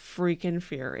was freaking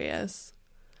furious.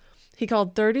 He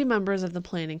called 30 members of the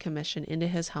planning commission into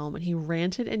his home and he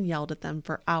ranted and yelled at them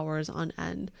for hours on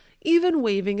end, even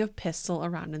waving a pistol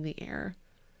around in the air.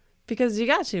 Because you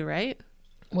got to, right?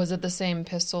 Was it the same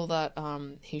pistol that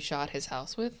he shot his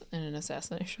house with in an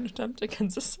assassination attempt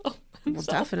against himself? Well,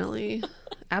 definitely.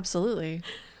 Absolutely.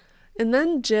 And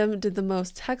then Jim did the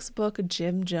most textbook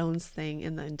Jim Jones thing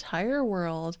in the entire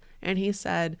world, and he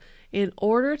said, in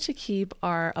order to keep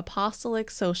our apostolic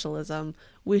socialism,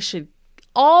 we should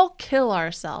all kill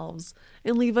ourselves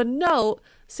and leave a note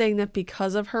saying that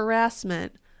because of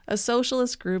harassment, a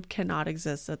socialist group cannot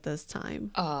exist at this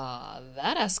time.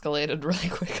 That escalated really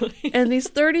quickly. And these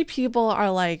 30 people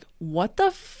are like, what the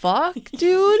fuck,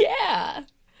 dude? Yeah.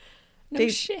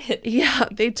 Shit. Yeah,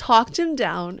 they talked him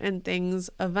down and things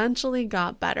eventually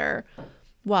got better.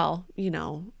 Well,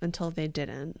 until they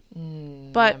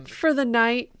didn't. But for the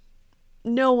night,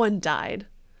 no one died.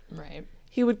 Right.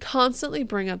 He would constantly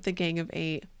bring up the Gang of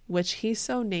Eight, which he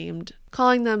so named,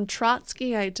 calling them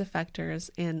Trotskyite defectors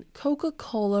and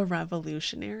Coca-Cola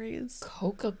revolutionaries.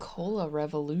 Coca-Cola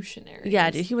revolutionaries?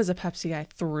 Yeah, dude, he was a Pepsi guy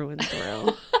through and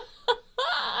through.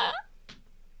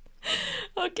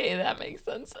 Okay, that makes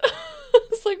sense.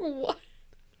 It's like, what?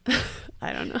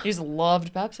 I don't know. He just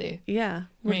loved Pepsi. Yeah.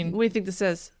 I mean, what do you think this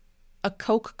is? A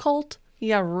Coke cult?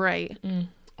 Yeah, right.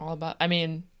 All about,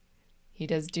 he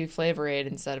does do Flavor Aid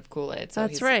instead of Kool-Aid. So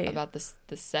That's he's right. about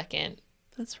the second.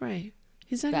 That's right.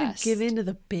 He's not going to give in to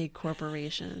the big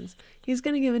corporations. He's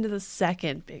going to give in to the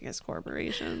second biggest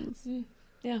corporations.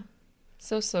 Yeah.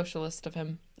 So socialist of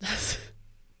him.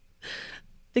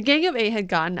 The Gang of Eight had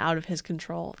gotten out of his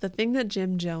control, the thing that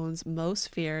Jim Jones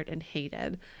most feared and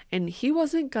hated, and he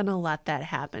wasn't going to let that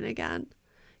happen again.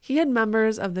 He had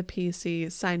members of the PC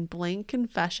sign blank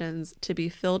confessions to be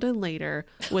filled in later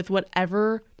with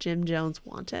whatever Jim Jones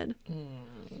wanted.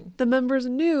 The members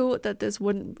knew that this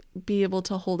wouldn't be able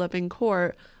to hold up in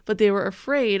court, but they were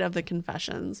afraid of the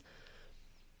confessions.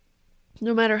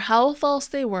 No matter how false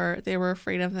they were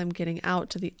afraid of them getting out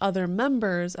to the other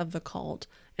members of the cult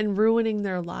and ruining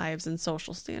their lives and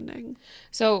social standing.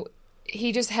 So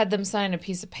he just had them sign a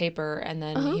piece of paper, and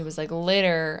then he was like,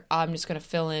 later, I'm just going to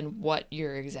fill in what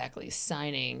you're exactly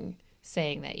signing,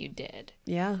 saying that you did.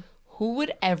 Yeah. Who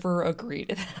would ever agree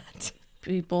to that?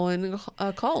 People in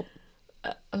a cult.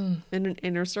 In an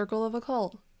inner circle of a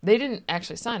cult. They didn't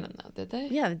actually sign them, though, did they?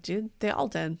 Yeah, dude. They all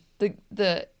did.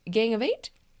 The Gang of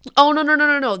Eight? Oh,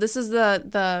 no. This is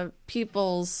the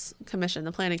People's Commission,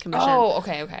 the Planning Commission. Oh,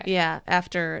 okay. Yeah,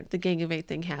 after the Gang of Eight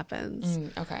thing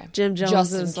happens. Okay. Jim Jones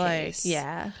Just in is like, case.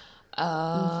 yeah.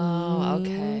 Oh,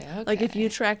 okay. Like, if you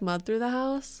track mud through the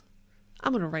house,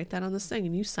 I'm going to write that on this thing,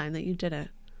 and you sign that you did it.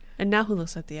 And now who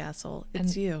looks like the asshole?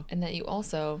 It's you. And that you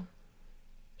also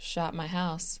shot my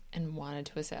house and wanted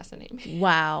to assassinate me.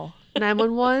 Wow.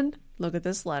 911, look at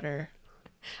this letter.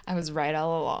 I was right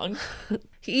all along.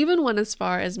 He even went as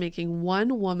far as making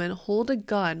one woman hold a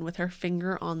gun with her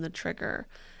finger on the trigger.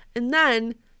 And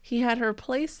then he had her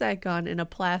place that gun in a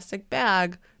plastic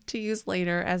bag to use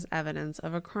later as evidence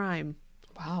of a crime.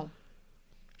 Wow.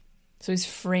 So he's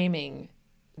framing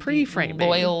Pre-framing.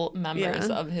 loyal members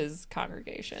of his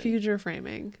congregation. Future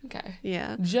framing. Okay.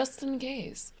 Yeah. Just in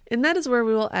case. And that is where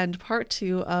we will end part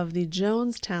 2 of the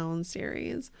Jonestown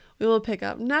series. We will pick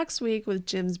up next week with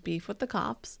Jim's beef with the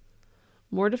cops,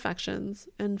 more defections,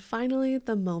 and finally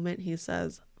the moment he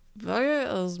says, "Fuck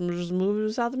it, let's just move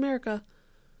to South America.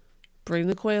 Bring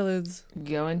the Quaaludes.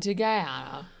 Going to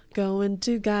Guyana. Going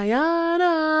to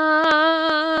Guyana."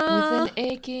 With an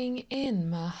aching in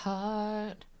my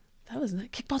heart. That was nice.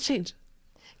 Kickball change.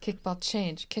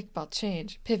 Kickball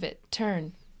change. Pivot,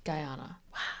 turn, Guyana.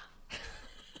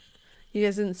 You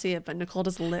guys didn't see it, but Nicole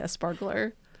just lit a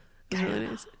sparkler. It was really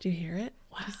nice. Do you hear it?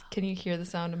 Wow. Can you hear the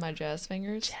sound of my jazz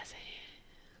fingers? Jazz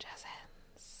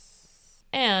hands.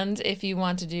 And if you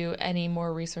want to do any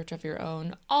more research of your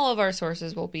own, all of our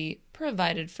sources will be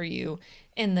provided for you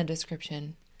in the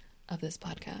description of this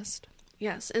podcast.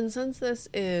 Yes, and since this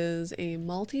is a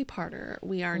multi-parter,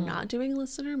 we are not doing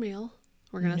listener mail.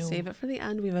 We're going to save it for the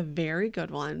end. We have a very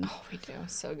good one. Oh, we do.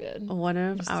 So good. One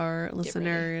of our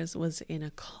listeners was in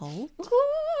a cult.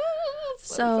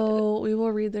 So we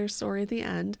will read their story at the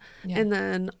end. Yeah. And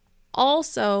then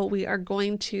also we are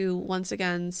going to once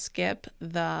again skip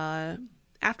the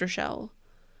after show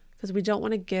because we don't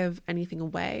want to give anything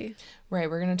away. Right.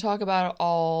 We're going to talk about it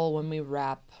all when we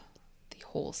wrap the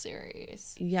whole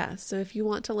series. Yes. So if you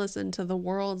want to listen to the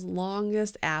world's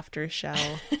longest after show,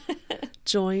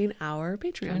 join our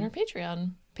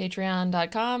Patreon.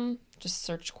 Patreon.com. Just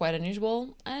search Quite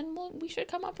Unusual and we should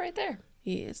come up right there.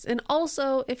 Yes. And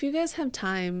also, if you guys have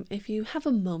time, if you have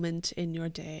a moment in your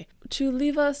day to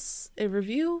leave us a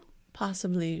review,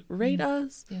 possibly rate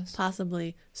us,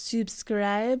 possibly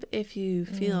subscribe if you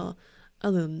feel a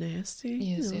little nasty.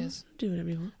 Yes. Do whatever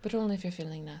you want. But only if you're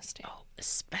feeling nasty. Oh,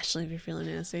 especially if you're feeling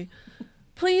nasty.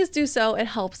 Please do so. It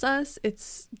helps us.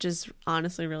 It's just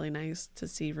honestly really nice to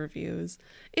see reviews.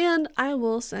 And I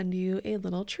will send you a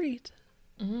little treat.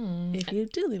 If you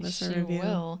do leave us a review.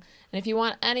 Will. And if you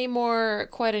want any more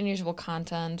Quite Unusual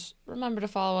content, remember to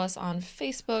follow us on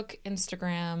Facebook,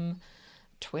 Instagram,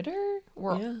 Twitter.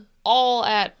 We're all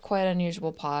at Quite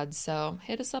Unusual Pod, so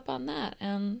hit us up on that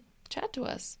and chat to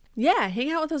us. Yeah,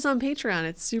 hang out with us on Patreon.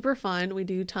 It's super fun. We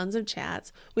do tons of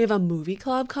chats. We have a movie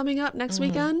club coming up next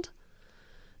weekend.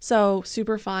 So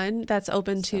super fun. That's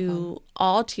open to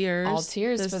all tiers. All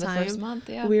tiers for the first month,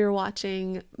 yeah. We're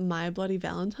watching My Bloody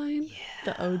Valentine,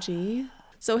 the OG.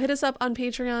 So hit us up on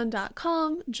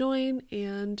patreon.com, join,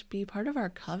 and be part of our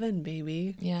coven,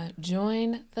 baby. Yeah,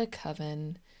 join the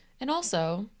coven. And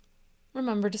also,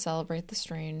 remember to celebrate the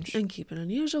strange. And keep it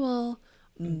unusual.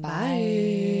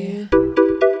 Bye.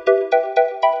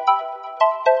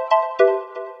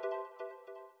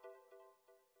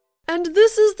 And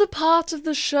this is the part of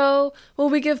the show where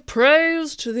we give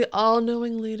praise to the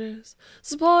all-knowing leaders,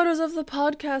 supporters of the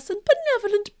podcast, and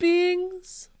benevolent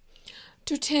beings.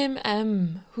 To Tim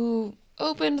M., who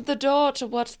opened the door to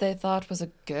what they thought was a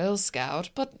Girl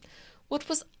Scout, but what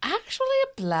was actually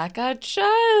a black-eyed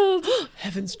child.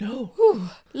 Heavens no. Whew.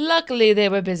 Luckily, they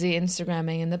were busy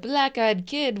Instagramming, and the black-eyed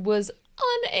kid was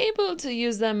unable to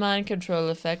use their mind control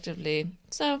effectively,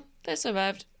 so they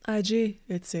survived. IG,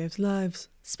 it saves lives.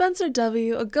 Spencer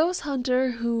W., a ghost hunter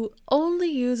who only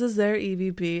uses their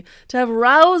EVP to have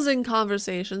rousing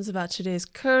conversations about today's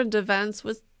current events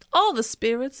with all the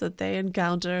spirits that they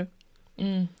encounter.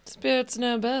 Spirits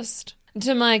know best.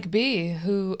 To Mike B.,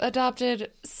 who adopted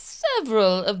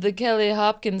several of the Kelly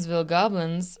Hopkinsville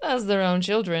goblins as their own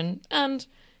children, and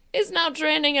is now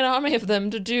training an army of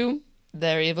them to do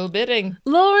their evil bidding.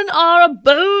 Lauren R., a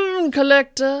bone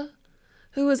collector,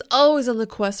 who is always on the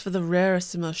quest for the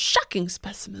rarest and most shocking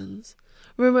specimens.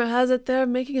 Rumor has it they're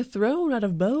making a throne out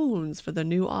of bones for the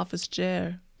new office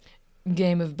chair.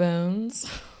 Game of Bones.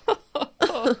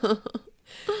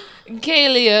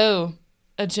 Kaylee O.,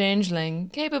 a changeling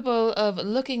capable of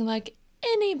looking like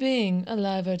any being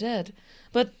alive or dead.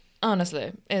 But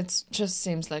honestly, it just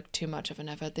seems like too much of an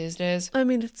effort these days. I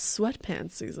mean, it's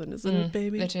sweatpants season, isn't it,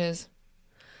 baby? It is.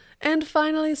 And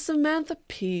finally, Samantha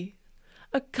P.,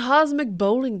 a cosmic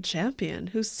bowling champion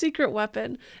whose secret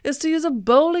weapon is to use a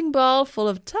bowling ball full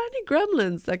of tiny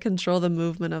gremlins that control the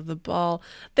movement of the ball.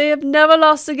 They have never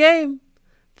lost a game,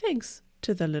 thanks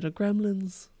to the little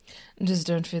gremlins. Just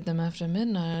don't feed them after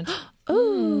midnight.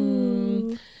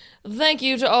 Ooh. Thank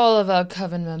you to all of our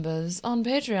coven members on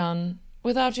Patreon.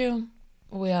 Without you,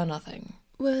 we are nothing.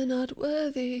 We're not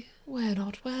worthy. We're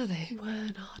not worthy.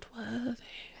 We're not worthy.